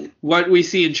 So what we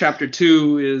see in chapter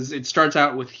 2 is it starts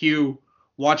out with Hugh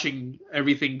watching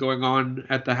everything going on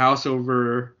at the house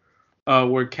over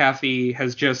where Kathy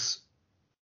has just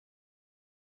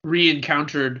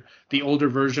re-encountered the older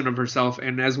version of herself.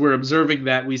 And as we're observing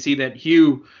that, we see that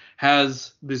Hugh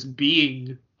has this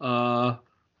being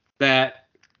that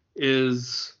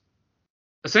is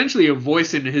essentially a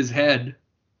voice in his head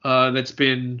that's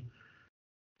been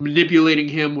manipulating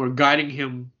him or guiding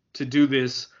him to do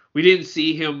this. We didn't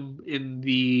see him in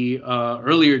the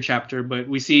earlier chapter, but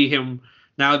we see him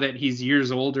now that he's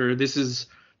years older. This is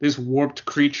this warped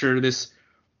creature.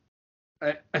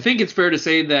 I think it's fair to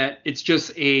say that it's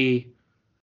just a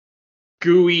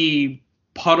gooey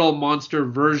puddle monster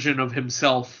version of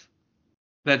himself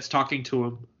that's talking to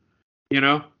him,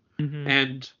 Mm-hmm.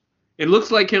 And it looks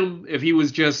like him if he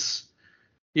was just,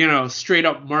 straight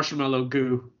up marshmallow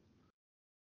goo.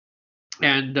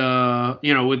 And,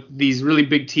 with these really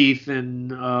big teeth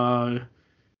and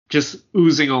just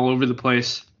oozing all over the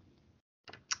place.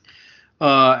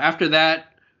 After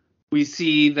that, we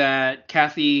see that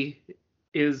Kathy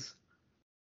is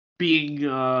being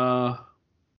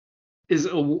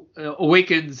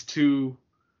awakens to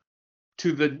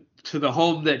the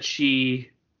home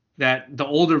that the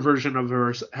older version of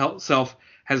herself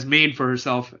has made for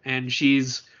herself, and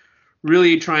she's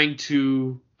really trying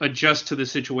to adjust to the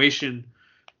situation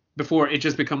before it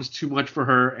just becomes too much for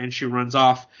her and she runs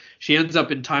off. She ends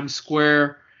up in Times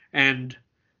Square, and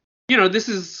this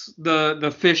is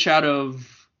the fish out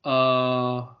of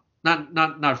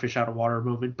not fish out of water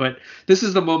moment, but this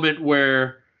is the moment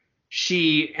where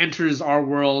she enters our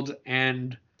world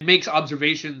and makes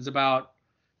observations about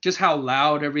just how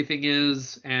loud everything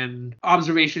is, and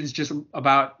observations just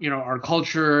about our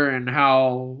culture and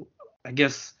how, I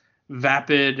guess,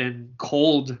 vapid and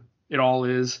cold it all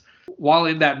is. While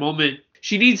in that moment,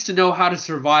 she needs to know how to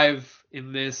survive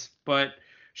in this, but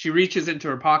she reaches into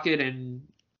her pocket and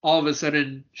all of a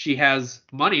sudden she has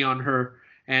money on her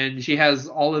and she has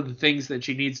all of the things that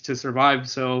she needs to survive.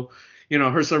 So,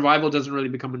 her survival doesn't really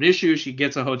become an issue. She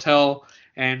gets a hotel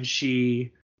and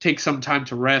she takes some time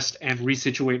to rest and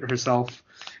resituate herself.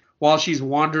 While she's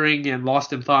wandering and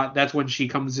lost in thought, that's when she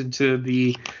comes into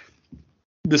the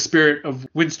spirit of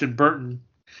Winston Burton,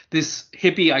 this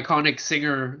hippie iconic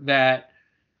singer that,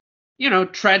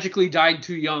 tragically died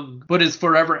too young, but is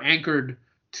forever anchored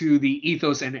to the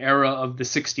ethos and era of the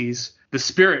 60s, the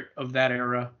spirit of that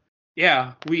era.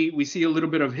 yeah, we see a little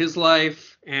bit of his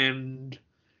life, and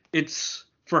it's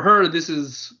for her. This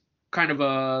is kind of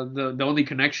the only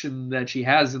connection that she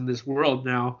has in this world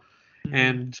now,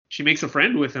 and she makes a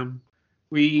friend with him.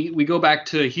 We go back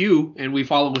to Hugh and we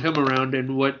follow him around,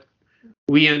 and what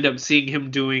we end up seeing him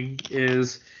doing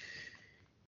is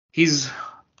he's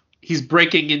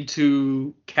breaking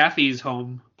into Kathy's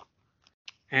home,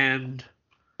 and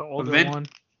The older one.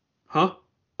 Huh?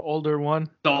 The older one.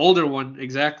 The older one,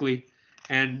 exactly.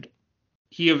 And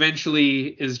he eventually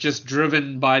is just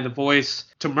driven by the voice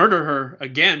to murder her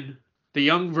again. The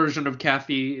young version of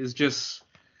Kathy is just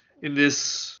in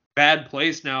this bad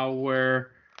place now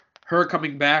where her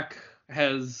coming back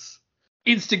has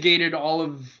instigated all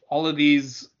of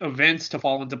these events to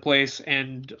fall into place,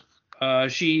 and when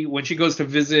she goes to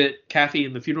visit Kathy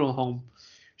in the funeral home,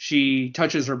 she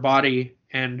touches her body,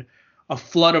 and a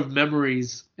flood of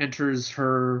memories enters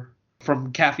her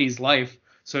from Kathy's life.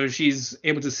 So she's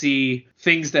able to see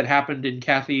things that happened in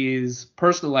Kathy's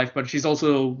personal life, but she's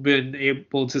also been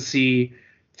able to see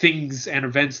things and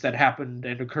events that happened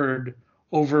and occurred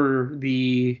over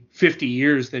the 50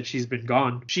 years that she's been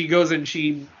gone. She goes and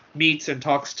she meets and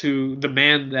talks to the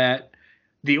man that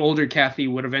the older Kathy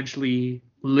would eventually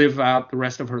live out the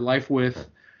rest of her life with.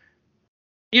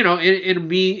 You know,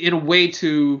 in a way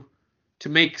to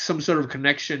make some sort of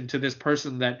connection to this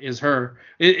person that is her.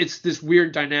 It's this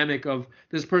weird dynamic of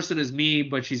this person is me,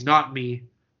 but she's not me.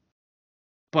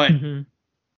 But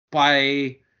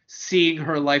by seeing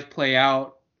her life play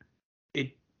out,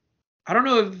 I don't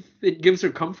know if it gives her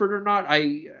comfort or not.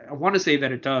 I want to say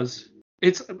that it does.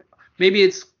 Maybe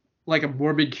it's like a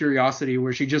morbid curiosity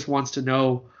where she just wants to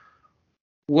know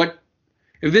what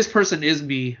if this person is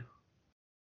me.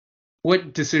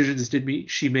 What decisions did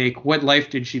she make? What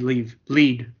life did she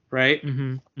lead? Right?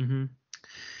 And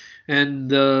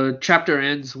the chapter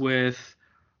ends with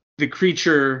the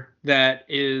creature that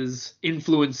is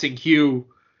influencing Hugh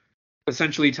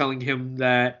essentially telling him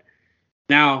that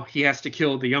now he has to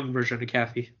kill the young version of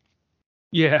Kathy.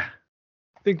 Yeah.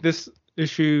 I think this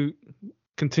issue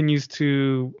continues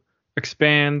to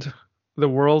expand the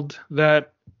world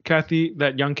that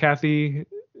young Kathy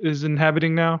is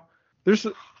inhabiting now.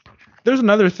 There's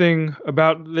another thing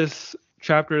about this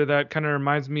chapter that kind of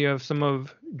reminds me of some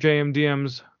of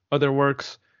JMDM's other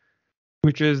works,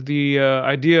 which is the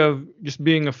idea of just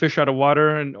being a fish out of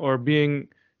water or being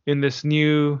in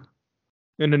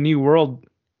a new world.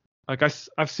 Like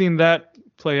I've seen that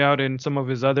play out in some of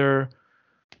his other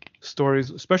stories,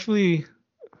 especially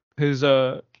his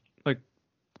like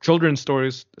children's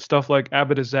stories, stuff like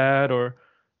Abadazad or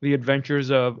The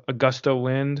Adventures of Augusta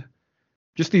Wind.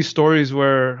 Just these stories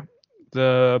where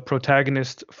the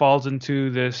protagonist falls into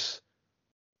this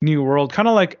new world, kind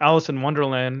of like Alice in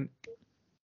Wonderland,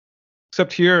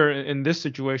 except here in this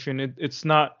situation, it's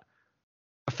not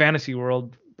a fantasy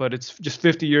world, but it's just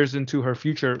 50 years into her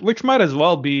future, which might as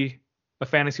well be a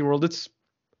fantasy world.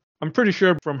 I'm pretty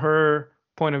sure from her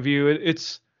point of view,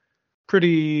 it's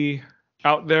pretty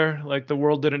out there. Like the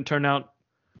world didn't turn out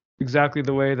exactly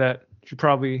the way that she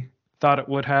probably thought it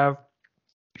would have.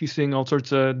 She's seeing all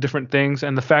sorts of different things,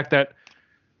 and the fact that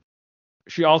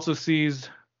she also sees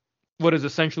what is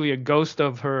essentially a ghost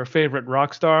of her favorite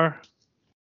rock star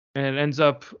and ends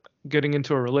up getting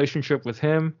into a relationship with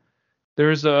him.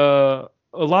 There's a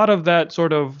lot of that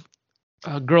sort of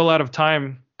girl out of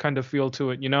time kind of feel to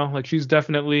it, you know? Like she's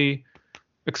definitely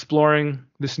exploring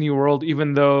this new world,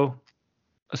 even though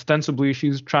ostensibly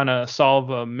she's trying to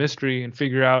solve a mystery and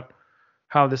figure out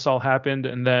how this all happened.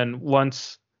 And then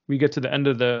once we get to the end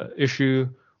of the issue,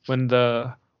 when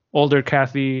the older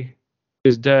Kathy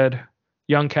is dead,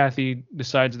 young Kathy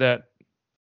decides that,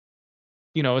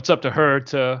 you know, it's up to her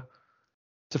to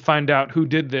find out who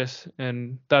did this,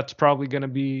 and that's probably going to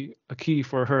be a key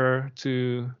for her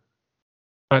to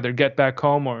either get back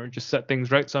home or just set things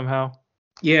right somehow.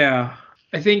 Yeah,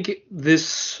 I think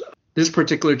this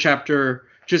particular chapter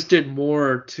just did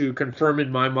more to confirm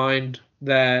in my mind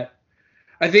that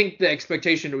I think the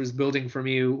expectation it was building for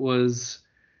me was,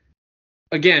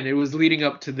 again, it was leading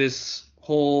up to this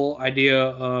whole idea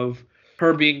of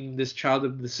her being this child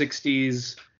of the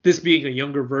 60s, this being a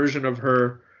younger version of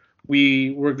her.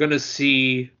 We were going to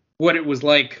see what it was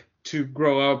like to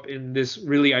grow up in this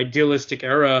really idealistic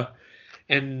era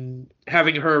and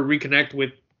having her reconnect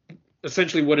with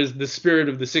essentially what is the spirit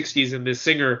of the 60s and this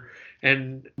singer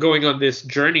and going on this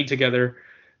journey together.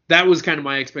 That was kind of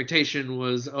my expectation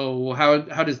was,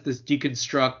 how does this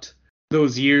deconstruct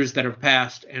those years that have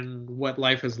passed and what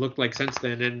life has looked like since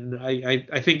then? And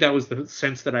I think that was the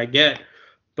sense that I get.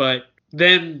 But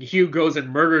then Hugh goes and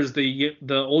murders the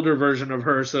older version of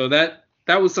her. So that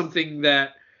was something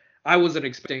that I wasn't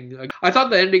expecting. Like, I thought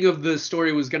the ending of the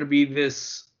story was going to be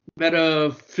this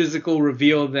metaphysical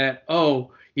reveal that,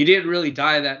 oh, you didn't really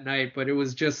die that night, but it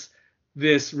was just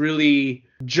this really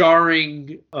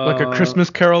jarring, Like a Christmas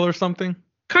Carol or something.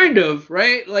 kind of,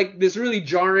 right? Like this really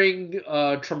jarring,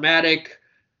 traumatic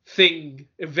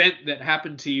event that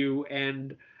happened to you,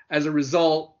 and as a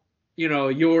result,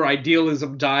 your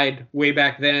idealism died way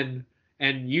back then,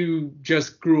 and you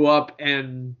just grew up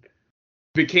and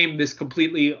became this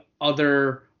completely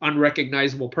other,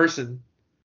 unrecognizable person.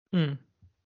 Hmm.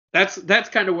 That's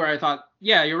kind of where I thought,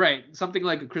 yeah, you're right, something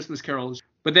like A Christmas Carol.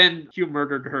 But then Hugh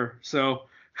murdered her, so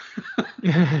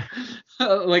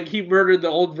like he murdered the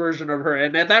old version of her,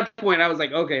 and at that point I was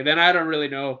like, okay, then I don't really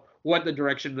know what the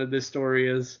direction of this story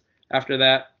is after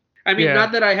that. I mean, Yeah.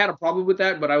 not that I had a problem with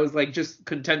that, but I was like just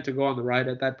content to go on the ride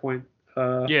at that point.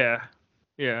 Yeah.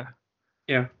 Yeah.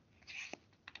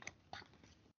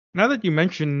 Now that you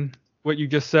mention what you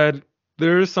just said,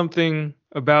 there is something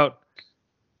about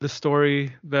the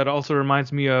story that also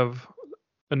reminds me of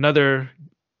another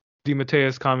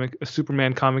DeMatteis comic, a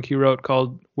Superman comic he wrote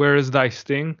called Where Is Thy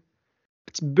Sting?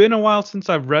 It's been a while since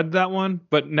I've read that one,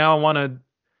 but now I want to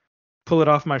pull it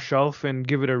off my shelf and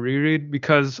give it a reread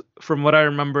because from what I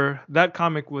remember, that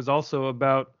comic was also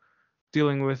about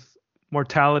dealing with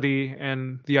mortality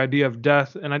and the idea of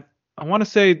death. And I want to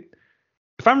say,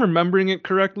 if I'm remembering it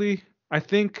correctly, I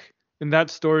think in that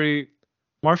story,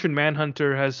 Martian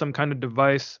Manhunter has some kind of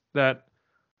device that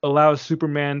allows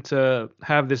Superman to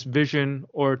have this vision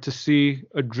or to see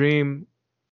a dream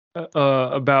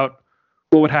about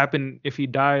what would happen if he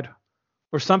died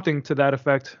or something to that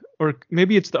effect. Or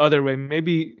maybe it's the other way.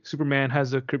 Maybe Superman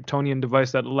has a Kryptonian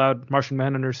device that allowed Martian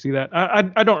Manhunter to see that.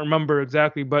 I don't remember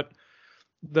exactly, but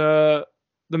the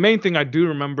main thing I do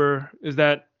remember is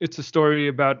that it's a story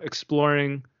about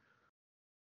exploring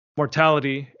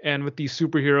mortality, and with these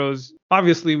superheroes,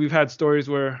 obviously we've had stories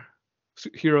where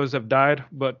heroes have died,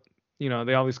 but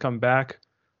they always come back.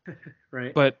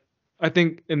 Right. But I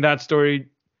think in that story,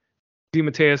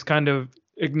 DeMatteis kind of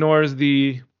ignores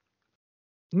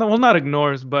not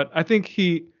ignores, but I think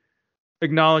he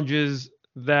acknowledges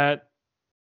that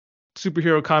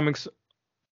superhero comics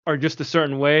are just a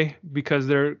certain way because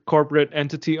they're corporate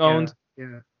entity owned.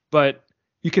 Yeah. But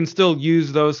you can still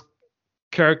use those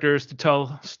characters to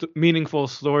tell meaningful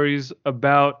stories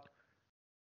about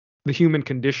the human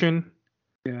condition.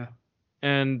 Yeah.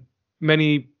 And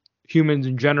many humans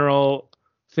in general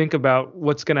think about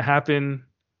what's going to happen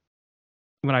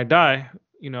when I die.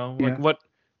 Like what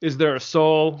is there a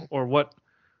soul, or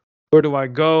where do I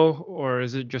go, or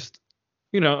is it just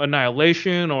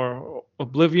annihilation or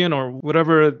oblivion or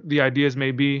whatever the ideas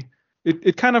may be.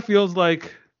 It kind of feels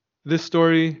like this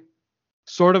story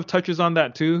sort of touches on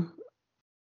that too,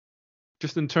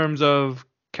 just in terms of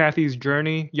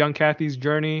young Kathy's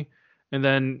journey, and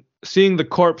then seeing the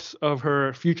corpse of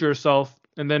her future self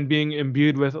and then being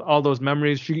imbued with all those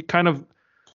memories. She kind of,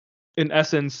 in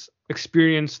essence,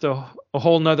 experienced a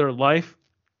whole nother life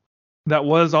that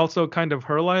was also kind of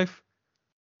her life.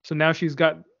 So now she's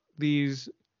got these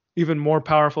even more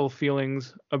powerful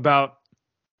feelings about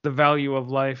the value of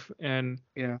life and,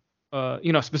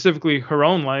 specifically her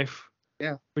own life,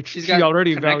 which She's she got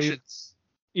already connections.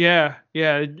 valued.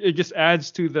 Yeah. It just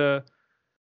adds to the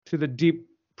deep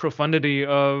profundity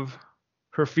of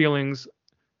her feelings.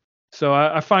 So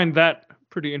I find that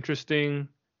pretty interesting,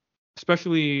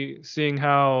 especially seeing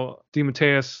how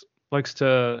DeMatteis likes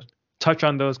to touch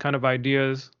on those kind of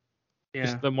ideas,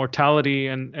 just the mortality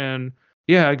and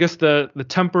I guess the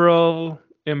temporal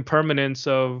impermanence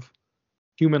of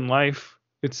human life.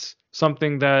 It's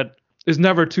something that is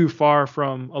never too far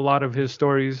from a lot of his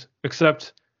stories,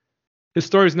 except his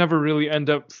stories never really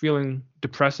end up feeling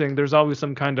depressing. There's always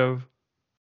some kind of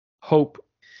hope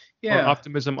or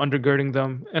optimism undergirding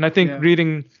them. And I think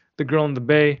reading The Girl in the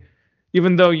Bay,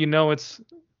 even though it's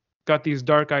got these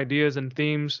dark ideas and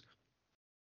themes,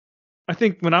 I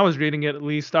think when I was reading it, at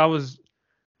least, I was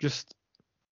just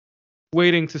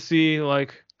waiting to see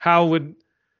like how would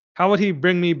he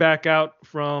bring me back out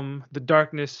from the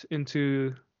darkness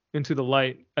into the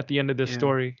light at the end of this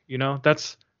story.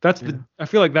 That's I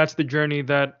feel like that's the journey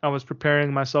that I was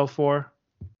preparing myself for.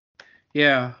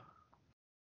 And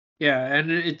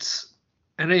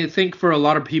I think for a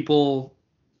lot of people,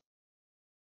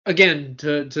 again,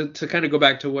 to kind of go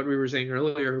back to what we were saying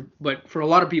earlier, but for a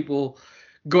lot of people,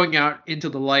 going out into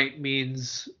the light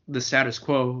means the status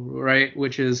quo, right?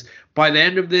 Which is, by the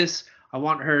end of this, I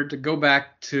want her to go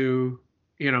back to,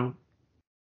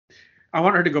 I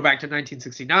want her to go back to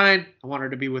 1969. I want her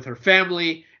to be with her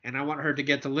family, and I want her to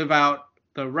get to live out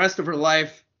the rest of her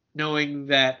life knowing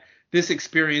that this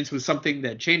experience was something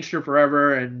that changed her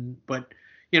forever, but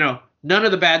none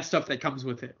of the bad stuff that comes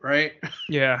with it, right?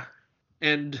 Yeah.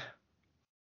 And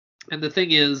the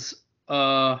thing is,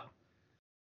 the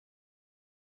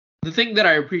thing that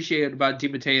I appreciate about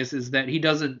DeMatteis is that he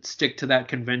doesn't stick to that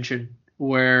convention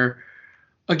where,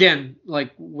 again,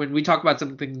 like when we talk about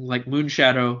something like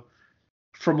Moonshadow,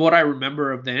 from what I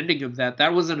remember of the ending of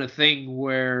that wasn't a thing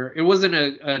where it wasn't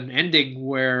an ending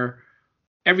where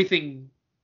everything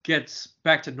gets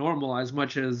back to normal as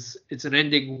much as it's an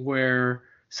ending where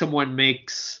someone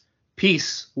makes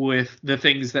peace with the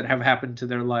things that have happened to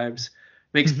their lives,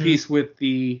 makes peace with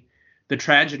the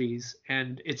tragedies.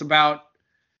 And it's about,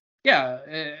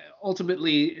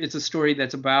 ultimately it's a story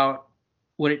that's about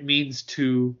what it means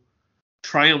to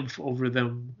triumph over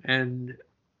them. And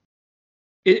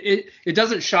it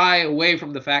doesn't shy away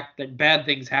from the fact that bad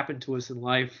things happen to us in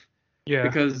life. Yeah.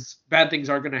 Because bad things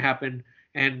are going to happen.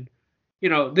 And,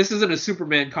 this isn't a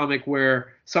Superman comic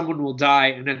where someone will die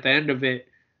and at the end of it,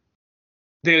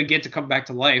 they get to come back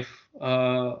to life.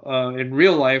 In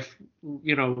real life,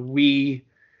 we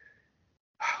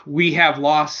have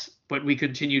loss, but we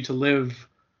continue to live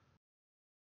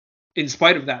in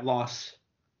spite of that loss.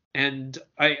 And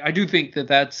I do think that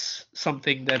that's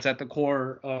something that's at the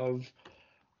core of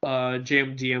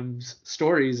JMDM's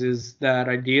stories, is that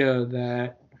idea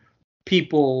that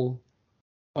people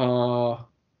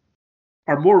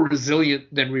are more resilient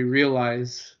than we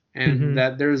realize, and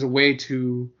that there's a way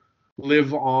to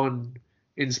live on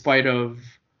in spite of,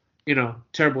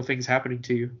 terrible things happening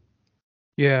to you.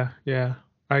 Yeah,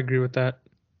 I agree with that.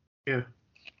 Yeah.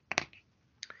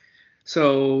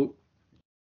 So,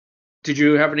 did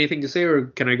you have anything to say, or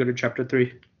can I go to chapter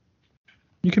 3?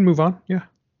 You can move on. Yeah.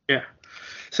 Yeah.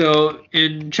 So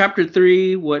in chapter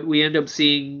 3, what we end up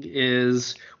seeing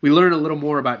is we learn a little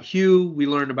more about Hugh. We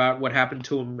learn about what happened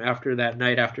to him after that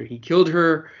night after he killed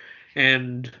her.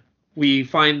 And we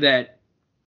find that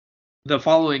the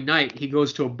following night he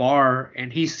goes to a bar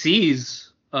and he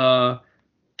sees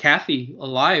Kathy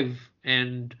alive.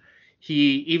 And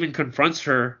he even confronts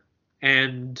her.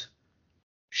 And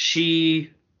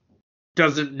she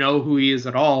doesn't know who he is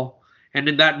at all. And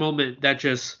in that moment, that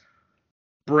just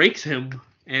breaks him.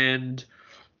 And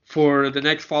for the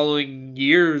next following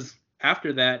years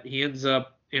after that, he ends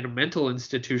up in a mental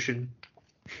institution.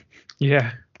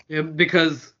 Yeah.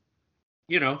 Because,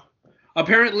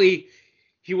 apparently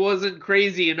he wasn't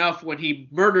crazy enough when he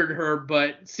murdered her,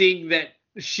 but seeing that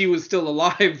she was still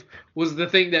alive was the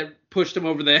thing that pushed him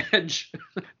over the edge.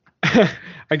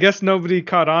 I guess nobody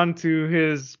caught on to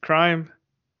his crime.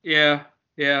 Yeah.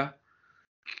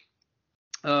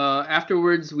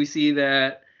 Afterwards, we see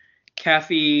that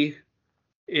Kathy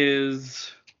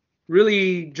is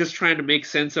really just trying to make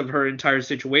sense of her entire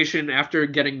situation. After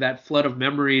getting that flood of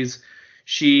memories,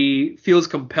 she feels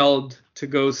compelled to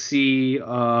go see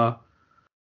the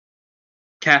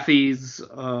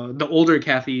older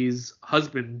Kathy's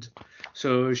husband.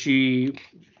 So she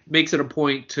makes it a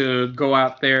point to go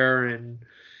out there and,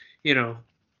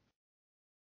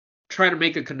 try to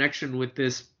make a connection with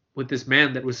this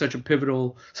man that was such a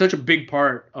big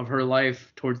part of her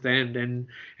life towards the end.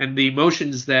 And the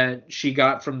emotions that she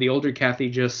got from the older Kathy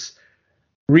just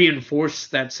reinforce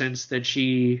that sense that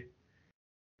she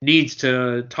needs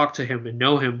to talk to him and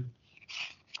know him.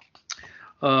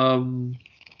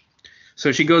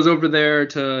 So she goes over there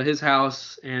to his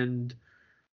house and,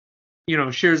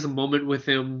 shares a moment with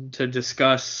him to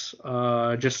discuss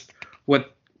just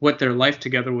what their life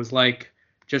together was like,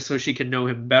 just so she can know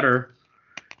him better.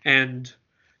 And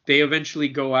they eventually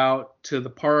go out to the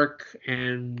park,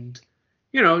 and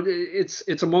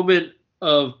it's a moment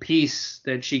of peace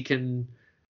that she can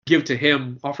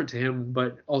offer to him,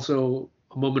 but also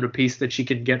a moment of peace that she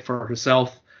can get for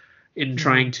herself in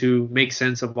trying to make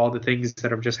sense of all the things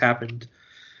that have just happened.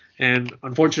 And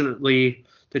unfortunately,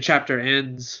 the chapter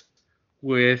ends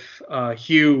with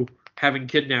Hugh having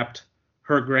kidnapped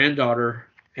her granddaughter,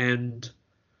 and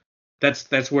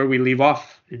that's where we leave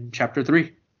off in chapter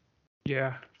 3.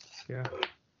 Yeah. I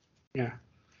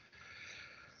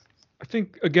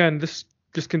think again this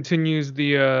just continues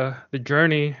the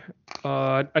journey.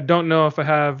 I don't know if I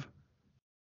have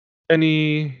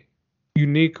any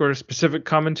unique or specific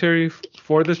commentary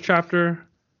for this chapter.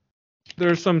 There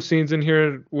are some scenes in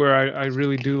here where I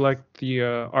really do like the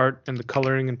art and the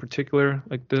coloring in particular.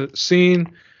 Like the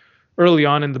scene early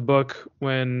on in the book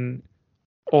when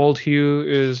old Hugh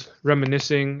is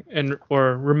reminiscing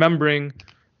or remembering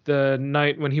the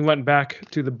night when he went back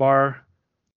to the bar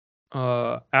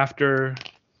after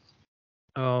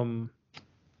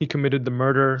he committed the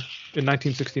murder in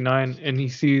 1969, and he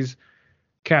sees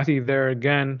Kathy there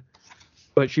again.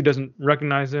 but she doesn't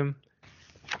recognize him.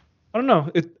 I don't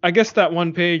know. I guess that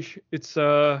one page, it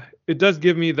does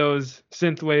give me those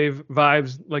synthwave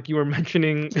vibes, like you were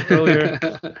mentioning earlier,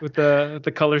 with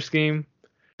the color scheme.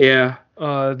 Yeah.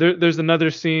 There's another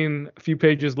scene a few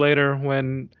pages later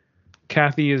when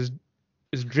Kathy is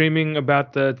dreaming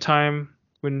about the time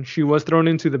when she was thrown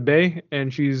into the bay,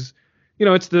 and she's,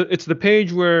 it's the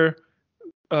page where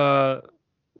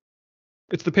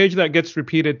it's the page that gets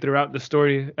repeated throughout the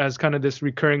story as kind of this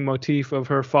recurring motif of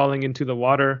her falling into the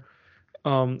water.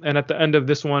 And at the end of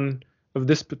this one, of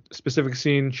this specific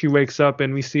scene, she wakes up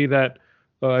and we see that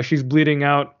she's bleeding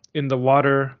out in the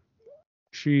water.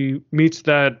 She meets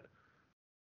that.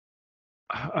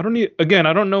 I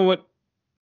don't know what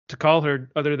to call her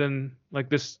other than like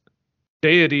this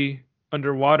deity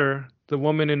underwater, the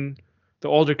woman in the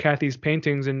older Kathy's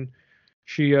paintings, and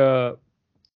she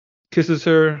kisses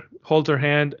her, holds her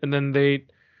hand, and then they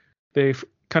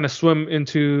kind of swim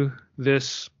into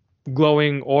this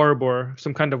glowing orb or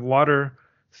some kind of water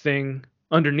thing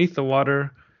underneath the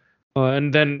water,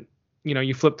 and then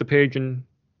you flip the page and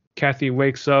Kathy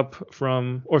wakes up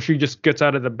or she just gets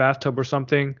out of the bathtub or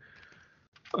something.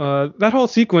 That whole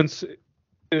sequence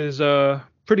is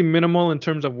pretty minimal in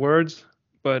terms of words,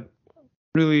 but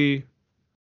really,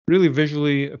 really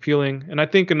visually appealing. And I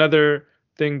think another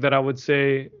thing that I would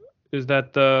say is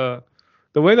that the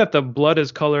way that the blood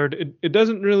is colored, it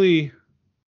doesn't really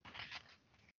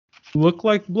look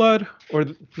like blood, or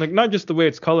like not just the way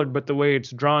it's colored, but the way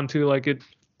it's drawn too. Like it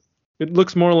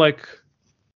looks more like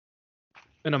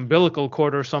an umbilical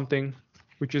cord or something,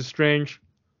 which is strange.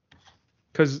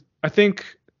 Because I think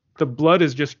the blood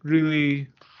is just really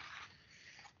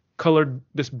colored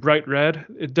this bright red.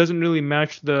 It doesn't really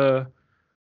match the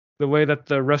way that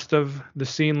the rest of the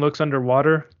scene looks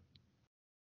underwater,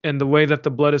 and the way that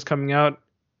the blood is coming out.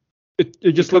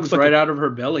 It just looks like right out of her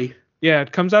belly. Yeah,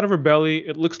 it comes out of her belly.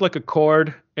 It looks like a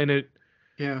cord, and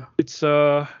I'm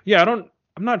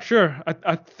not sure.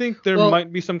 I think there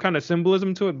might be some kind of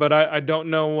symbolism to it, but I don't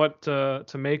know what to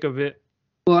make of it.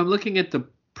 Well, I'm looking at the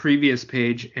previous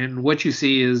page, and what you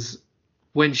see is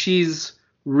when she's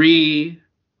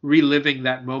reliving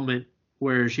that moment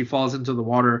where she falls into the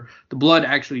water, the blood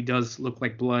actually does look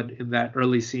like blood in that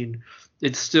early scene.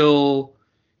 It's still,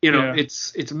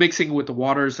 it's mixing with the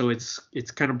water, so it's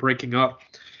kind of breaking up.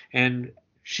 And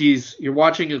you're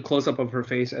watching a close up of her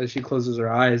face as she closes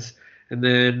her eyes, and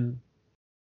then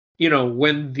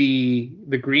when the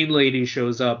green lady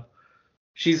shows up,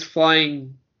 she's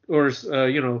flying or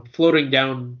floating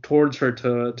down towards her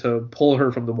to pull her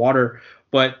from the water,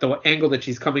 but the angle that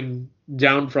she's coming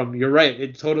down from, you're right,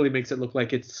 it totally makes it look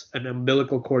like it's an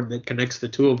umbilical cord that connects the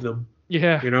two of them.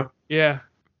 Yeah,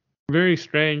 very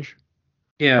strange.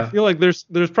 Yeah, I feel like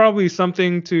there's probably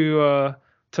something to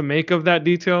make of that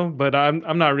detail, but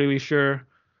I'm not really sure.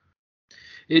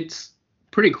 It's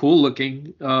pretty cool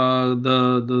looking.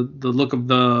 The look of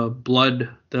the blood,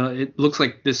 it looks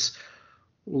like this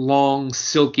long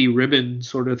silky ribbon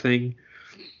sort of thing.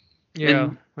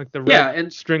 Yeah, like the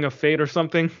red string of fate or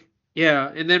something.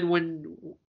 Yeah, and then when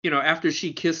after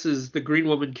the green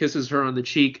woman kisses her on the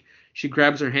cheek, she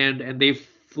grabs her hand and they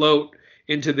float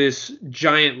into this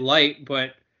giant light.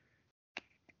 But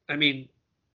I mean,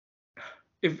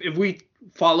 if we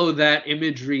follow that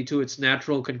imagery to its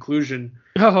natural conclusion.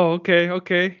 Oh,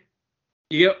 okay.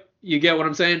 You get what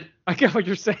I'm saying? I get what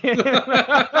you're saying.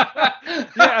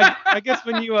 Yeah, I guess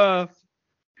when you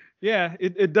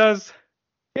it does.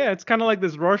 Yeah, it's kind of like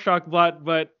this Rorschach blot,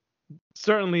 but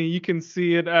certainly you can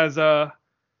see it as a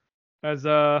it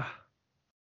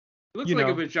looks like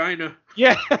a vagina.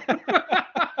 Yeah.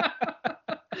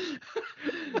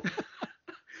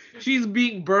 She's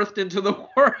being birthed into the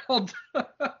world.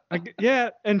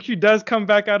 And she does come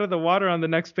back out of the water on the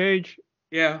next page.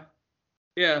 Yeah.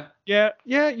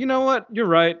 You know what? You're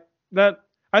right. I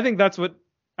think that's what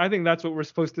we're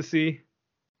supposed to see.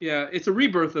 Yeah, it's a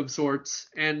rebirth of sorts,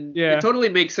 and it totally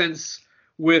makes sense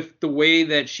with the way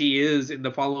that she is in the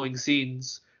following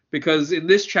scenes, because in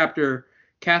this chapter,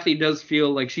 Kathy does feel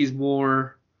like she's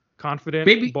more confident,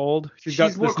 maybe bold. She's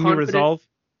got this new resolve.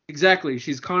 Exactly.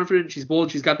 She's confident, she's bold,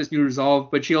 she's got this new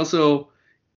resolve, but she also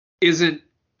isn't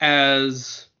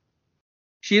as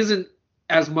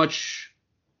much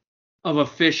of a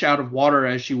fish out of water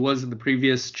as she was in the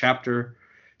previous chapter.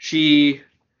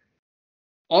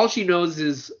 All she knows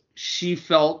is she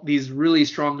felt these really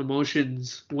strong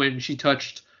emotions when she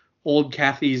touched old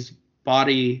Kathy's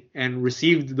body and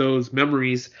received those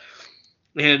memories.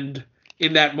 And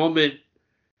in that moment,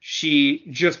 she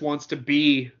just wants to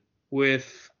be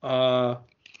with, I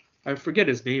forget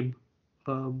his name.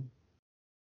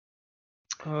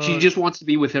 She just wants to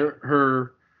be with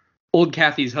her old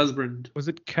Kathy's husband. Was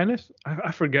it Kenneth?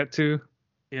 I forget too.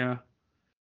 Yeah.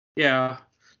 Yeah.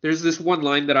 There's this one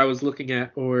line that I was looking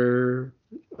at where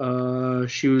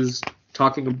she was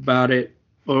talking about it,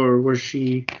 or where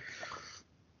she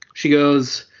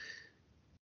goes,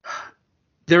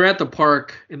 they're at the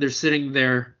park and they're sitting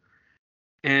there,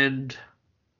 and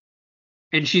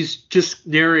she's just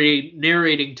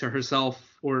narrating to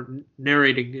herself, or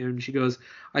narrating, and she goes,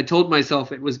 I told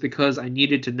myself it was because I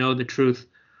needed to know the truth,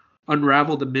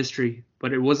 unravel the mystery,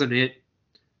 but it wasn't it.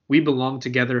 We belonged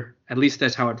together. At least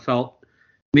that's how it felt.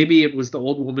 Maybe it was the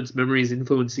old woman's memories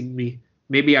influencing me.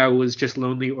 Maybe I was just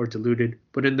lonely or deluded.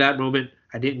 But in that moment,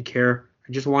 I didn't care.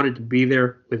 I just wanted to be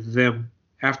there with them.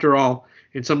 After all,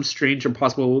 in some strange,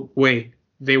 impossible way,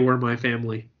 they were my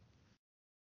family.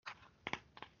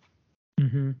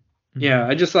 Mm-hmm. Mm-hmm. Yeah,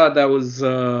 I just thought that was,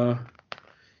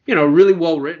 really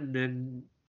well written, and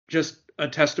just a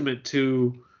testament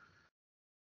to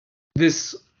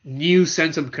this new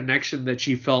sense of connection that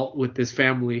she felt with this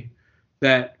family,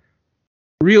 that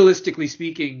realistically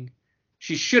speaking,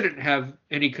 she shouldn't have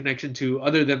any connection to,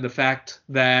 other than the fact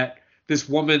that this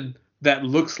woman that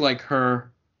looks like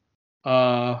her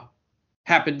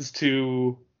happens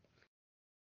to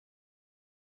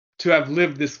have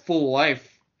lived this full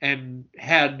life and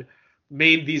had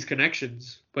made these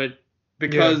connections. But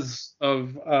because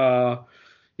of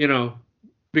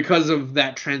because of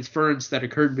that transference that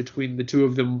occurred between the two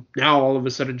of them, now all of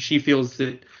a sudden she feels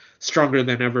it stronger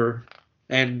than ever,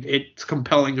 and it's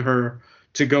compelling her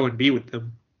to go and be with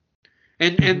them.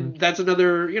 And that's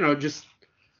another, just,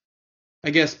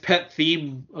 I guess, pet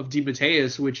theme of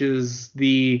DeMatteis, which is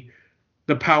the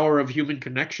power of human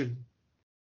connection.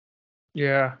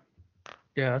 Yeah,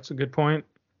 that's a good point.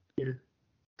 Yeah.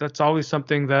 That's always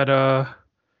something that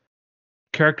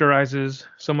characterizes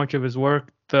so much of his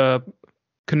work, the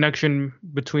connection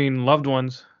between loved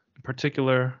ones in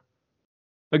particular.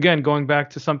 Again, going back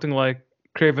to something like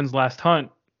Kraven's Last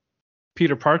Hunt,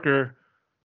 Peter Parker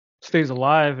stays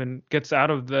alive and gets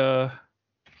out of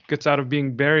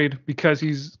being buried because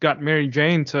he's got Mary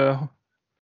Jane to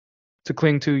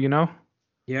cling to,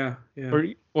 Yeah.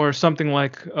 Or something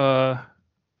like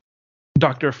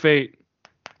Dr. Fate,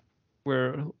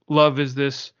 where love is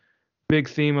this big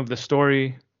theme of the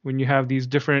story, when you have these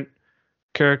different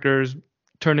characters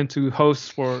turn into hosts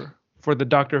for the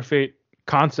Dr. Fate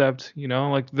concept,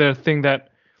 like the thing that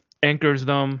anchors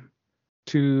them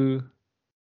to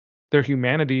their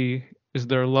humanity is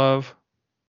their love.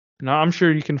 Now, I'm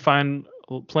sure you can find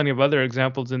plenty of other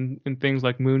examples in things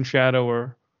like Moonshadow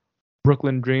or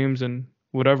Brooklyn Dreams and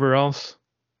whatever else.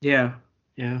 Yeah.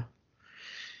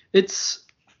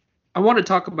 I want to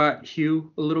talk about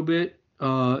Hugh a little bit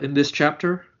in this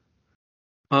chapter.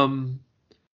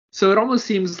 So it almost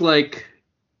seems like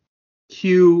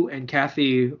Hugh and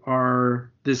Kathy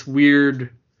are this weird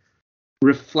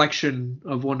reflection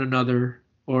of one another,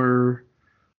 or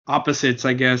opposites,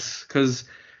 I guess, because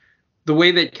the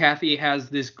way that Kathy has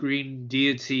this green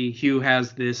deity, Hugh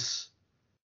has this,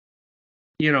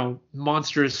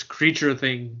 monstrous creature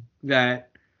thing that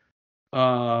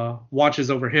watches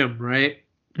over him, right?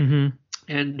 Mm-hmm.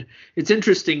 And it's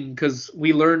interesting because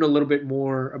we learn a little bit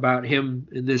more about him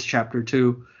in this chapter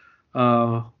too.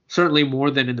 Certainly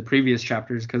more than in the previous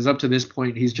chapters, because up to this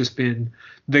point he's just been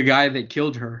the guy that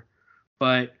killed her.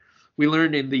 But we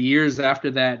learned in the years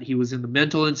after that he was in the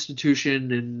mental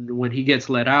institution, and when he gets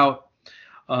let out,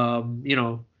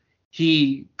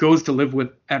 he goes to live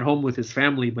at home with his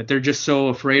family, but they're just so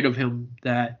afraid of him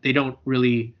that they don't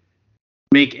really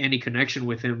make any connection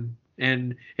with him.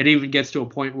 And it even gets to a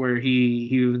point where he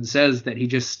even says that he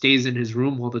just stays in his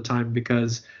room all the time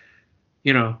because,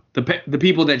 the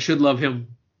people that should love him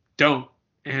don't,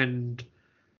 and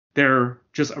they're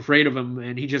just afraid of him,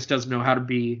 and he just doesn't know how to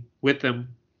be with them.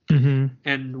 Mm-hmm.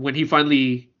 And when he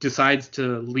finally decides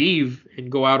to leave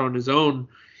and go out on his own,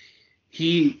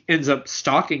 he ends up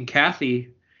stalking Kathy,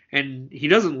 and he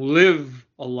doesn't live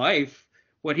a life.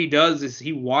 What he does is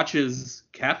he watches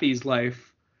Kathy's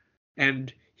life,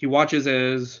 and he watches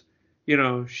as,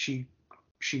 she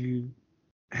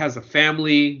has a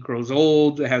family, grows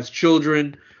old, has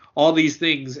children, all these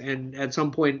things. And at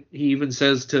some point he even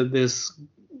says to this,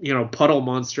 puddle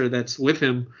monster that's with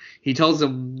him, he tells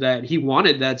him that he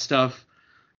wanted that stuff.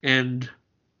 And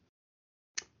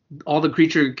all the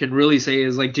creature can really say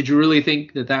is like, did you really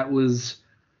think that was,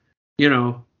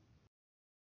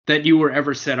 that you were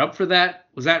ever set up for that?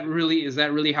 Is that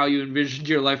really how you envisioned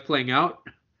your life playing out?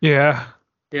 Yeah.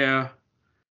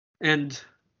 And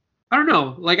I don't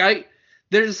know,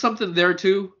 there's something there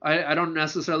too. I don't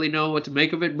necessarily know what to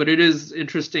make of it, but it is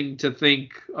interesting to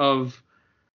think of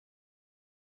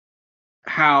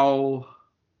how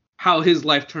his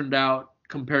life turned out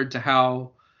compared to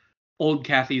how old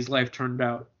Kathy's life turned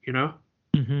out, you know?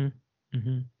 Mhm.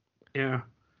 Mhm. Yeah.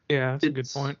 Yeah, that's a good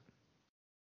It's point.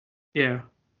 yeah.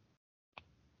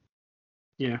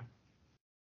 Yeah.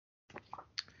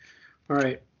 All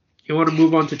right. You want to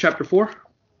move on to chapter 4?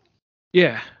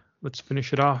 Yeah, let's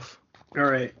finish it off. All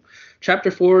right.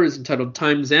 Chapter 4 is entitled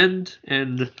Time's End,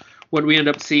 and what we end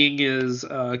up seeing is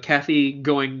Kathy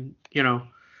going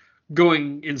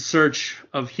in search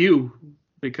of Hugh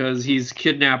because he's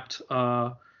kidnapped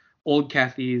old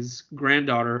Kathy's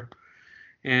granddaughter,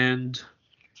 and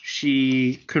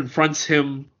she confronts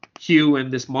him, Hugh,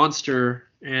 and this monster,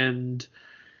 and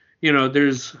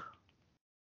there's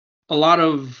a lot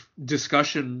of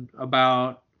discussion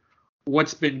about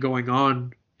what's been going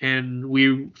on, and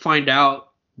we find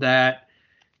out that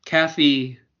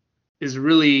Kathy is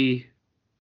really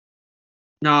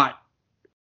not.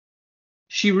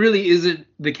 She really isn't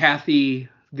the Kathy,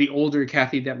 the older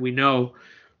Kathy that we know.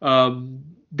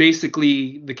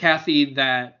 Basically, the Kathy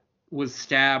that was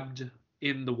stabbed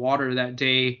in the water that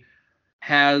day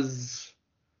has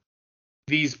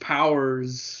these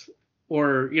powers,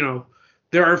 or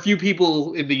there are a few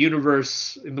people in the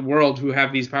universe, in the world, who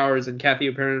have these powers, and Kathy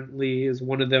apparently is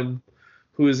one of them,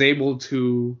 who is able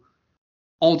to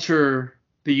alter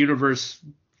the universe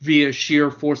via sheer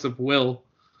force of will.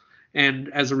 And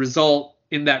as a result,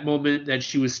 in that moment that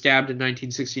she was stabbed in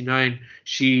 1969,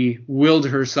 she willed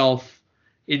herself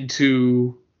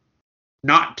into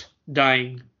not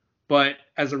dying. But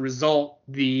as a result,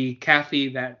 the Kathy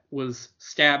that was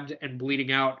stabbed and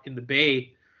bleeding out in the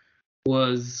bay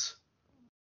was,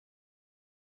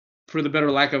 for the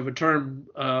better lack of a term,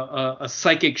 a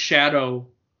psychic shadow,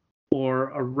 or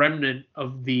a remnant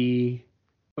of the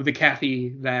Kathy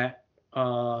that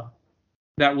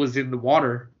was in the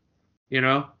water. You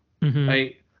know,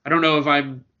 Mhm. I don't know if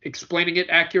I'm explaining it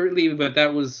accurately, but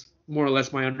that was more or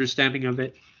less my understanding of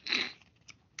it.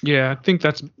 Yeah, I think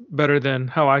that's better than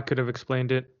how I could have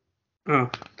explained it. Oh,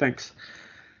 thanks.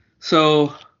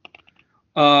 So,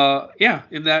 yeah,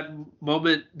 in that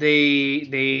moment,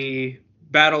 they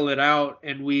battle it out,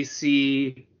 and we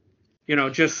see,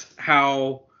 just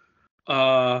how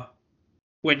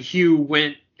when Hugh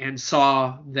went and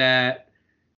saw that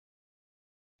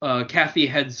Kathy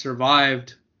had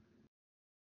survived,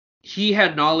 he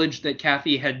had knowledge that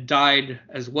Kathy had died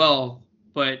as well,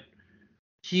 but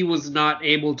he was not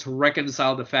able to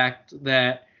reconcile the fact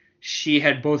that she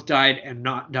had both died and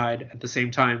not died at the same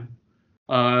time.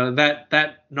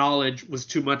 That knowledge was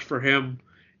too much for him,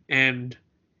 and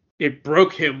it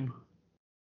broke him,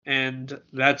 and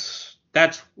that's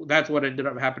what ended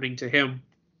up happening to him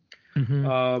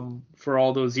Mhm. for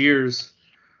all those years,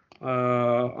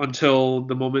 until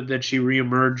the moment that she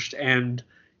reemerged, and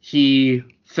he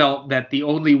felt that the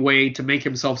only way to make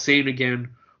himself sane again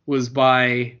was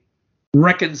by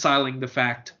reconciling the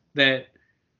fact that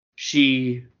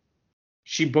she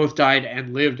she both died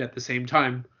and lived at the same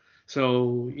time.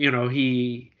 So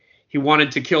he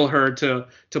wanted to kill her to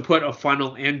put a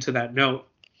final end to that note.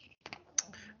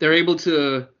 They're able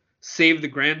to save the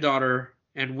granddaughter,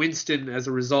 and Winston, as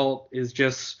a result, is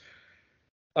just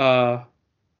uh,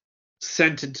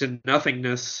 sent into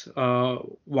nothingness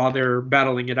while they're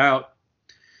battling it out.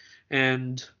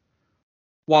 And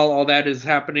while all that is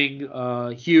happening,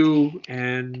 Hugh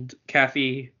and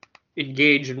Kathy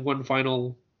engage in one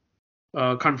final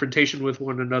confrontation with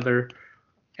one another,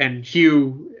 and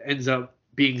Hugh ends up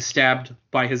being stabbed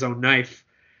by his own knife.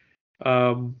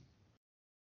 Um,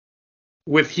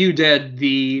 with Hugh dead,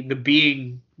 the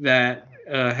being that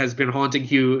has been haunting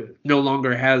Hugh no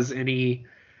longer has any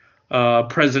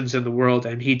presence in the world,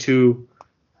 and he too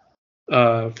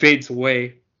fades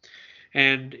away.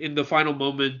 And in the final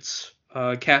moments,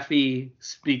 Kathy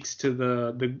speaks to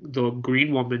the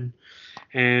green woman,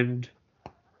 and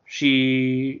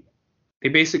she they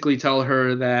basically tell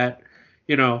her that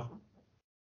you know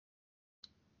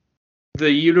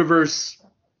the universe.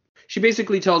 She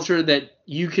basically tells her that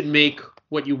you can make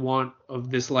what you want of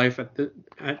this life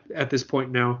at this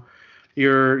point now.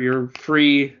 You're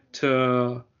free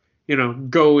to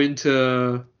go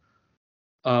into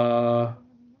uh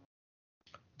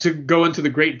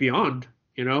the great beyond.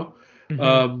 You know, Mhm.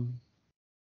 um,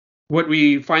 what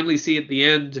we finally see at the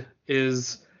end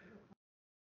is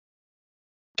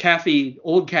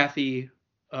old Kathy,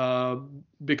 uh,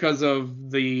 because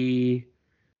of the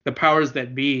powers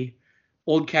that be,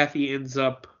 old Kathy ends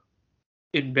up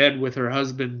in bed with her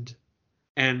husband,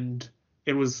 and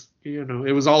it was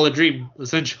all a dream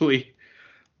essentially.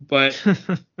 But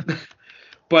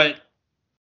but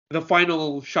the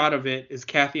final shot of it is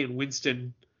Kathy and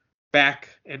Winston back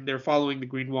and they're following the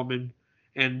Green Woman,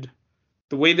 and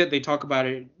the way that they talk about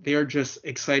it, they are just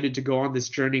excited to go on this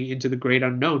journey into the great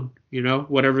unknown,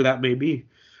 whatever that may be.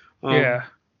 Yeah.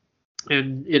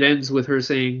 And it ends with her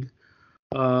saying,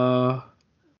 well,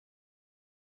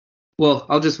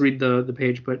 I'll just read the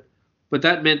page, but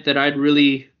that meant that I'd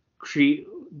really create,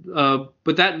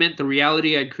 but that meant the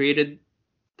reality I'd created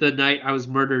the night I was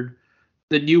murdered,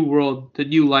 the new world, the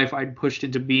new life I'd pushed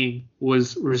into being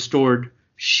was restored.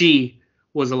 She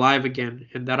was alive again,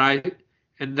 and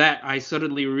that I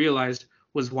suddenly realized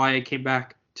was why I came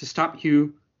back, to stop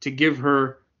Hugh, to give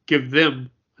them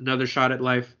another shot at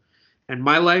life. And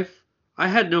my life, I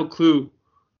had no clue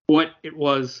what it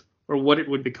was or what it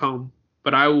would become,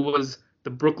 but I was the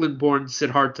Brooklyn-born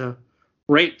Siddhartha,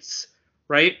 right,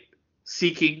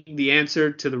 seeking the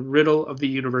answer to the riddle of the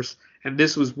universe, and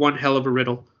this was one hell of a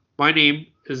riddle. My name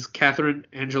is Catherine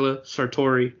Angela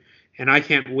Sartori, and I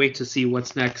can't wait to see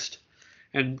what's next.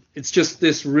 And it's just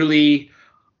this really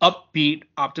upbeat,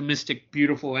 optimistic,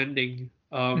 beautiful ending.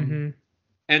 And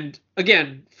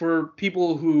again, for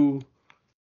people who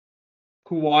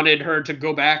wanted her to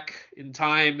go back in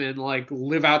time and like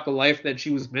live out the life that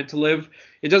she was meant to live,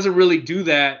 it doesn't really do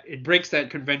that. It breaks that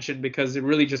convention because it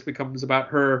really just becomes about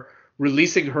her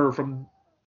releasing herself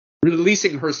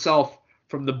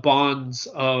from the bonds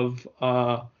of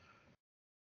I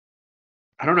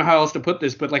don't know how else to put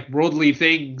this, but like worldly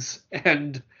things,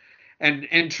 and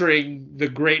entering the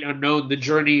great unknown, the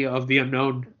journey of the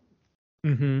unknown.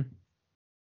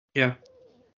 Yeah.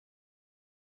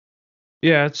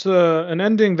 Yeah, it's an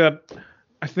ending that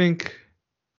I think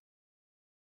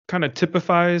kind of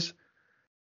typifies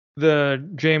the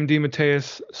J.M.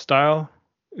 DeMatteis style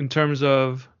in terms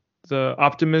of the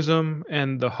optimism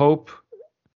and the hope.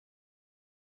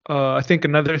 I think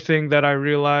another thing that I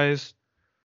realized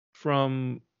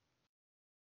from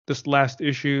this last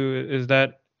issue is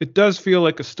that it does feel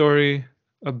like a story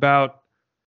about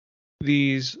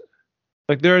these,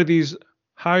 like there are these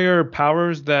higher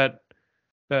powers that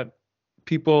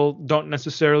people don't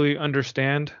necessarily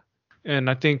understand. And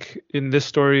I think in this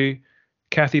story,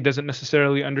 Kathy doesn't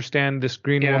necessarily understand this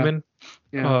Green Woman,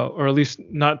 or at least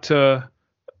not to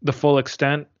the full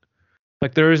extent.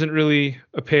 Like there isn't really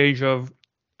a page of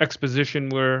exposition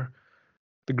where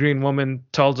the Green Woman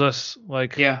tells us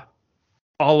like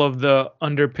all of the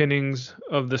underpinnings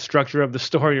of the structure of the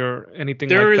story or anything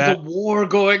like that. There is a war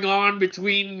going on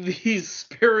between these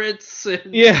spirits.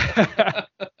 And... Yeah.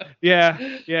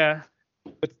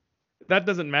 But that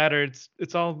doesn't matter.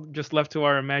 It's all just left to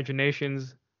our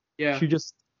imaginations. Yeah. They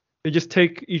just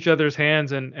take each other's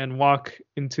hands and walk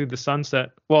into the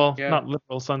sunset. Well, not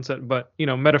literal sunset, but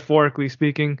metaphorically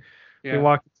speaking, they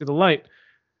walk into the light.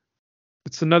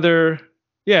 It's another.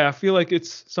 Yeah, I feel like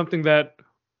it's something that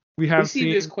we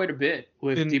see this quite a bit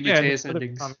with DeMatteis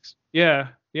endings. Comics.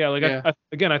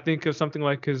 I think of something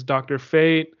like his Dr.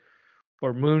 Fate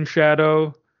or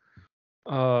Moonshadow.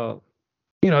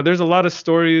 There's a lot of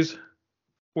stories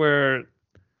where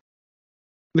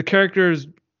the characters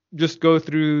just go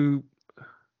through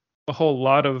a whole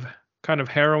lot of kind of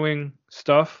harrowing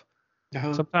stuff.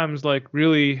 Sometimes like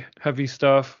really heavy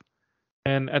stuff,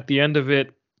 and at the end of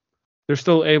it, they're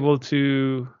still able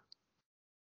to,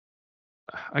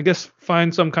 I guess,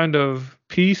 find some kind of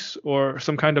peace or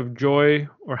some kind of joy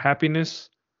or happiness.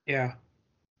 Yeah.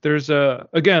 There's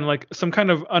again, like some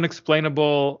kind of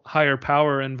unexplainable higher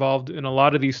power involved in a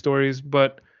lot of these stories,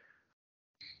 but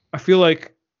I feel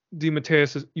like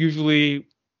DeMatteis usually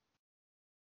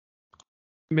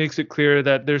makes it clear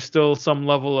that there's still some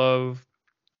level of,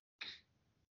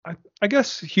 I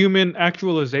guess, human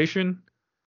actualization.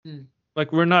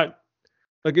 Like we're not,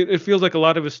 like it feels like a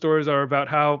lot of his stories are about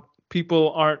how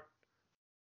people aren't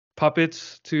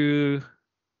puppets to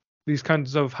these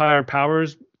kinds of higher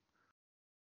powers.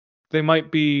 They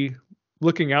might be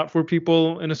looking out for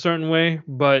people in a certain way,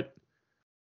 but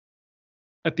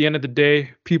at the end of the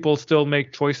day, people still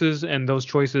make choices and those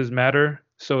choices matter.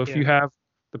 So if you have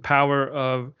the power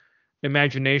of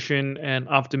imagination and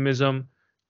optimism,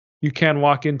 you can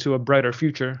walk into a brighter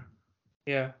future.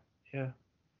 Yeah.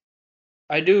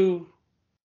 I do,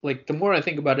 like, the more I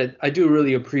think about it, I do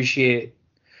really appreciate.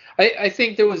 I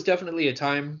think there was definitely a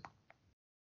time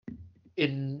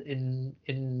in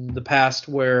the past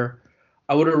where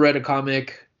I would have read a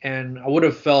comic and I would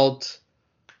have felt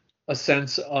a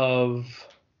sense of,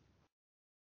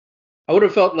 I would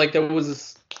have felt like there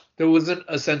wasn't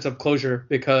a sense of closure,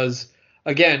 because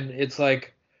again, it's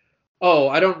like, oh,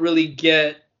 I don't really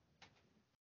get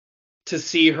to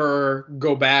see her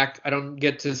go back. I don't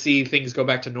get to see things go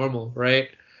back to normal, right?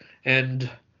 And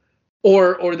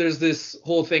or there's this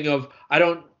whole thing of I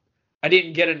don't I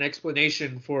didn't get an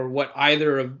explanation for what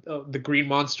either of the green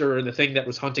monster or the thing that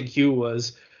was hunting Hugh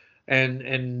was,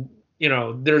 and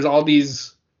there's all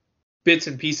these bits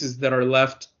and pieces that are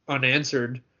left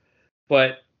unanswered.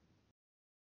 But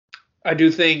I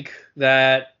do think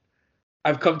that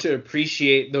I've come to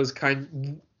appreciate this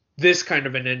kind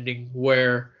of an ending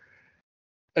where,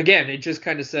 again, it just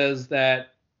kind of says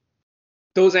that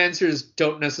those answers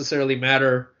don't necessarily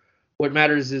matter. What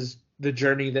matters is the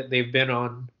journey that they've been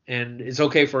on, and it's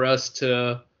okay for us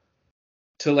to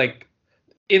like,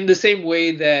 in the same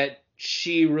way that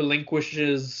she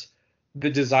relinquishes the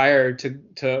desire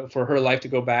to for her life to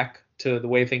go back to the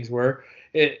way things were.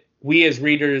 We as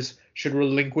readers should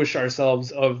relinquish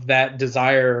ourselves of that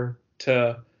desire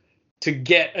to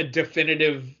get a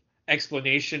definitive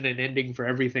explanation and ending for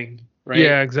everything, right?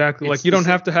 Yeah, exactly. It's Like you the don't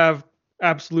same. have to have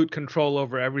absolute control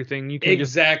over everything. You can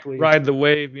just Exactly. ride the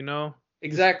wave, you know?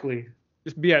 Exactly.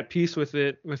 Just be at peace with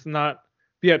it,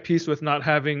 be at peace with not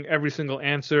having every single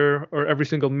answer or every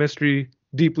single mystery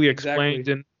deeply explained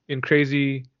Exactly. in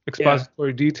crazy Yeah.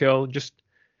 expository detail. Just,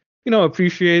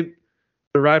 appreciate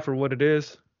the ride for what it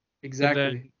is and then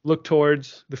Exactly. look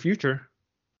towards the future.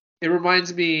 It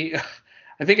reminds me.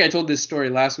 I think I told this story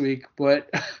last week,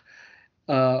 but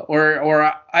or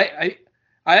I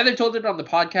either told it on the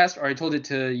podcast or I told it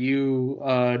to you,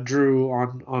 Drew,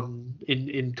 on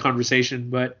in conversation.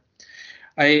 But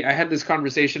I had this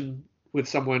conversation with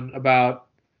someone about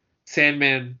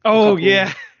Sandman Oh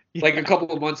yeah. a Yeah.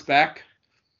 couple of months back,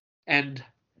 and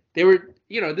they were,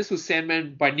 this was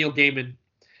Sandman by Neil Gaiman,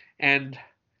 and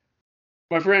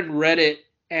my friend read it,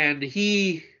 and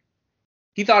he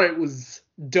thought it was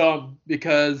dumb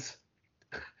because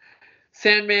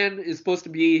Sandman is supposed to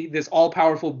be this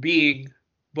all-powerful being,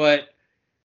 but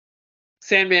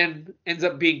Sandman ends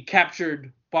up being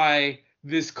captured by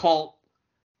this cult,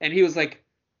 and he was like,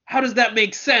 "How does that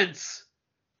make sense?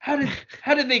 How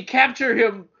did they capture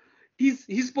him?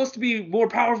 He's supposed to be more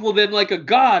powerful than like a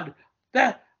god.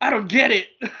 That I don't get it."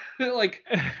 Like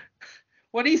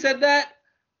when he said that,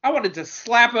 I wanted to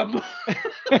slap him.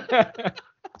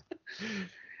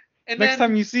 And Next time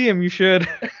then you see him, you should.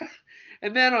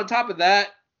 and then on top of that,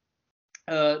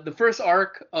 the first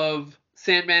arc of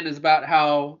Sandman is about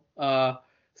how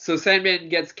so Sandman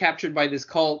gets captured by this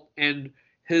cult, and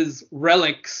his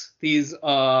relics, these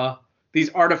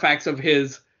artifacts of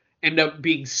his, end up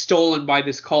being stolen by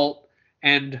this cult,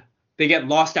 and they get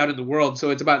lost out in the world. So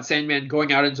it's about Sandman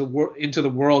going out into the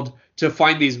world to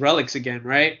find these relics again,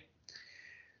 right?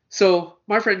 So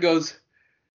my friend goes,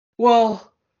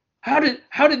 "Well, how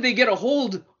did they get a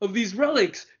hold of these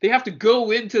relics? They have to go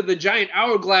into the giant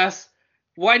hourglass.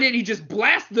 Why didn't he just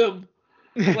blast them?"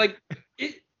 Like,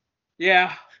 it,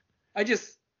 yeah, I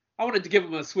wanted to give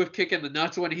him a swift kick in the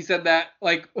nuts when he said that.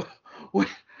 Like,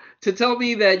 to tell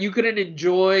me that you couldn't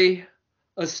enjoy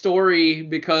a story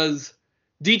because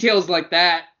details like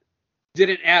that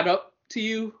didn't add up to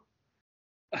you,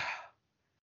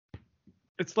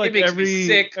 It's it like makes me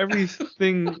sick.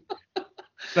 everything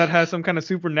that has some kind of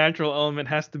supernatural element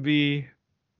has to be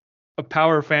a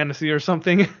power fantasy or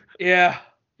something. Yeah,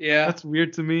 yeah. That's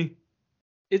weird to me.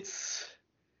 It's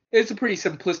it's a pretty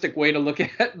simplistic way to look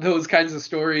at those kinds of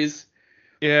stories.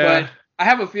 But Yeah. I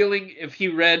have a feeling if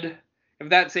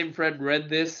that same friend read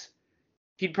this,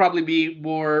 he'd probably be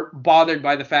more bothered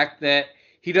by the fact that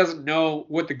he doesn't know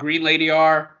what the Green Lady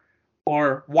are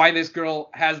or why this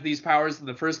girl has these powers in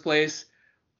the first place.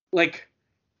 Like,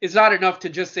 it's not enough to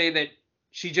just say that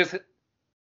she just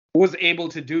was able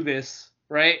to do this,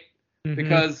 right? Hmm.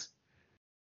 Because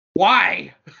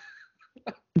why?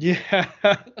 Yeah.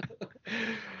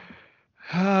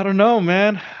 I don't know,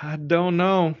 man. I don't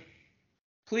know.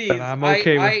 But Please, I'm I,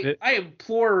 okay with I it. I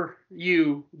implore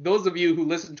you, those of you who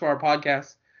listen to our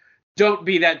podcast, don't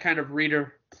be that kind of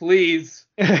reader. Please.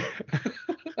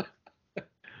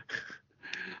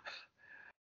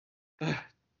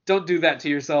 Don't do that to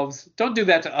yourselves. Don't do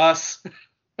that to us.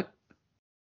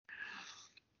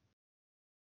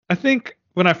 I think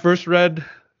when I first read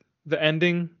the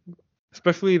ending,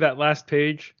 especially that last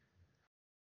page,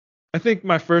 I think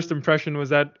my first impression was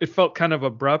that it felt kind of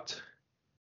abrupt.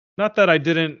 Not that I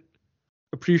didn't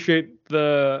appreciate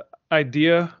the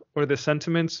idea or the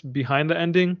sentiments behind the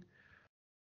ending,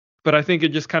 but I think it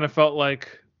just kind of felt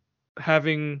like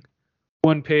having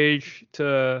one page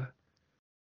to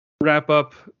wrap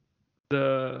up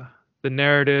the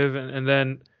narrative, and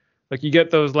then like you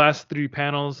get those last three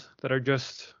panels that are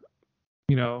just,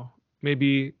 you know,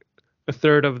 maybe a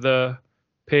third of the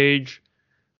page,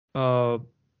 uh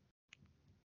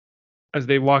as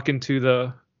they walk into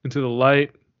the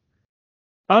light.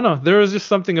 I don't know. There was just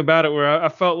something about it where I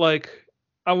felt like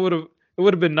I would have. it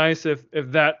would have been nice if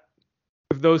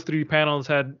those 3 panels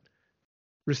had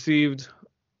received,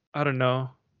 I don't know,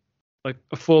 like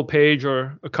a full page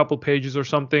or a couple pages or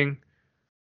something.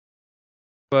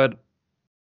 But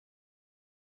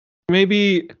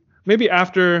maybe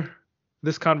after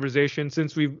this conversation,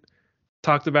 since we've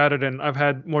talked about it and I've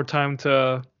had more time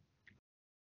to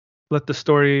let the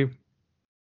story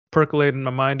percolate in my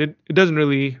mind, it doesn't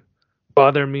really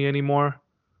bother me anymore.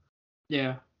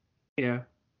 Yeah.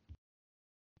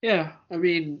 I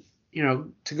mean,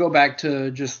 to go back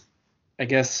to just, I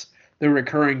guess, the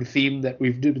recurring theme that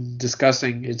we've been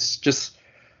discussing, it's just,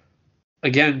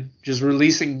 again, just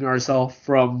releasing ourselves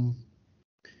from,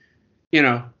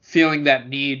 feeling that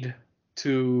need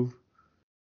to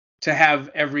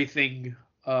have everything,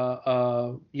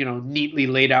 neatly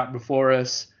laid out before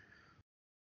us.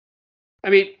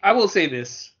 I mean, I will say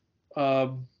this.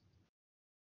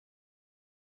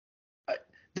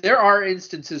 There are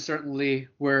instances certainly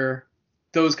where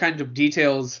those kinds of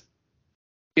details,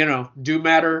 do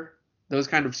matter. Those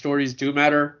kind of stories do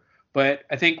matter. But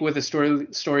I think with a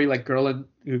story like Girl in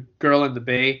the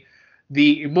Bay,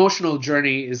 the emotional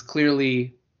journey is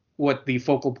clearly what the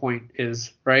focal point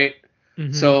is, right?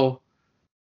 Mm-hmm. So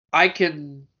I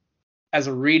can, as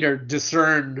a reader,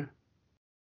 discern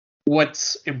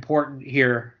what's important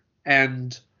here,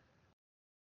 and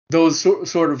those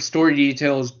sort of story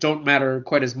details don't matter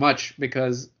quite as much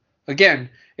because, again,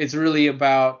 it's really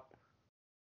about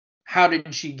how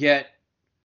did she get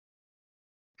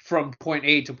from point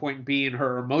A to point B in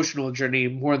her emotional journey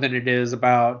more than it is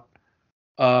about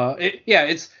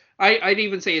I'd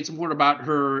even say it's more about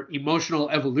her emotional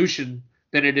evolution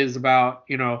than it is about,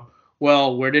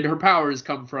 well, where did her powers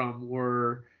come from,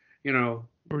 or or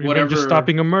whatever, even just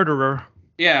stopping a murderer.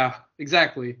 Yeah,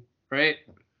 exactly. Right.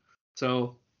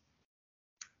 So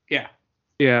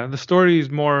yeah, the story is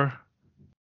more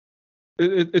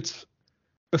it's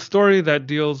a story that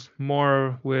deals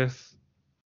more with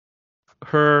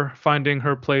her finding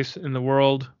her place in the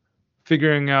world,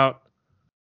 figuring out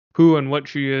who and what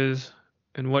she is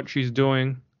and what she's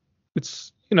doing.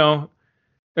 It's,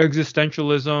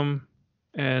 existentialism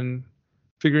and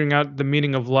figuring out the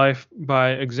meaning of life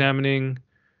by examining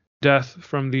death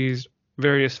from these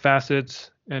various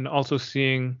facets and also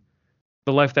seeing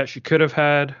the life that she could have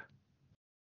had.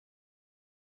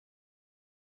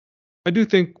 I do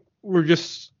think we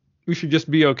should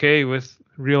just be okay with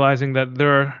realizing that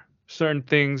there are certain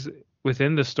things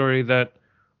within the story that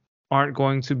aren't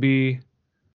going to be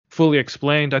fully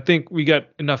explained. I think we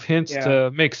get enough hints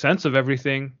to make sense of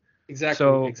everything. Exactly.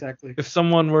 So exactly. if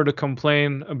someone were to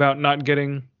complain about not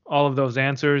getting all of those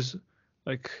answers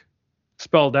like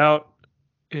spelled out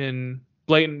in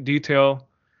blatant detail,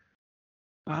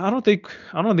 I don't think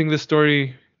this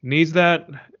story needs that.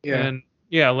 Yeah. And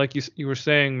yeah, like you were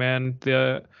saying, man,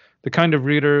 the kind of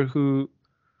reader who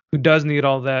does need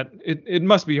all that, it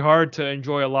must be hard to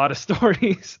enjoy a lot of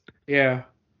stories. Yeah.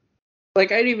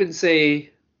 Like, I'd even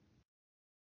say,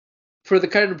 for the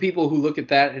kind of people who look at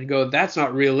that and go, that's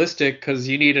not realistic because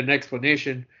you need an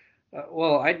explanation.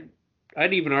 Well,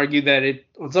 I'd even argue that it,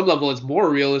 on some level, it's more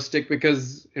realistic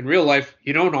because in real life,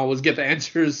 you don't always get the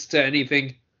answers to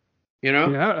anything,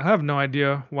 Yeah, I have no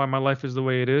idea why my life is the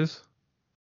way it is.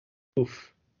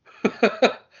 Oof.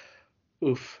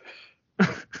 Oof.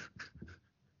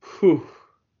 Whew.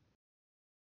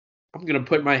 I'm going to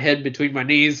put my head between my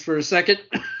knees for a second.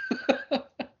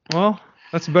 Well,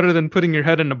 that's better than putting your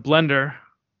head in a blender.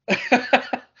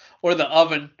 Or the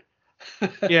oven.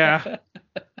 Yeah.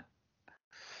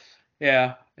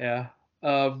 Yeah. Yeah.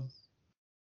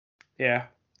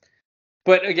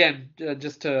 But again,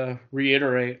 just to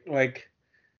reiterate, like,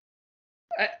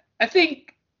 I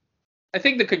think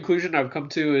the conclusion I've come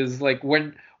to is, like,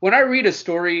 when I read a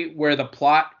story where the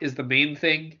plot is the main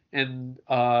thing, and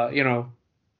where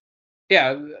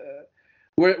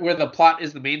the plot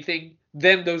is the main thing,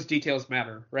 then those details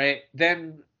matter, right?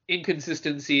 Then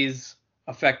inconsistencies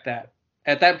affect that.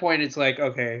 At that point, it's like,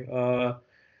 okay,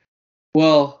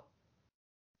 well,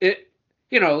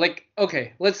 like,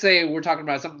 okay, let's say we're talking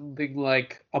about something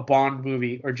like a Bond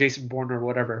movie or Jason Bourne or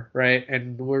whatever, right?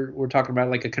 And we're talking about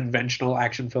like a conventional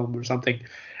action film or something.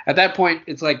 At that point,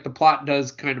 it's like the plot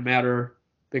does kind of matter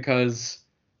because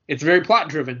it's very plot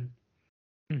driven.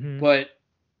 Mm-hmm. But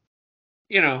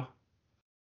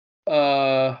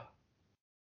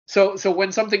so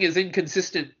when something is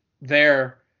inconsistent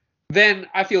there, then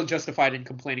I feel justified in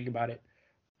complaining about it.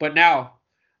 But now,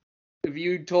 if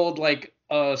you told like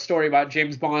a story about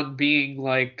James Bond being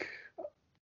like,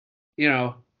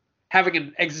 having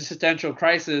an existential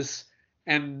crisis,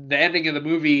 and the ending of the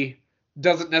movie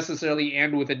doesn't necessarily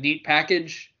end with a neat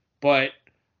package, but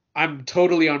I'm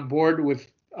totally on board with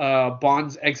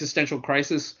Bond's existential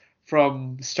crisis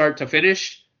from start to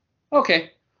finish,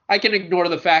 okay, I can ignore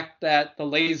the fact that the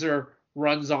laser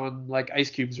runs on like ice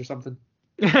cubes or something.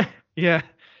 Yeah,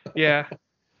 yeah,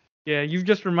 yeah. You've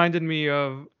just reminded me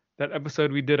of that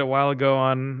episode we did a while ago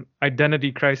on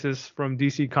Identity Crisis from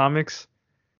DC Comics,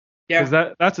 because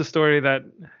Yeah, that's a story that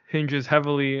hinges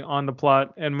heavily on the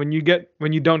plot, and when you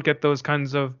don't get those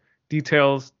kinds of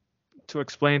details to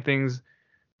explain things,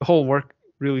 the whole work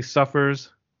really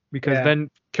suffers, because yeah, then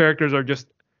characters are just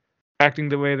acting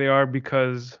the way they are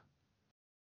because,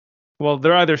 well,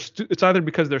 they're it's either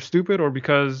because they're stupid or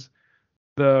because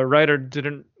the writer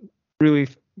didn't really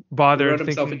he bother run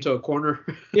himself thinking. into a corner.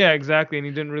 Yeah, exactly, and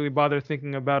he didn't really bother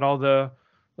thinking about all the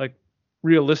like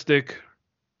realistic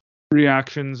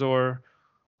reactions or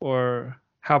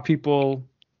how people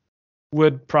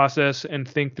would process and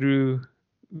think through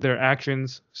their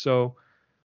actions. So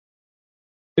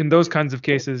in those kinds of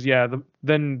cases, yeah,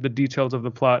 then the details of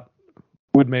the plot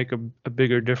would make a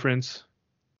bigger difference.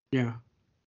 Yeah,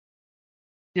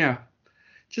 yeah.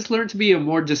 Just learn to be a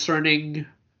more discerning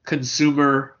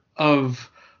consumer of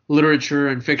literature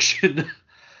and fiction.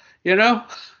 you know,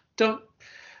 don't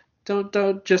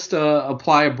don't just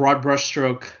apply a broad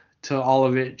brushstroke to all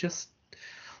of it. Just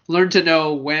learn to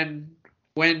know when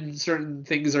certain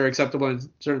things are acceptable and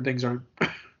certain things aren't.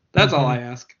 That's all Mhm. I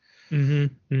ask. Mhm.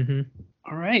 Mhm.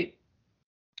 All right.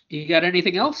 You got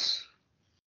anything else?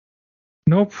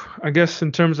 Nope. I guess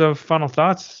in terms of final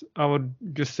thoughts, I would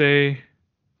just say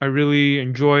I really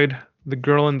enjoyed The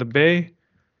Girl in the Bay.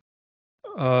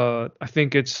 I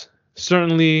think it's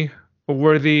certainly a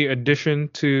worthy addition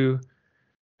to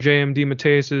J.M.D.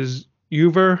 Mateus's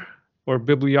Uver or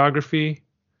bibliography.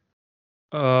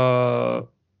 Uh,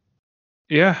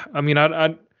 yeah, I mean,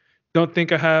 I don't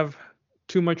think I have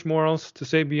too much more else to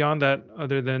say beyond that,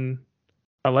 other than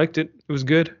I liked it. It was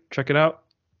good. Check it out.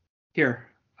 Here,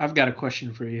 I've got a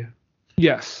question for you.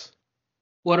 Yes.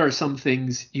 What are some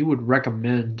things you would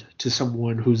recommend to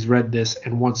someone who's read this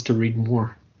and wants to read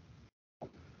more?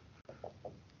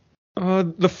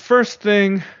 The first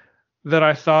thing that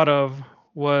I thought of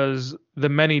was The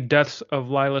Many Deaths of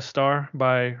Lila Starr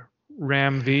by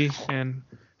Ram V and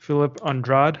Philip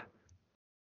Andrade.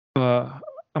 I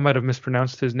might have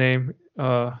mispronounced his name,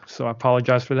 so I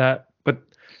apologize for that. But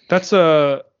that's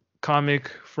a comic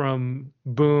from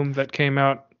Boom that came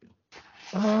out,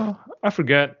 I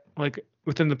forget, like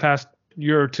within the past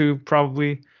year or two,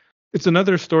 probably. It's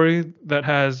another story that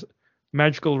has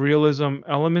magical realism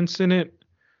elements in it.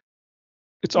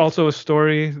 It's also a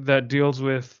story that deals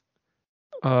with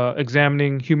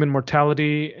examining human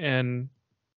mortality and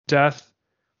death.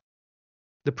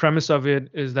 The premise of it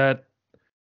is that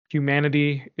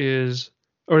humanity is,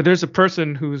 or there's a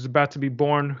person who's about to be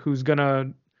born who's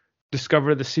gonna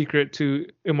discover the secret to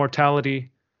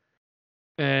immortality,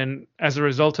 and as a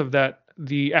result of that,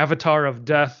 the avatar of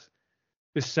death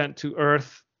is sent to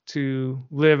Earth to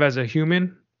live as a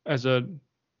human, as Lila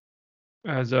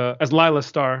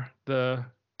Starr, the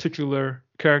titular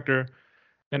character,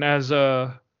 and as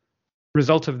a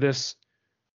result of this,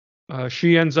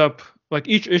 she ends up, like,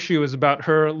 each issue is about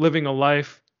her living a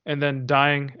life and then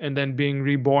dying and then being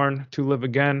reborn to live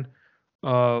again,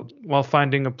 while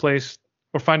finding a place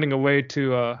or finding a way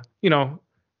to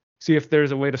see if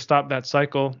there's a way to stop that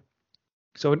cycle.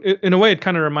 So in a way, it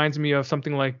kind of reminds me of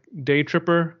something like Day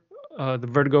Tripper, the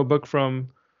Vertigo book from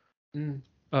Mm,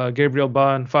 Gabriel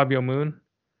Ba and Fabio Moon.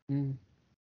 mm.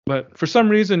 But for some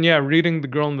reason, yeah, reading The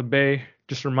Girl in the Bay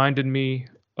just reminded me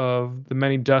of The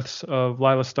Many Deaths of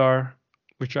Lila Starr,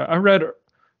 which I read,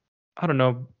 I don't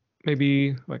know,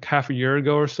 maybe like half a year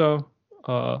ago or so.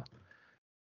 Uh,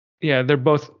 yeah, they're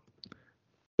both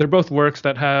works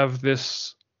that have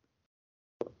this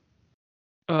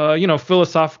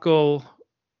philosophical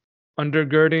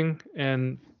undergirding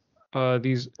and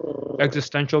these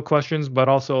existential questions, but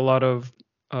also a lot of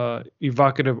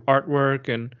evocative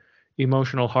artwork and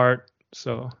emotional heart.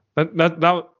 So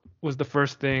that was the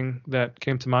first thing that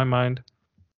came to my mind.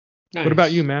 What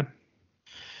about you, Nice. man?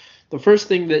 The first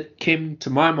thing that came to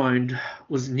my mind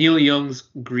was Neil Young's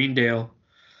Greendale.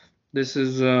 This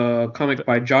is a comic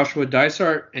by Joshua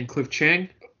Dysart and Cliff Chang.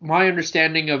 My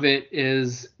understanding of it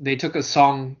is they took a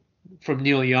song from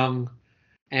Neil Young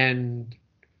and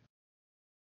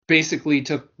basically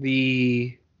took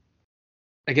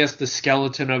I guess, the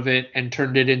skeleton of it and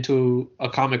turned it into a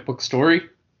comic book story.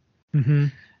 Mm-hmm.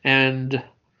 And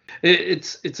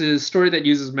it's a story that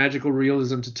uses magical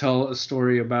realism to tell a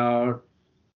story about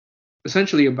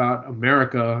essentially about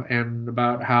America and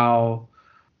about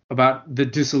the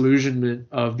disillusionment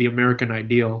of the American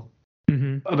ideal,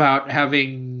 Mm-hmm. about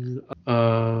having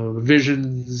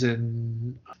visions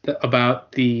and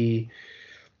about the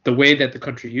way that the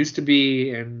country used to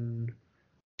be, and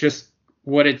just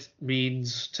what it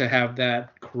means to have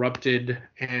that corrupted,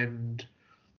 and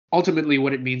ultimately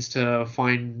what it means to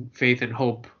find faith and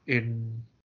hope in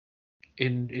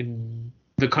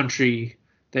the country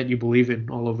that you believe in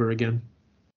all over again.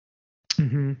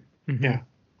 Mm-hmm. Mm-hmm. Yeah.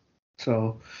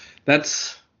 So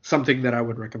that's something that I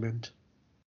would recommend.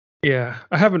 Yeah,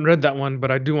 I haven't read that one,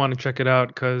 but I do want to check it out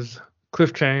because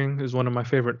Cliff Chang is one of my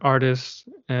favorite artists,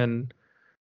 and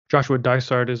Joshua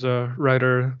Dysart is a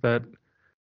writer that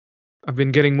I've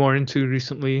been getting more into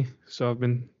recently. So I've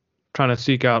been trying to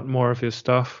seek out more of his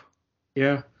stuff.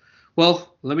 Yeah.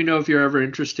 Well, let me know if you're ever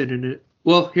interested in it.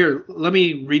 Well, here, let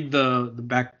me read the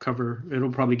back cover.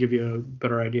 It'll probably give you a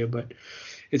better idea, but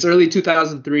it's early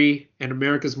 2003, and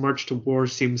America's march to war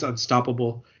seems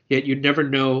unstoppable, yet you'd never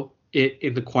know it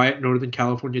in the quiet Northern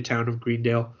California town of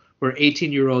Greendale, where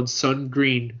 18-year-old Sun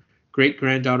Green,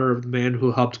 great-granddaughter of the man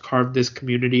who helped carve this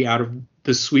community out of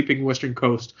the sweeping western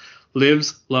coast,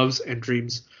 lives, loves, and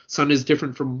dreams. Sun is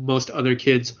different from most other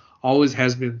kids, always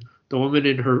has been. The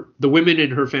women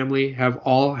in her family have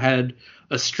all had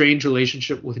a strange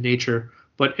relationship with nature,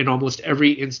 but in almost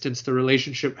every instance the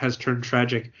relationship has turned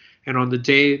tragic. And on the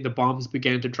day the bombs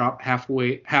began to drop half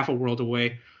a world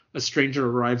away, a stranger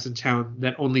arrives in town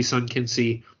that only Sun can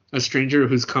see, a stranger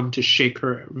who's come to shake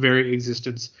her very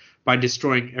existence by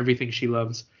destroying everything she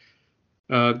loves.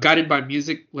 Guided by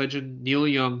music legend Neil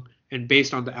Young and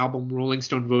based on the album Rolling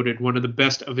Stone voted one of the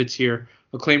best of its year,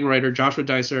 acclaimed writer Joshua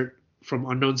Dysart from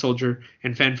Unknown Soldier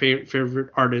and fan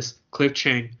favorite artist Cliff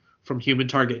Chang from Human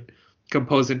Target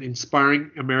compose an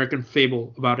inspiring American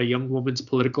fable about a young woman's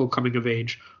political coming of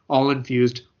age, all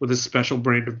infused with a special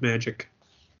brand of magic.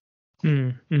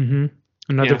 Mm-hmm.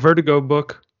 Another Vertigo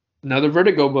book. Another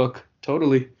Vertigo book,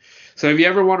 totally. So if you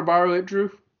ever want to borrow it,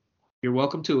 Drew, you're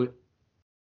welcome to it.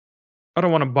 I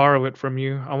don't want to borrow it from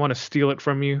you. I want to steal it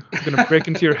from you. I'm going to break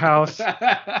into your house,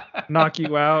 knock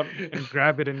you out, and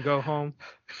grab it and go home.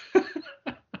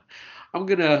 I'm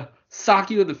going to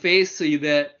sock you in the face so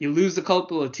that you lose a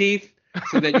couple of teeth,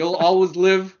 so that you'll always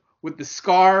live with the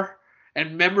scar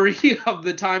and memory of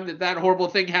the time that horrible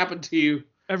thing happened to you.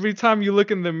 Every time you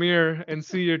look in the mirror and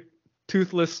see your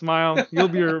toothless smile, you'll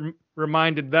be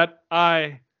reminded that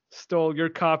I stole your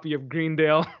copy of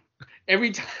Greendale.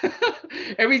 Every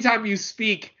time you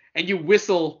speak and you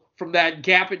whistle from that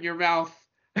gap in your mouth,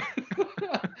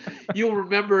 you'll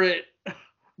remember it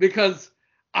because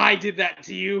I did that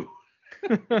to you.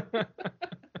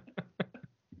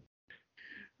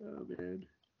 Oh man.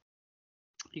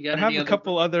 I have a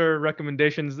couple other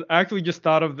recommendations. I actually just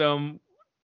thought of them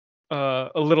a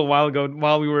little while ago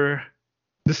while we were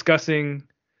discussing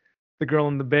The Girl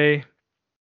in the Bay.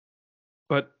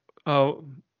 But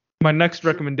my next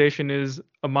recommendation is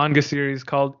a manga series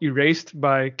called Erased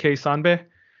by Kei Sanbe.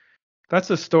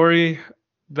 That's a story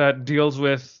that deals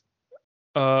with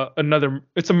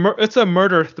it's a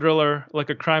murder thriller, like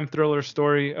a crime thriller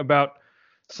story about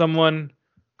someone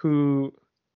who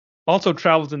also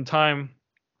travels in time,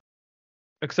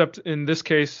 except in this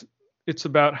case it's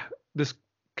about this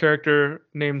character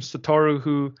named Satoru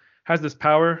who has this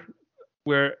power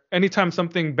where anytime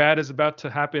something bad is about to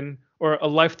happen or a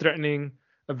life-threatening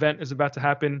event is about to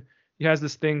happen, he has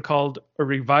this thing called a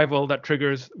revival that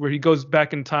triggers where he goes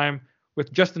back in time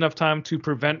with just enough time to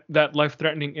prevent that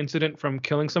life-threatening incident from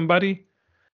killing somebody.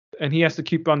 And he has to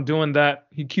keep on doing that.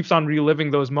 He keeps on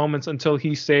reliving those moments until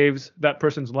he saves that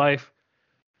person's life.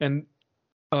 And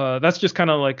that's just kind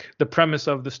of like the premise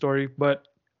of the story. But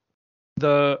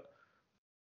the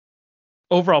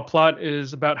overall plot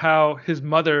is about how his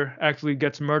mother actually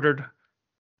gets murdered,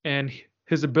 and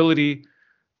his ability,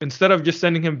 instead of just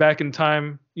sending him back in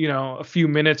time, a few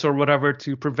minutes or whatever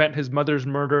to prevent his mother's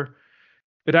murder,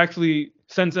 it actually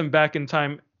sends him back in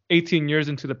time 18 years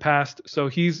into the past. So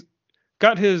he's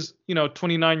got his,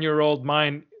 29-year-old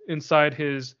mind inside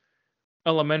his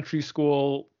elementary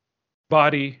school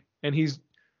body, and he's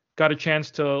got a chance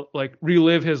to like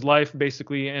relive his life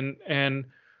basically and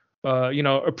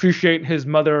appreciate his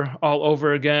mother all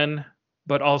over again,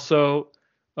 but also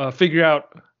figure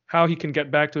out how he can get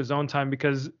back to his own time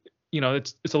because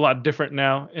it's a lot different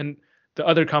now. And the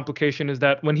other complication is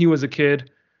that when he was a kid,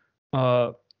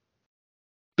 there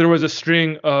was a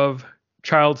string of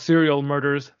child serial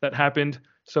murders that happened.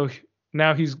 So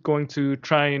now he's going to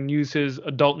try and use his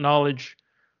adult knowledge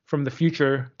from the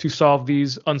future to solve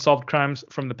these unsolved crimes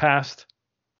from the past.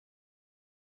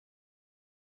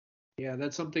 Yeah,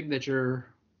 that's something that you're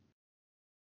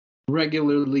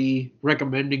regularly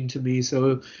recommending to me,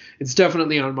 so it's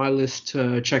definitely on my list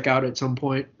to check out at some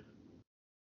point.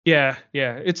 Yeah,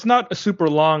 yeah. It's not a super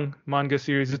long manga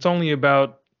series. It's only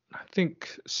about, I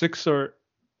think, 6 or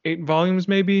 8 volumes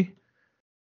maybe.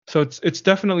 So it's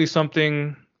definitely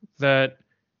something that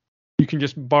you can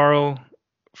just borrow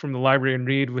from the library and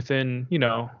read within,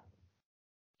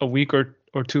 a week or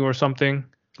two or something.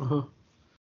 Uh-huh.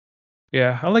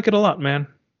 Yeah, I like it a lot, man.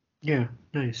 Yeah,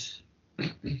 nice.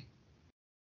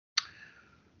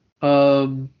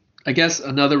 Um, I guess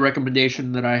another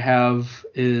recommendation that I have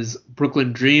is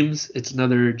Brooklyn Dreams. It's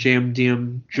another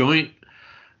JMDM joint,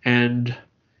 and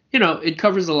it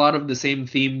covers a lot of the same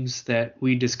themes that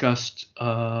we discussed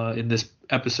in this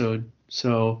episode.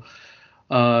 So,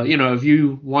 if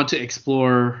you want to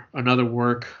explore another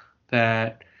work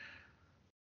that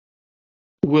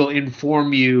will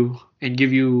inform you and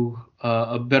give you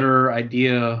a better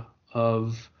idea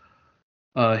of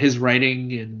his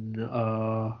writing and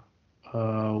uh,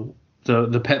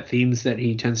 the pet themes that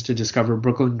he tends to discover.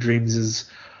 Brooklyn Dreams is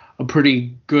a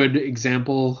pretty good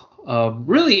example.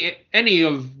 Really, any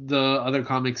of the other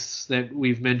comics that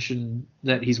we've mentioned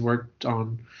that he's worked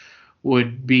on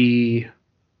would be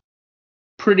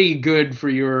pretty good for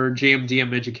your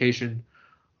JMDM education.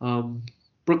 Um,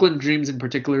 Brooklyn Dreams, in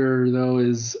particular, though,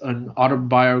 is an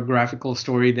autobiographical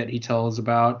story that he tells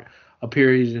about a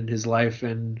period in his life,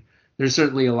 and there's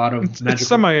certainly a lot of It's magical,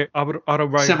 semi semi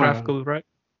autobiographical, right?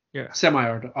 Yeah. semi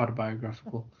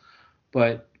autobiographical,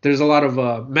 but there's a lot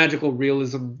of magical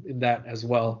realism in that as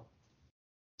well.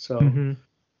 So, hmm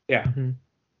yeah. hmm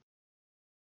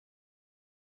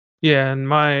Yeah, and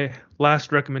my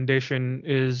last recommendation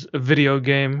is a video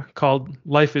game called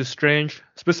Life is Strange,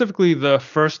 specifically the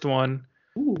first one.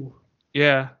 Ooh.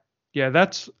 Yeah, yeah,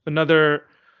 that's another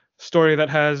story that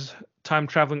has time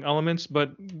traveling elements,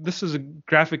 but this is a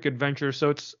graphic adventure, so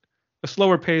it's a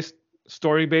slower paced,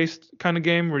 story based kind of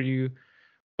game where you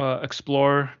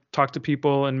explore, talk to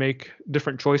people, and make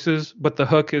different choices. But the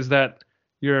hook is that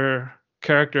your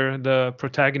character, the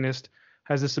protagonist,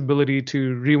 has this ability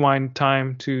to rewind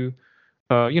time to,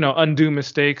 undo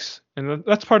mistakes, and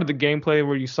that's part of the gameplay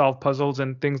where you solve puzzles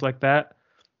and things like that.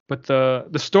 But the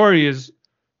story is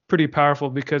pretty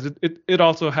powerful because it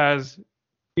also has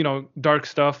dark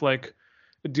stuff, like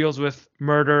it deals with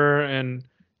murder and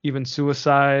even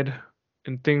suicide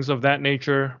and things of that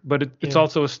nature, but it's Yeah.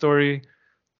 also a story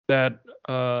that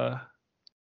uh,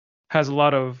 has a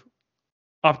lot of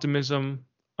optimism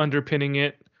underpinning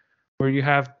it, where you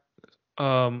have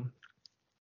um,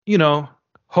 you know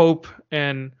hope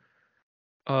and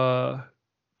uh,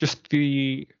 just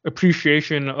the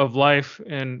appreciation of life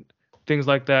and things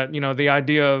like that. The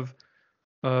idea of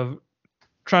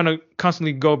trying to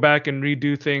constantly go back and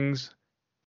redo things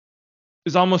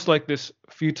is almost like this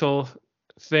futile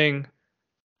thing,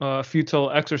 futile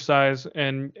exercise,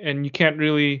 and you can't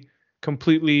really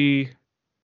completely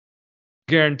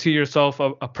guarantee yourself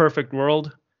a perfect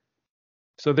world.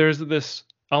 So there's this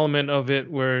element of it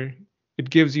where it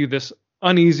gives you this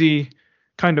uneasy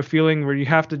kind of feeling where you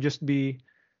have to just be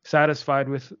satisfied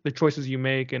with the choices you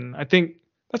make. And I think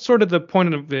that's sort of the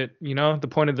point of it. The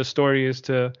point of the story is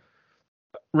to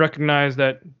recognize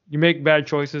that you make bad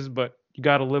choices, but you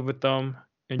got to live with them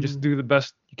and just Mm. do the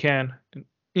best you can. And,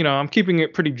 I'm keeping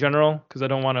it pretty general because I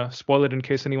don't want to spoil it in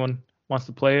case anyone wants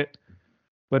to play it.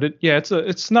 But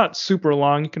it's not super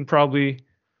long. You can probably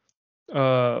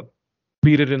uh,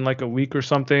 beat it in like a week or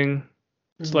something.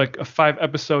 It's Mm. like a 5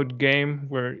 episode game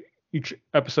where each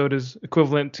episode is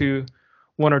equivalent to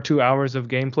 1 or 2 hours of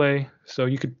gameplay. So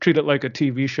you could treat it like a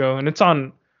TV show, and it's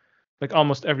on like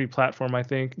almost every platform. I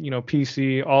think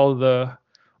PC, all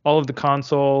of the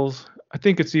consoles. I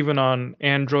think it's even on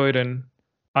Android and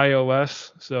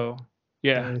iOS. So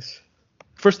yeah, Nice.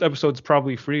 first episode's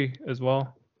probably free as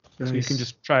well, so you can Nice.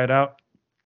 just try it out.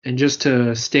 And just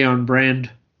to stay on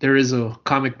brand, there is a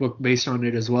comic book based on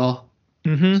it as well.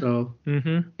 Mhm. So,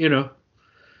 Mhm.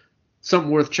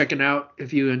 something worth checking out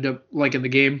if you end up liking the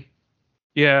game.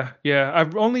 Yeah, yeah.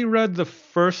 I've only read the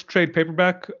first trade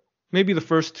paperback, maybe the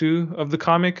first two of the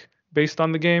comic based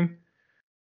on the game.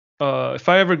 If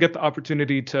I ever get the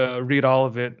opportunity to read all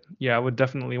of it, yeah, I would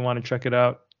definitely want to check it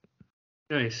out.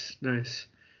 Nice, nice.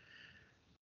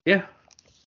 Yeah,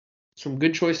 some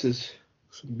good choices.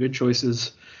 Some good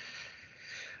choices.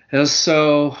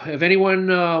 So, if anyone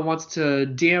wants to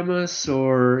DM us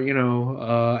or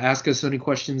ask us any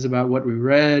questions about what we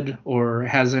read or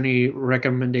has any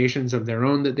recommendations of their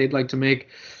own that they'd like to make,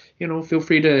 feel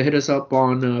free to hit us up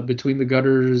on Between the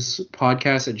Gutters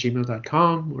podcast at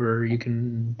gmail.com, or you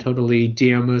can totally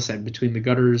DM us at Between the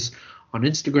Gutters on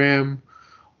Instagram,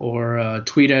 or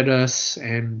tweet at us,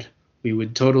 and we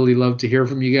would totally love to hear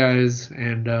from you guys.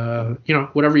 And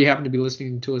whatever you happen to be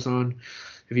listening to us on,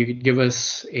 if you could give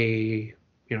us a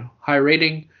high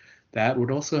rating, that would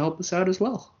also help us out as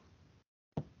well.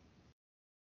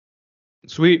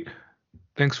 Sweet.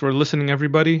 Thanks for listening,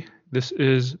 everybody. This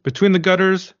is Between the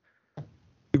Gutters.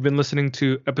 You've been listening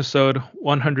to episode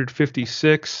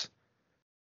 156.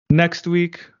 Next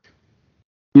week,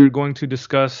 we're going to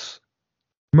discuss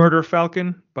Murder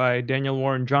Falcon by Daniel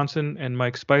Warren Johnson and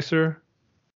Mike Spicer.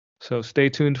 So stay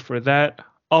tuned for that.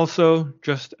 Also,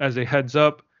 just as a heads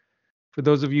up, for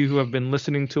those of you who have been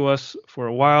listening to us for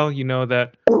a while, you know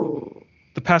that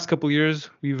the past couple years,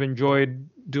 we've enjoyed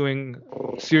doing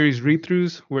series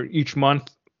read-throughs where each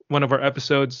month one of our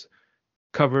episodes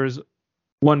covers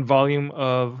one volume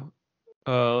of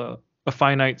a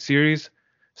finite series.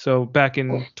 So back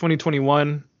in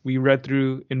 2021, we read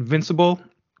through Invincible.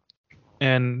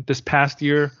 And this past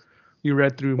year, we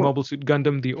read through Mobile Suit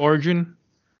Gundam: The Origin.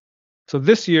 So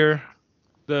this year,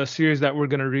 the series that we're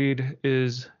going to read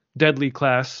is Deadly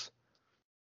Class.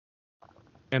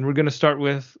 And we're going to start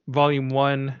with Volume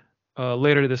 1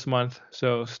 later this month.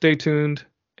 So stay tuned.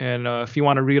 And if you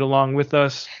want to read along with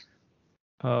us,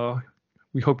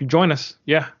 we hope you join us.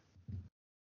 Yeah.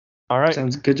 All right.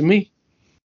 Sounds good to me.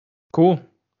 Cool.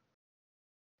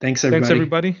 Thanks, everybody. Thanks,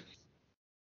 everybody.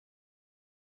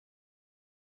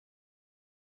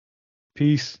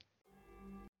 Peace.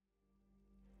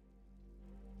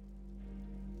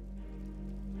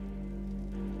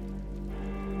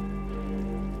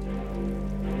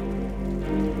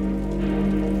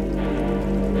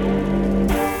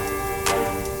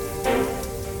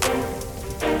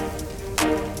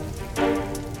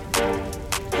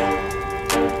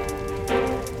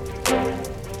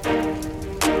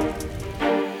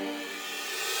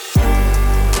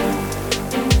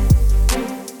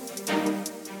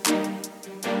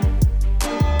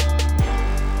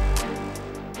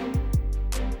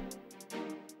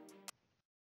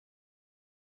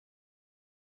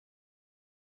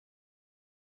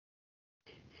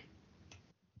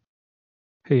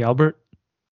 Hey, Albert.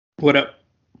 What up?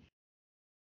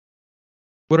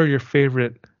 What are your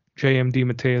favorite J.M.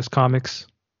 DeMatteis comics?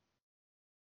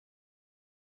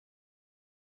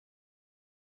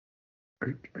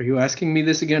 Are you asking me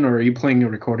this again, or are you playing a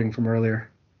recording from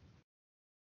earlier?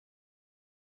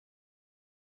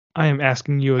 I am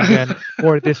asking you again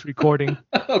for this recording.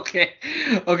 Okay.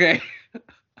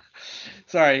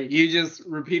 Sorry, you just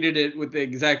repeated it with the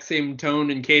exact same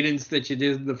tone and cadence that you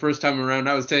did the first time around.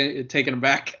 I was taken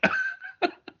aback.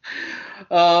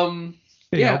 Hey,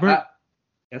 yeah. Albert.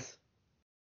 Yes.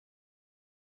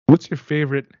 What's your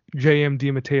favorite J.M.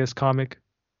 DeMatteis comic?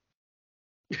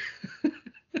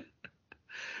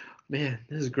 Man,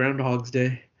 this is Groundhog's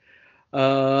Day.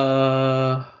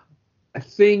 I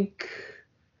think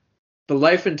The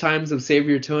Life and Times of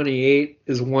Savior 28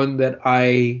 is one that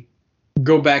I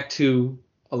go back to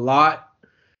a lot.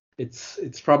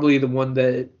 It's probably the one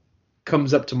that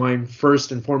comes up to mind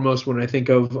first and foremost when I think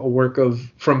of a work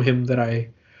from him that I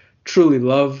truly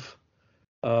love.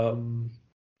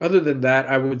 Other than that,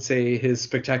 I would say his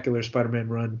Spectacular Spider-Man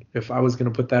run. If I was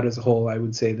going to put that as a whole, I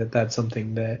would say that that's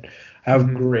something that I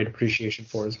have great appreciation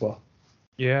for as well.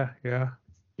 Yeah.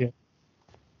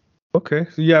 Okay,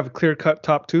 so you have a clear-cut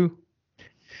top two?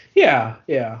 Yeah.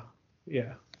 And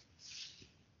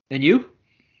you?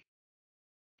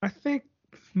 I think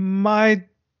my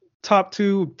top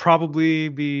two would probably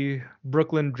be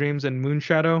Brooklyn Dreams and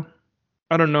Moonshadow.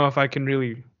 I don't know if I can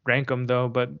really rank them, though,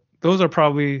 but those are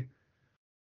probably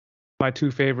my two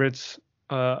favorites.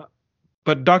 But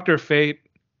Dr. Fate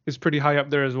is pretty high up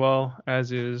there as well,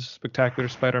 as is Spectacular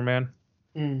Spider-Man.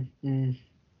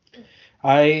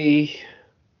 I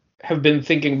have been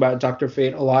thinking about Dr.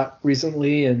 Fate a lot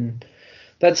recently, and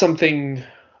that's something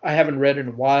I haven't read in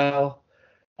a while.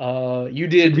 You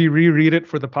did. Should we reread it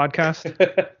for the podcast?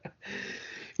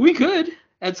 We could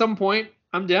at some point.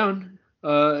 I'm down.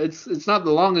 It's not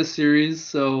the longest series,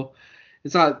 so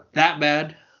it's not that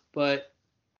bad. But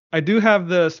I do have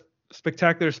the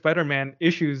Spectacular Spider-Man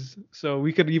issues, so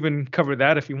we could even cover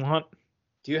that if you want.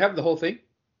 Do you have the whole thing?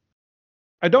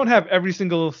 I don't have every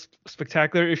single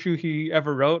Spectacular issue he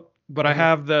ever wrote, but I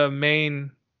have the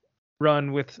main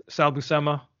run with Sal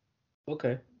Buscema.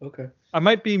 Okay. I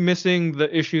might be missing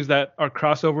the issues that are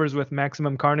crossovers with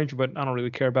Maximum Carnage, but I don't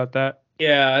really care about that.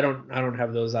 Yeah, I don't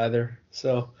have those either.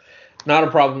 So not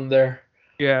a problem there.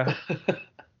 Yeah.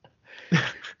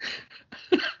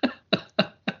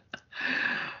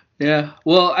 Yeah.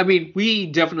 Well, I mean, we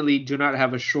definitely do not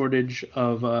have a shortage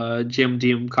of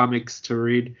JMDM comics to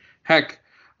read. Heck,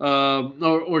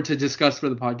 or to discuss for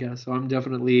the podcast. So I'm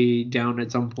definitely down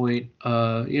at some point.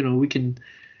 We can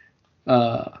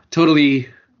totally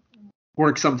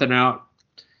work something out.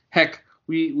 Heck,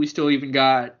 we still even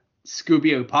got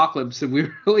Scooby Apocalypse, and we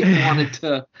really wanted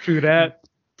to True that.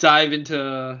 dive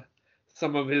into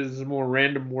some of his more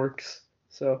random works.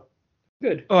 So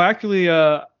good. Oh, actually,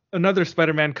 another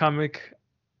Spider-Man comic.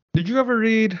 Did you ever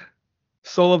read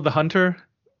Soul of the Hunter?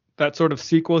 That sort of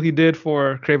sequel he did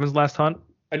for Kraven's Last Hunt?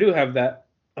 I do have that.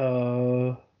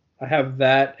 I have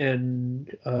that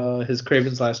and his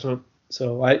Craven's Last Hunt.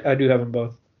 So I do have them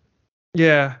both.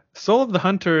 Yeah, Soul of the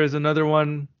Hunter is another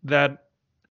one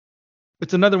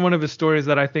it's another one of his stories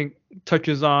that I think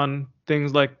touches on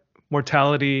things like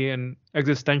mortality and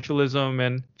existentialism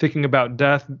and thinking about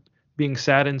death, being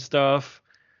sad and stuff,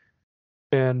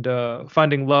 and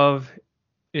finding love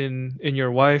in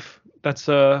your wife. That's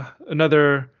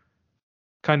another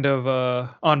kind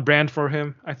of on brand for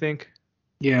him, I think.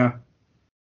 Yeah.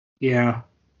 Yeah.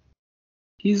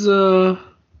 He's good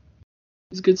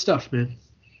stuff, man.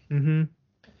 Mm-hmm.